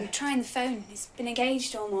 I've been trying the phone. It's been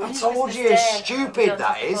engaged all morning. I told you, stupid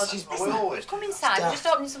that is. Listen, come inside. We're just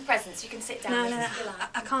opening some presents. You can sit down. No,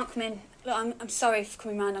 I can't come in. Look, I'm sorry for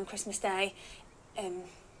coming round on Christmas Day,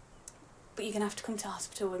 but you're gonna have to come to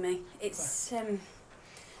hospital with me. It's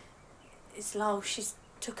Lol. She's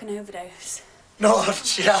took an overdose. No,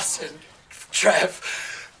 she hasn't.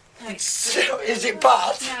 Trev. No, is it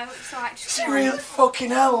bad? No, it's alright. Is it really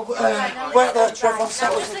fucking hell? Wait there, Trev, one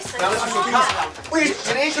second. Will you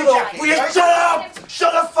shut up? Will you shut up?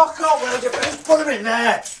 Shut the fuck up, will you? Just put him in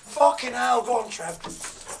there. Fucking hell, go on, Trev.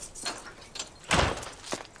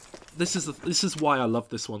 This is why I love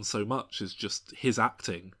this one so much, is just his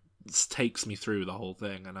acting takes me through the whole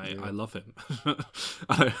thing, and I love him.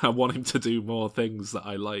 I want him to do more things that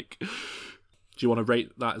I like. Do you want to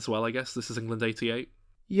rate that as well, I guess? This is England 88?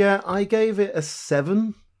 Yeah, I gave it a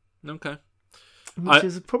 7. Okay. Which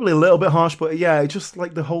is probably a little bit harsh, but yeah, just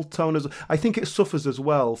like the whole tone. I think it suffers as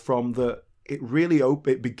well from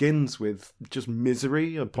it begins with just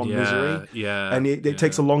misery upon misery. Yeah. And it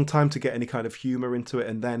takes a long time to get any kind of humour into it,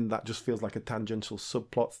 and then that just feels like a tangential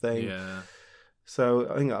subplot thing. Yeah.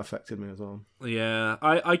 So I think that affected me as well. Yeah,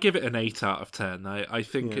 I give it an 8 out of 10. I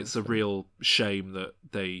think it's a real shame that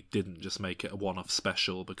they didn't just make it a one-off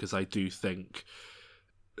special, because I think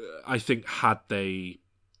had they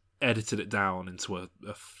edited it down into a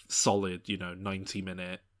solid,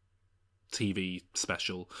 90-minute TV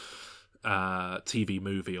special, TV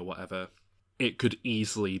movie or whatever, it could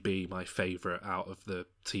easily be my favourite out of the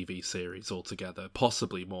TV series altogether,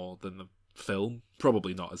 possibly more than the film,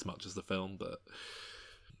 probably not as much as the film, but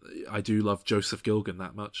I do love Joseph Gilgun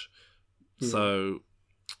that much. So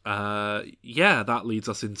that leads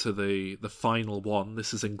us into the final one.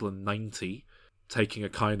 This is England 90, taking a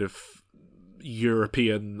kind of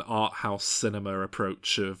European art house cinema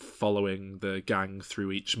approach of following the gang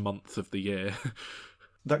through each month of the year.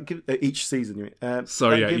 That gives each season. Each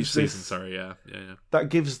season. Sorry, yeah. That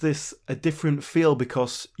gives this a different feel,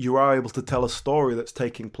 because you are able to tell a story that's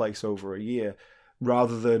taking place over a year,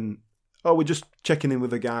 rather than we're just checking in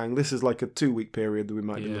with the gang. This is like a 2-week period that we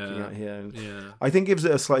might be looking at here. And I think it gives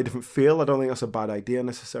it a slightly different feel. I don't think that's a bad idea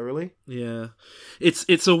necessarily. Yeah,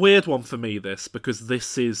 it's a weird one for me, this, because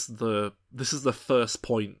this is the first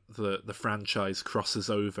point that the franchise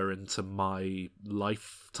crosses over into my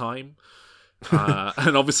lifetime.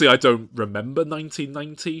 And obviously I don't remember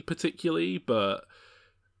 1990 particularly, but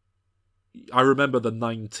I remember the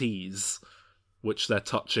 90s, which they're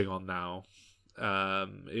touching on now.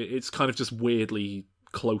 It's kind of just weirdly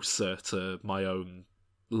closer to my own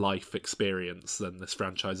life experience than this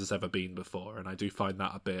franchise has ever been before, and I do find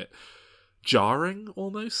that a bit jarring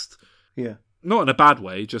almost. Yeah. Not in a bad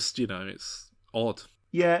way, just, it's odd.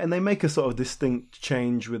 Yeah, and they make a sort of distinct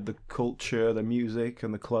change with the culture, the music,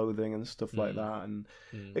 and the clothing and stuff like that, and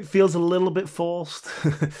it feels a little bit forced,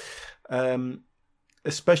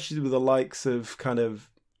 especially with the likes of kind of,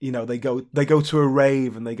 they go to a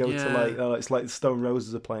rave and they go to like it's like the Stone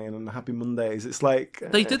Roses are playing on Happy Mondays. It's like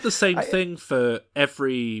they did the same thing for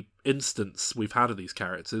every instance we've had of these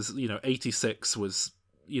characters. 86 was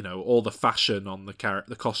all the fashion on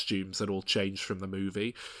the costumes had all changed from the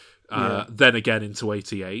movie. Then again into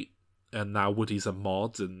 88, and now Woody's a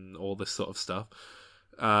mod and all this sort of stuff.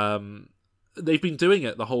 They've been doing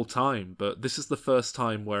it the whole time, but this is the first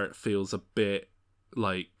time where it feels a bit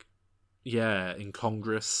like,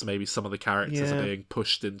 incongruous. Maybe some of the characters are being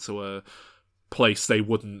pushed into a place they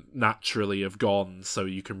wouldn't naturally have gone, so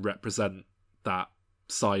you can represent that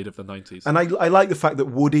side of the 90s. And I like the fact that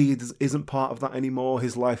Woody isn't part of that anymore.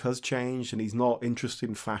 His life has changed, and he's not interested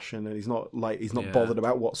in fashion, and he's not bothered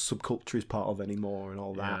about what subculture he's part of anymore and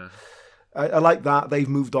all that. I like that they've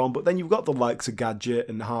moved on, but then you've got the likes of Gadget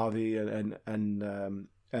and Harvey and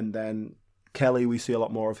then Kelly we see a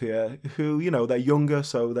lot more of here, who they're younger,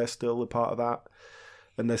 so they're still a part of that,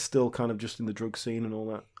 and they're still kind of just in the drug scene and all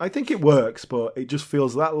that. I think it works, but it just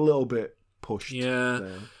feels that little bit pushed.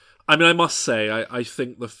 There. I mean, I must say, I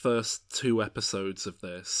think the first 2 episodes of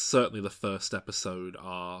this, certainly the first episode,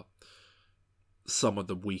 are some of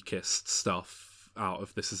the weakest stuff out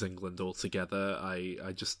of This Is England altogether. I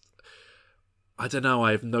don't know,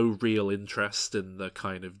 I have no real interest in the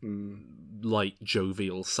kind of light,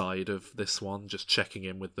 jovial side of this one, just checking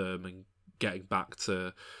in with them and getting back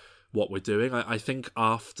to what we're doing. I think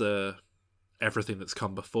after everything that's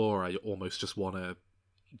come before, I almost just want to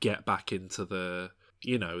get back into the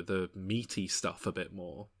meaty stuff a bit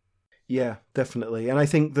more. Yeah, definitely. And I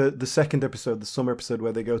think the second episode, the summer episode,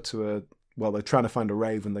 where they go to well, they're trying to find a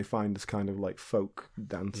rave and they find this kind of like folk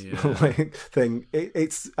dance Yeah. like thing.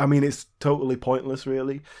 It's totally pointless,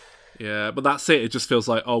 really. Yeah, but that's it. It just feels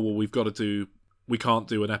like, oh, well, we can't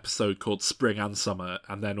do an episode called Spring and Summer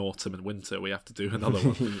and then Autumn and Winter. We have to do another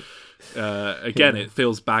one. Again, It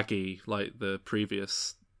feels baggy like the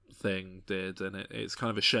previous thing did, and it's kind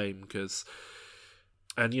of a shame because,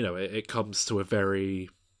 and you know, it comes to a very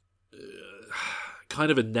kind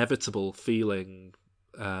of inevitable feeling,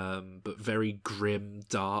 but very grim,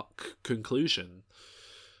 dark conclusion.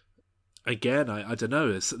 Again, I don't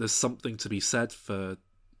know. There's something to be said for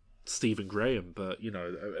Stephen Graham, but you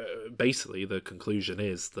know, basically the conclusion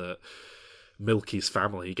is that Milky's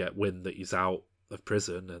family get wind that he's out of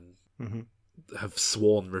prison and have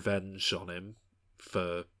sworn revenge on him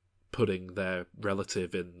for putting their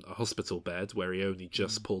relative in a hospital bed where he only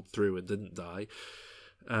just pulled through and didn't die,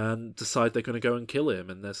 and decide they're going to go and kill him.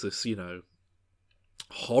 And there's this, you know,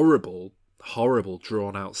 horrible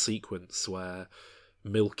drawn out sequence where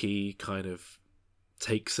Milky kind of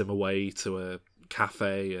takes him away to a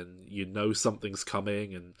cafe, and you know something's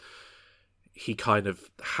coming, and he kind of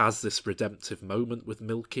has this redemptive moment with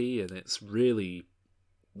Milky, and it's really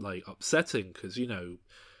like upsetting because, you know,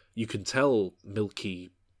 you can tell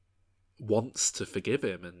Milky wants to forgive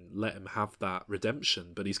him and let him have that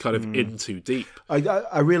redemption, but he's kind of in too deep.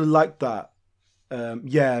 I really like that.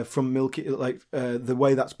 From Milky, like the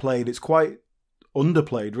way that's played, it's quite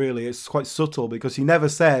underplayed, really. It's quite subtle because he never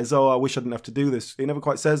says, "Oh, I wish I didn't have to do this." He never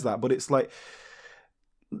quite says that, but it's like,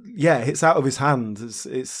 yeah, it's out of his hands.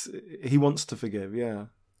 It's he wants to forgive. Yeah,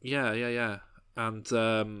 and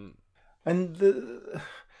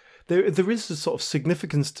there is a sort of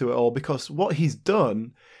significance to it all because what he's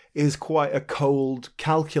done is quite a cold,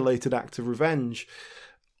 calculated act of revenge,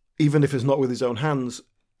 even if it's not with his own hands.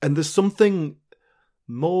 And there's something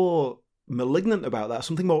more malignant about that,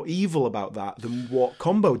 something more evil about that than what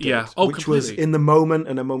Combo did, which completely. Was in the moment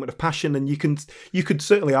and a moment of passion. And you could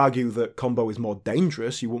certainly argue that Combo is more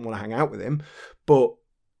dangerous. You wouldn't want to hang out with him. But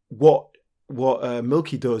what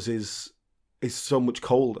Milky does is so much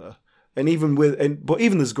colder. And even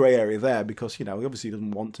there's grey area there because, you know, he obviously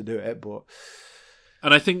doesn't want to do it, but.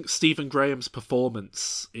 And I think Stephen Graham's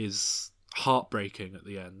performance is heartbreaking at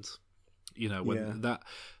the end. You know, when that,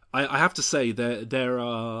 I have to say there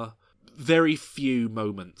are very few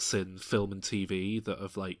moments in film and TV that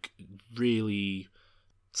have like really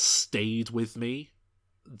stayed with me,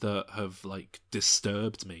 that have like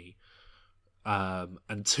disturbed me.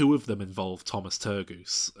 And two of them involve Thomas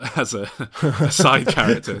Turgoose as a side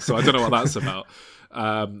character, so I don't know what that's about.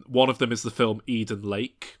 One of them is the film Eden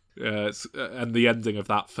Lake. And the ending of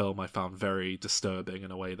that film I found very disturbing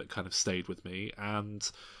in a way that kind of stayed with me.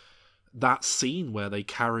 And that scene where they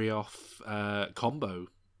carry off Combo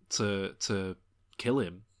to kill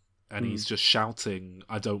him, and he's just shouting,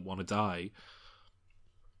 "I don't want to die."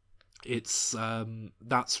 It's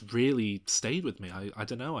that's really stayed with me. I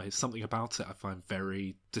don't know. Something about it I find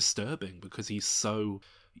very disturbing because he's so.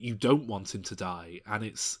 You don't want him to die, and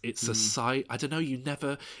it's a sight. I don't know. You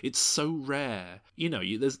never. It's so rare. You know,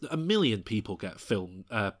 there's a million people get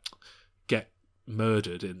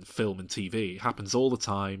murdered in film and TV. It happens all the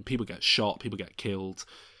time. People get shot. People get killed.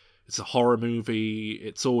 It's a horror movie.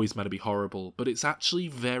 It's always meant to be horrible, but it's actually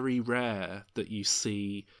very rare that you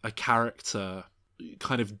see a character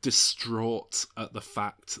kind of distraught at the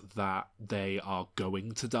fact that they are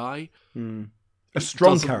going to die. A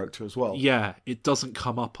strong character as well. Yeah, it doesn't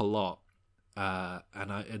come up a lot.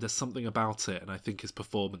 There's something about it, and I think his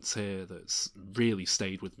performance here that's really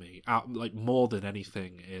stayed with me. Like more than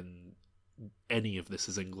anything in any of This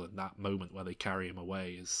Is England, that moment where they carry him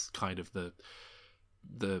away is kind of the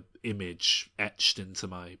image etched into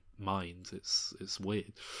my mind. It's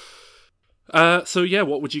weird. So yeah,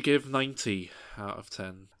 what would you give 90 out of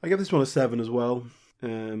 10? I give this one a 7 as well.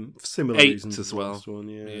 Similar 8 reasons as well. Last one,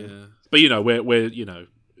 yeah. But you know,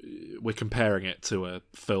 we're comparing it to a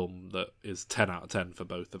film that is 10 out of 10 for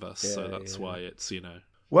both of us, so that's why it's, you know.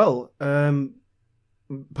 Well,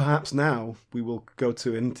 perhaps now we will go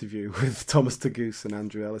to an interview with Thomas Turgoose and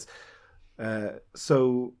Andrew Ellis.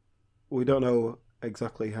 So we don't know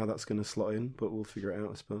exactly how that's going to slot in, but we'll figure it out,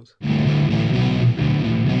 I suppose.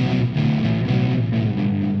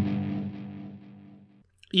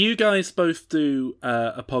 You guys both do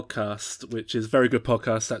a podcast, which is a very good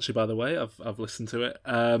podcast, actually. By the way, I've listened to it.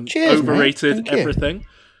 Cheers, Overrated mate. Everything.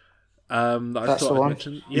 That's the one.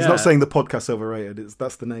 He's not saying the podcast's overrated.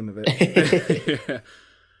 That's the name of it.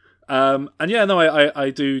 I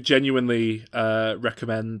do genuinely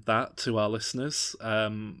recommend that to our listeners. I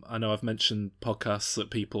know I've mentioned podcasts that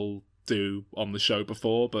people do on the show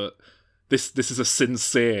before, but This is a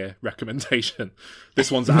sincere recommendation. This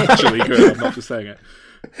one's actually good. I'm not just saying it.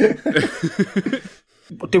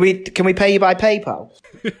 Can we pay you by PayPal?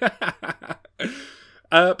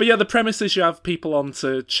 But yeah, the premise is you have people on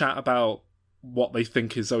to chat about what they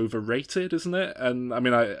think is overrated, isn't it? And I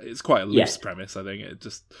mean, it's quite a loose premise. I think it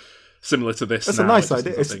just similar to this. That's a nice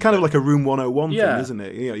idea. It's kind of like a Room 101 thing, isn't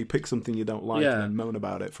it? You pick something you don't like and then moan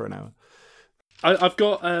about it for an hour. I've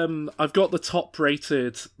got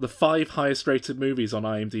the 5 highest rated movies on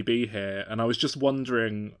IMDb here, and I was just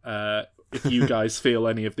wondering if you guys feel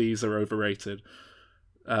any of these are overrated.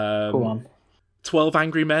 Go on. 12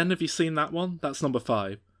 Angry Men. Have you seen that one? That's number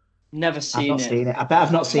 5. Never seen it. Seen it. I bet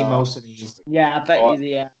I've not seen most of these. Yeah, I bet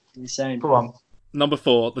you're the same. Go on. Number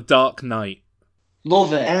 4, The Dark Knight.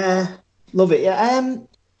 Love it. Love it. Yeah.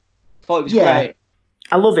 Thought it was great.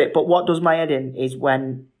 I love it, but what does my head in is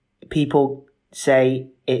when people say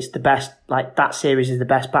it's the best, like that series is the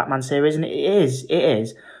best Batman series, and it is.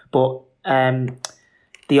 But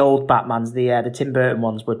the old Batmans, the Tim Burton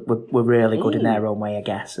ones, were really good in their own way, I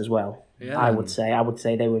guess, as well. Yeah. I would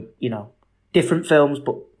say they were, different films,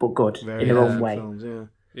 but good in their own way. Films,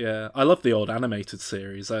 yeah, I love the old animated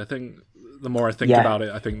series. I think the more I think about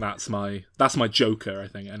it, I think that's my Joker. I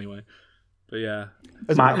think anyway. But yeah,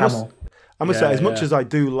 Mark Hamill. I must say, as much as I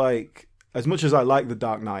like The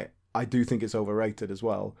Dark Knight, I do think it's overrated as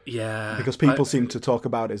well. Yeah, because people seem to talk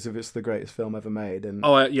about it as if it's the greatest film ever made. And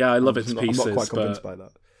I love it to pieces. I'm not quite convinced by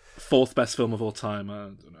that. 4th best film of all time. I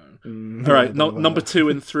don't know. All right, number 2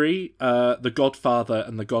 and 3, The Godfather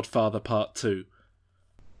and The Godfather Part 2.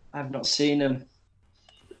 I've not seen them.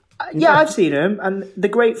 Yeah, I've seen them, and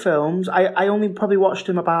they're great films. I only probably watched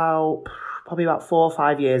them about 4 or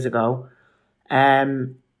 5 years ago.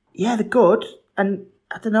 Yeah, they're good, and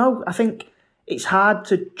I don't know. I think it's hard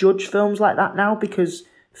to judge films like that now because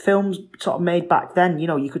films sort of made back then,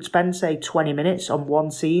 you could spend, say, 20 minutes on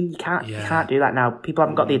one scene. You can't do that now. People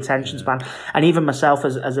haven't got the attention span. And even myself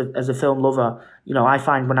as a film lover, I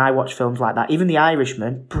find when I watch films like that, even The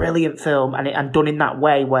Irishman, brilliant film, and done in that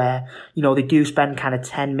way where, they do spend kind of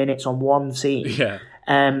 10 minutes on one scene. Yeah.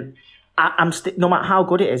 I'm no matter how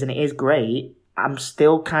good it is, and it is great, I'm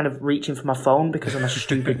still kind of reaching for my phone because I'm a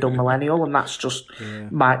stupid dumb millennial, and that's just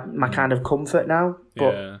my kind of comfort now.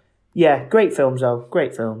 But yeah, great films though,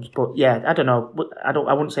 great films. But yeah, I don't know. I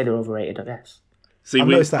wouldn't say they're overrated, I guess. See,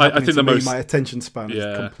 I think my attention span is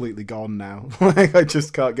completely gone now. I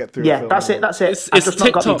just can't get through. Yeah, that's it. It's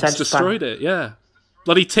TikTok's destroyed it. Yeah,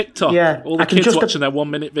 bloody TikTok. Yeah, all the kids watching their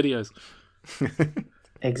 1-minute videos.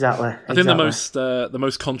 Exactly. I think the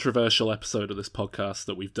most controversial episode of this podcast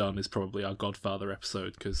that we've done is probably our Godfather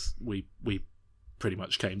episode because we pretty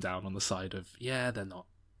much came down on the side of they're not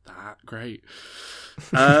that great.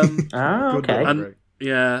 Okay. And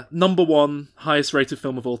yeah, number 1 highest rated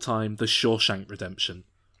film of all time, The Shawshank Redemption.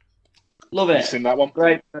 Love it. You've seen that one?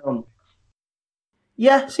 Great film.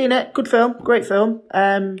 Yeah, seen it. Good film. Great film.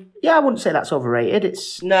 Yeah, I wouldn't say that's overrated.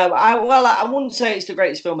 I wouldn't say it's the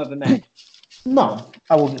greatest film ever made. No,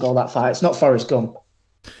 I wouldn't go that far. It's not Forrest Gump.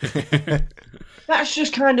 That's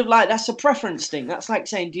just kind of like, that's a preference thing. That's like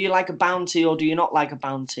saying, do you like a Bounty or do you not like a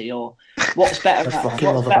Bounty? Or what's better,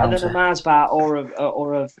 than a Mars bar or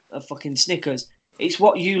a fucking Snickers? It's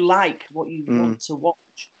what you like, what you want to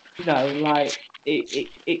watch.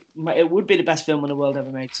 It would be the best film in the world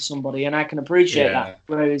ever made to somebody, and I can appreciate that.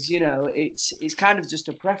 Whereas, it's kind of just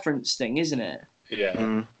a preference thing, isn't it?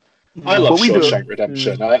 Yeah. I love Shawshank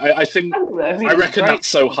Redemption. I think I reckon that's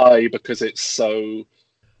so high because it's so.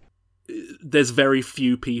 There's very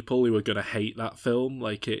few people who are going to hate that film.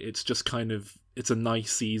 Like it's just kind of it's a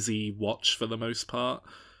nice, easy watch for the most part.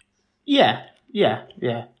 Yeah,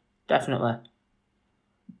 definitely.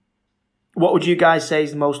 What would you guys say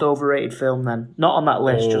is the most overrated film then? Not on that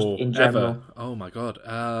list, just in general. Ever. Oh my god.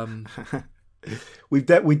 We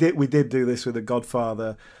did do this with The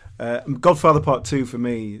Godfather. Godfather Part 2 for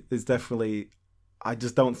me is definitely, I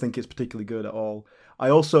just don't think it's particularly good at all. I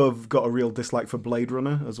also have got a real dislike for Blade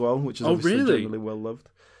Runner as well, which is obviously generally well loved.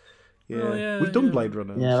 Yeah, we've done Blade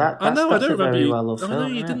Runner. Yeah, I know. I don't remember you. Well I know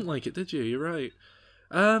you didn't like it, did you? You're right.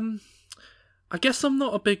 I guess I'm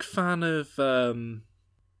not a big fan of.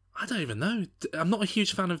 I don't even know. I'm not a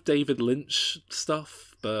huge fan of David Lynch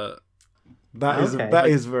stuff, but that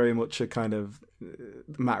is very much a kind of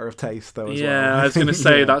matter of taste, though. As well. I was going to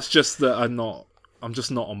say that's just that I'm just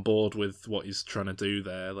not on board with what he's trying to do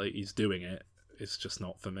there. Like he's doing it. It's just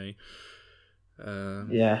not for me. I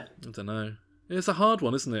don't know. It's a hard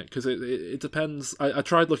one, isn't it? Because it depends. I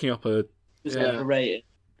tried looking up a. It's overrated.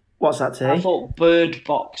 What's that say? I thought Bird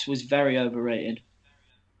Box was very overrated.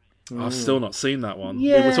 I've still not seen that one.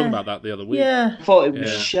 Yeah. We were talking about that the other week. Yeah. I thought it was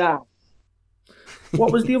sharp.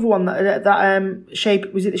 What was the other one? That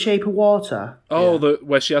shape, was it The Shape of Water? Oh,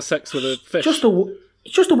 where she has sex with a fish. It's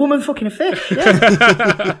just a woman fucking a fish.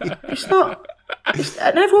 Yeah. It's not.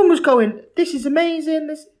 And everyone was going, "This is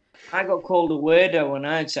amazing." I got called a weirdo when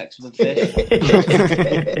I had sex with a fish.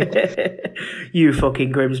 You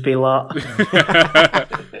fucking Grimsby lot.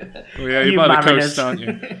 Well, yeah, you're by the coast, aren't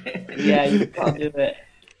you? Yeah, you can't do it.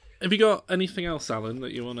 Have you got anything else, Alan,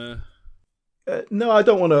 that you want to... No, I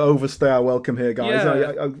don't want to overstay our welcome here, guys.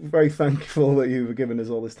 Yeah. I'm very thankful that you've given us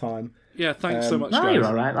all this time. Yeah, thanks so much, no, guys. You're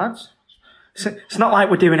all right, lads. It's not like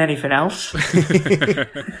we're doing anything else.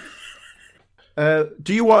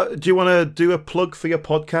 Do you want to do a plug for your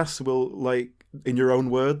podcast? We'll in your own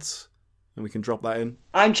words, and we can drop that in.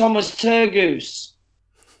 I'm Thomas Turgoose.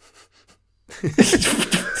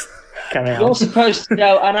 Carry on. You're supposed to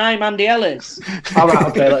go, and I'm Andy Ellis. All right,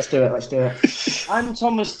 okay, let's do it. I'm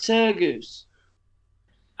Thomas Turgoose.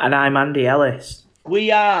 And I'm Andy Ellis.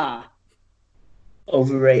 We are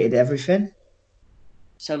Overrated Everything.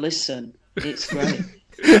 So listen, it's great.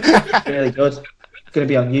 Really good. It's going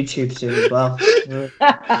to be on YouTube soon as well.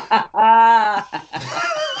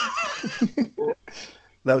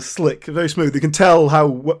 That was slick, very smooth. You can tell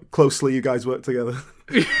how closely you guys work together.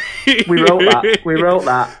 We wrote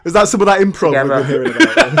that. Is that some of that improv we've been hearing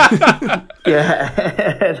about? Yeah,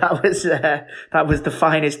 that was the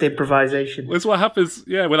finest improvisation. That's what happens,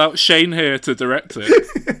 without Shane here to direct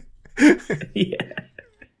it.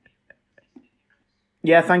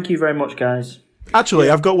 Yeah, thank you very much, guys. Actually,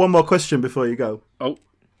 I've got one more question before you go. Oh,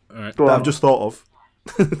 all right. That I've just thought of.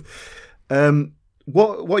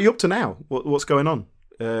 What are you up to now? What's going on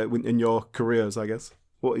in your careers, I guess?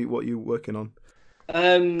 What are you working on?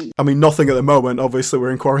 I mean, nothing at the moment. Obviously,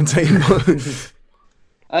 we're in quarantine. But...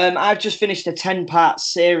 I've just finished a 10-part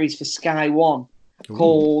series for Sky One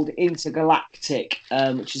called Intergalactic,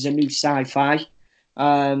 which is a new sci-fi.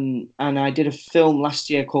 And I did a film last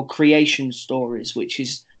year called Creation Stories, which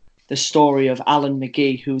is the story of Alan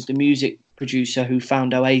McGee, who's the music producer who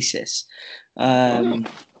found Oasis.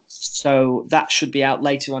 So that should be out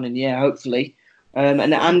later on in the year, hopefully.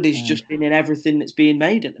 And Andy's just been in everything that's being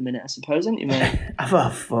made at the minute, I suppose, hasn't you, mate? Oh,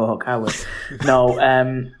 fuck, I would. No,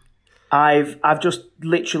 I've just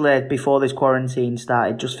literally, before this quarantine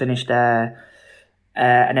started, just finished an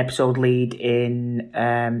episode lead in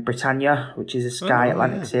Britannia, which is a Sky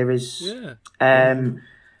Atlantic series. Yeah.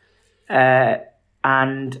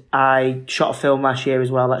 And I shot a film last year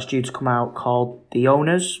as well that's due to come out called The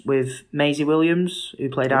Owners with Maisie Williams, who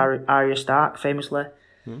played Arya Stark famously.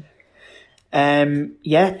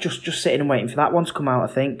 Just sitting and waiting for that one to come out,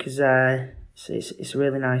 I think, because it's a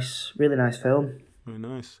really nice film. Very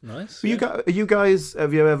nice. Nice. You guys,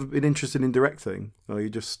 have you ever been interested in directing, or are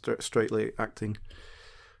you just straightly acting?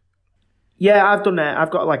 Yeah, I've done it.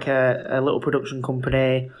 I've got like a little production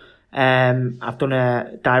company. I've done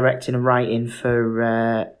a directing and writing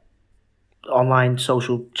for online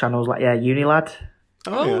social channels like Unilad.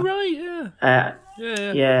 Right, yeah.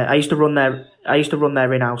 Yeah. I used to run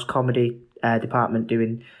their in-house comedy department,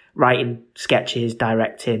 doing writing sketches,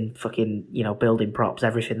 directing, fucking building props,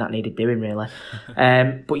 everything that needed doing really.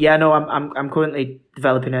 But yeah, no, I'm currently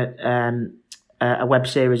developing a web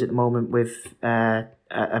series at the moment with a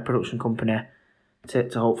production company to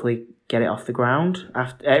hopefully get it off the ground.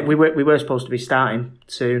 After we were supposed to be starting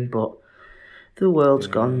soon, but the world's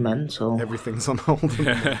gone mental. Everything's on hold.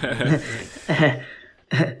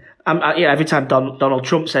 Every time Donald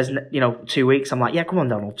Trump says 2 weeks, I'm like, yeah, come on,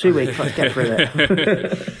 Donald, 2 weeks, let's get through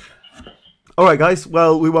it. All right, guys.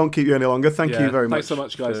 Well, we won't keep you any longer. Thank you very much. Thanks so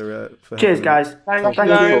much, guys. For Cheers, guys. Thank you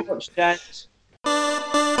very much, guys.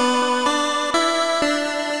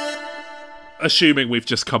 Assuming we've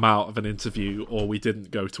just come out of an interview, or we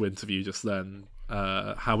didn't go to interview just then,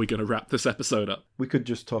 how are we going to wrap this episode up? We could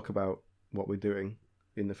just talk about what we're doing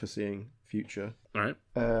in the foreseeing future. All right.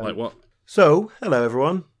 Like what? So, hello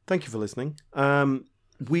everyone. Thank you for listening.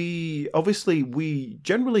 We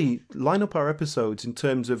generally line up our episodes in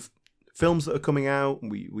terms of films that are coming out.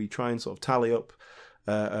 We try and sort of tally up.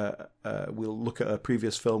 We'll look at a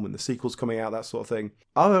previous film when the sequel's coming out, that sort of thing.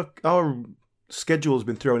 Our schedule has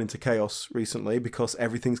been thrown into chaos recently because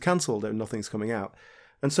everything's cancelled and nothing's coming out.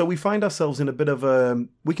 And so we find ourselves in a bit of a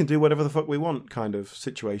we can do whatever the fuck we want kind of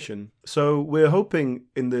situation. So we're hoping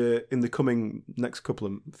in the coming next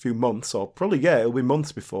few months, or probably it'll be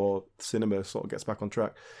months before cinema sort of gets back on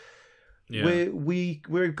track. Yeah.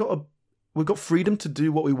 We've got freedom to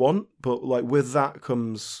do what we want, but like with that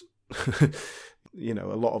comes a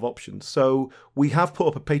lot of options. So we have put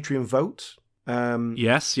up a Patreon vote.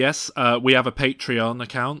 Yes. We have a Patreon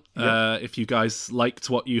account. If you guys liked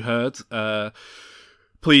what you heard,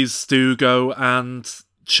 please do go and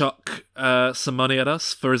chuck some money at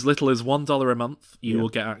us. For as little as $1 a month, you will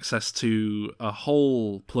get access to a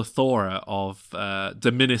whole plethora of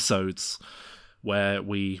Diminisodes, where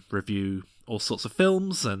we review all sorts of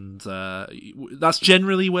films, and that's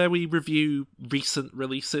generally where we review recent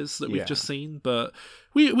releases that we've just seen, but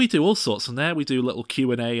we do all sorts from there. We do little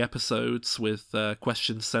Q&A episodes with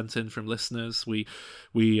questions sent in from listeners. We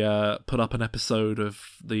put up an episode of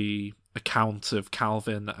the account of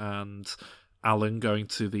Calvin and Alan going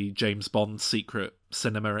to the James Bond secret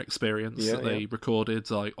cinema experience that they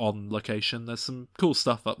recorded on location. There's some cool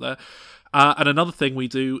stuff up there. And another thing we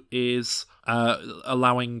do is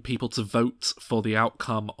allowing people to vote for the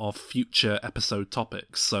outcome of future episode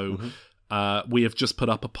topics. So we have just put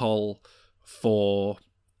up a poll for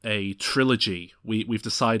a trilogy. We've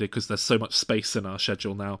decided, because there's so much space in our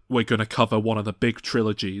schedule now, we're going to cover one of the big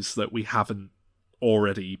trilogies that we haven't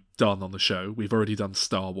already done on the show. We've already done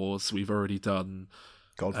Star Wars. We've already done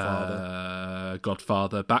Godfather,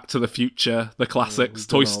 Back to the Future, the classics,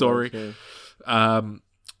 Toy Story.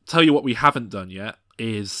 Tell you what we haven't done yet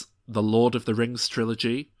is the Lord of the Rings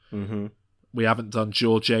trilogy. We haven't done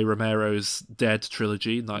George A. Romero's Dead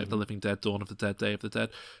trilogy, Night of the Living Dead, Dawn of the Dead, Day of the Dead.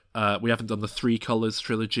 We haven't done the Three Colors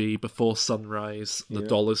trilogy, Before Sunrise, the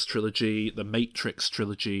Dollars trilogy, the Matrix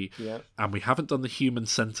trilogy, and we haven't done the Human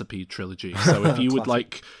Centipede trilogy. So if you would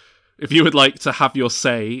like to have your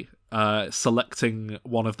say selecting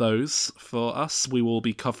one of those for us, we will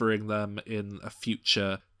be covering them in a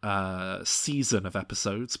future season of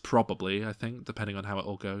episodes, probably, I think, depending on how it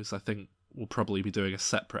all goes. I think we'll probably be doing a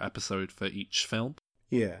separate episode for each film.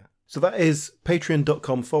 Yeah. So that is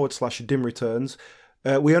patreon.com/Dim Returns.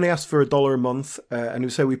 We only ask for $1 a month, and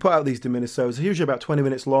we put out these Diminisodes. They're usually about 20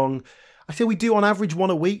 minutes long. I think we do on average one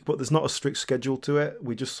a week, but there's not a strict schedule to it.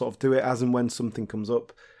 We just sort of do it as and when something comes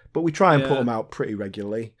up. But we try and put them out pretty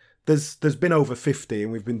regularly. There's been over 50,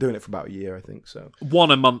 and we've been doing it for about a year, I think. So one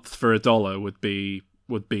a month for $1 would be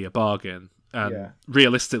a bargain. And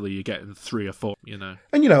realistically, you're getting 3 or 4, And,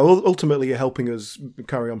 ultimately, you're helping us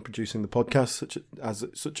carry on producing the podcast,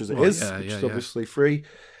 such as it is, which is obviously free.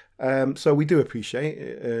 So we do appreciate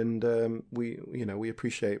it, and we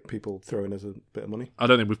appreciate people throwing us a bit of money. I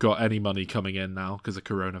don't think we've got any money coming in now because of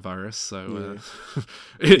coronavirus, so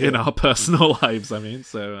in our personal lives, I mean,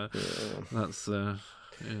 so that's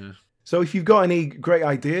So if you've got any great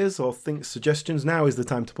ideas or suggestions, now is the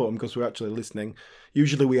time to put them, because we're actually listening.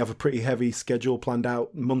 Usually we have a pretty heavy schedule planned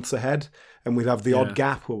out months ahead, and we'd have the odd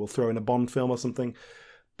gap where we'll throw in a Bond film or something.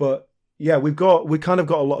 But yeah, we kind of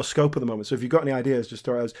got a lot of scope at the moment. So if you've got any ideas, just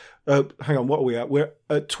throw it out. Hang on, what are we at? We're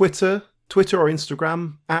at Twitter or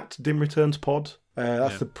Instagram at DimReturnsPod.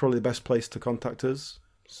 That's probably the best place to contact us.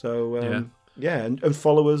 So and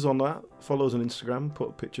follow us on that. Follow us on Instagram. Put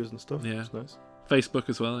up pictures and stuff. Yeah, it's nice. Facebook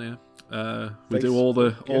as well. We do all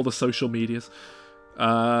the social medias.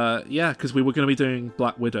 Because we were going to be doing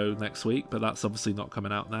Black Widow next week, but that's obviously not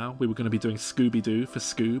coming out now. We were going to be doing Scooby-Doo for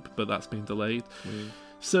Scoob, but that's been delayed.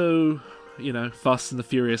 So, Fast and the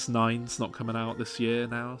Furious 9's not coming out this year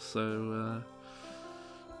now, so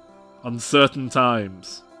uncertain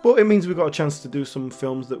times. But it means we've got a chance to do some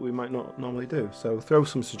films that we might not normally do. So throw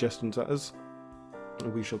some suggestions at us,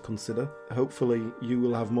 and we shall consider. Hopefully you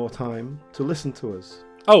will have more time to listen to us.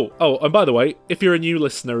 Oh, and by the way, if you're a new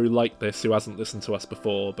listener who liked this, who hasn't listened to us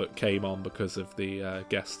before but came on because of the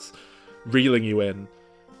guests reeling you in,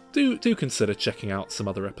 do consider checking out some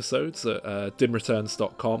other episodes at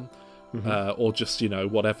dimreturns.com or just,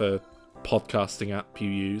 whatever podcasting app you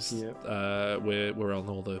use. We're on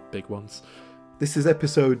all the big ones. This is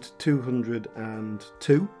episode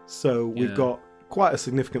 202, so we've got quite a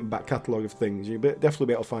significant back catalogue of things. You'll definitely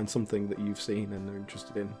be able to find something that you've seen and are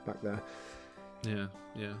interested in back there. Yeah.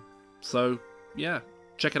 So,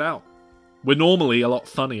 check it out. We're normally a lot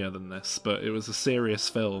funnier than this, but it was a serious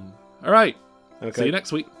film. All right. Okay. See you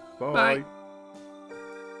next week. Bye.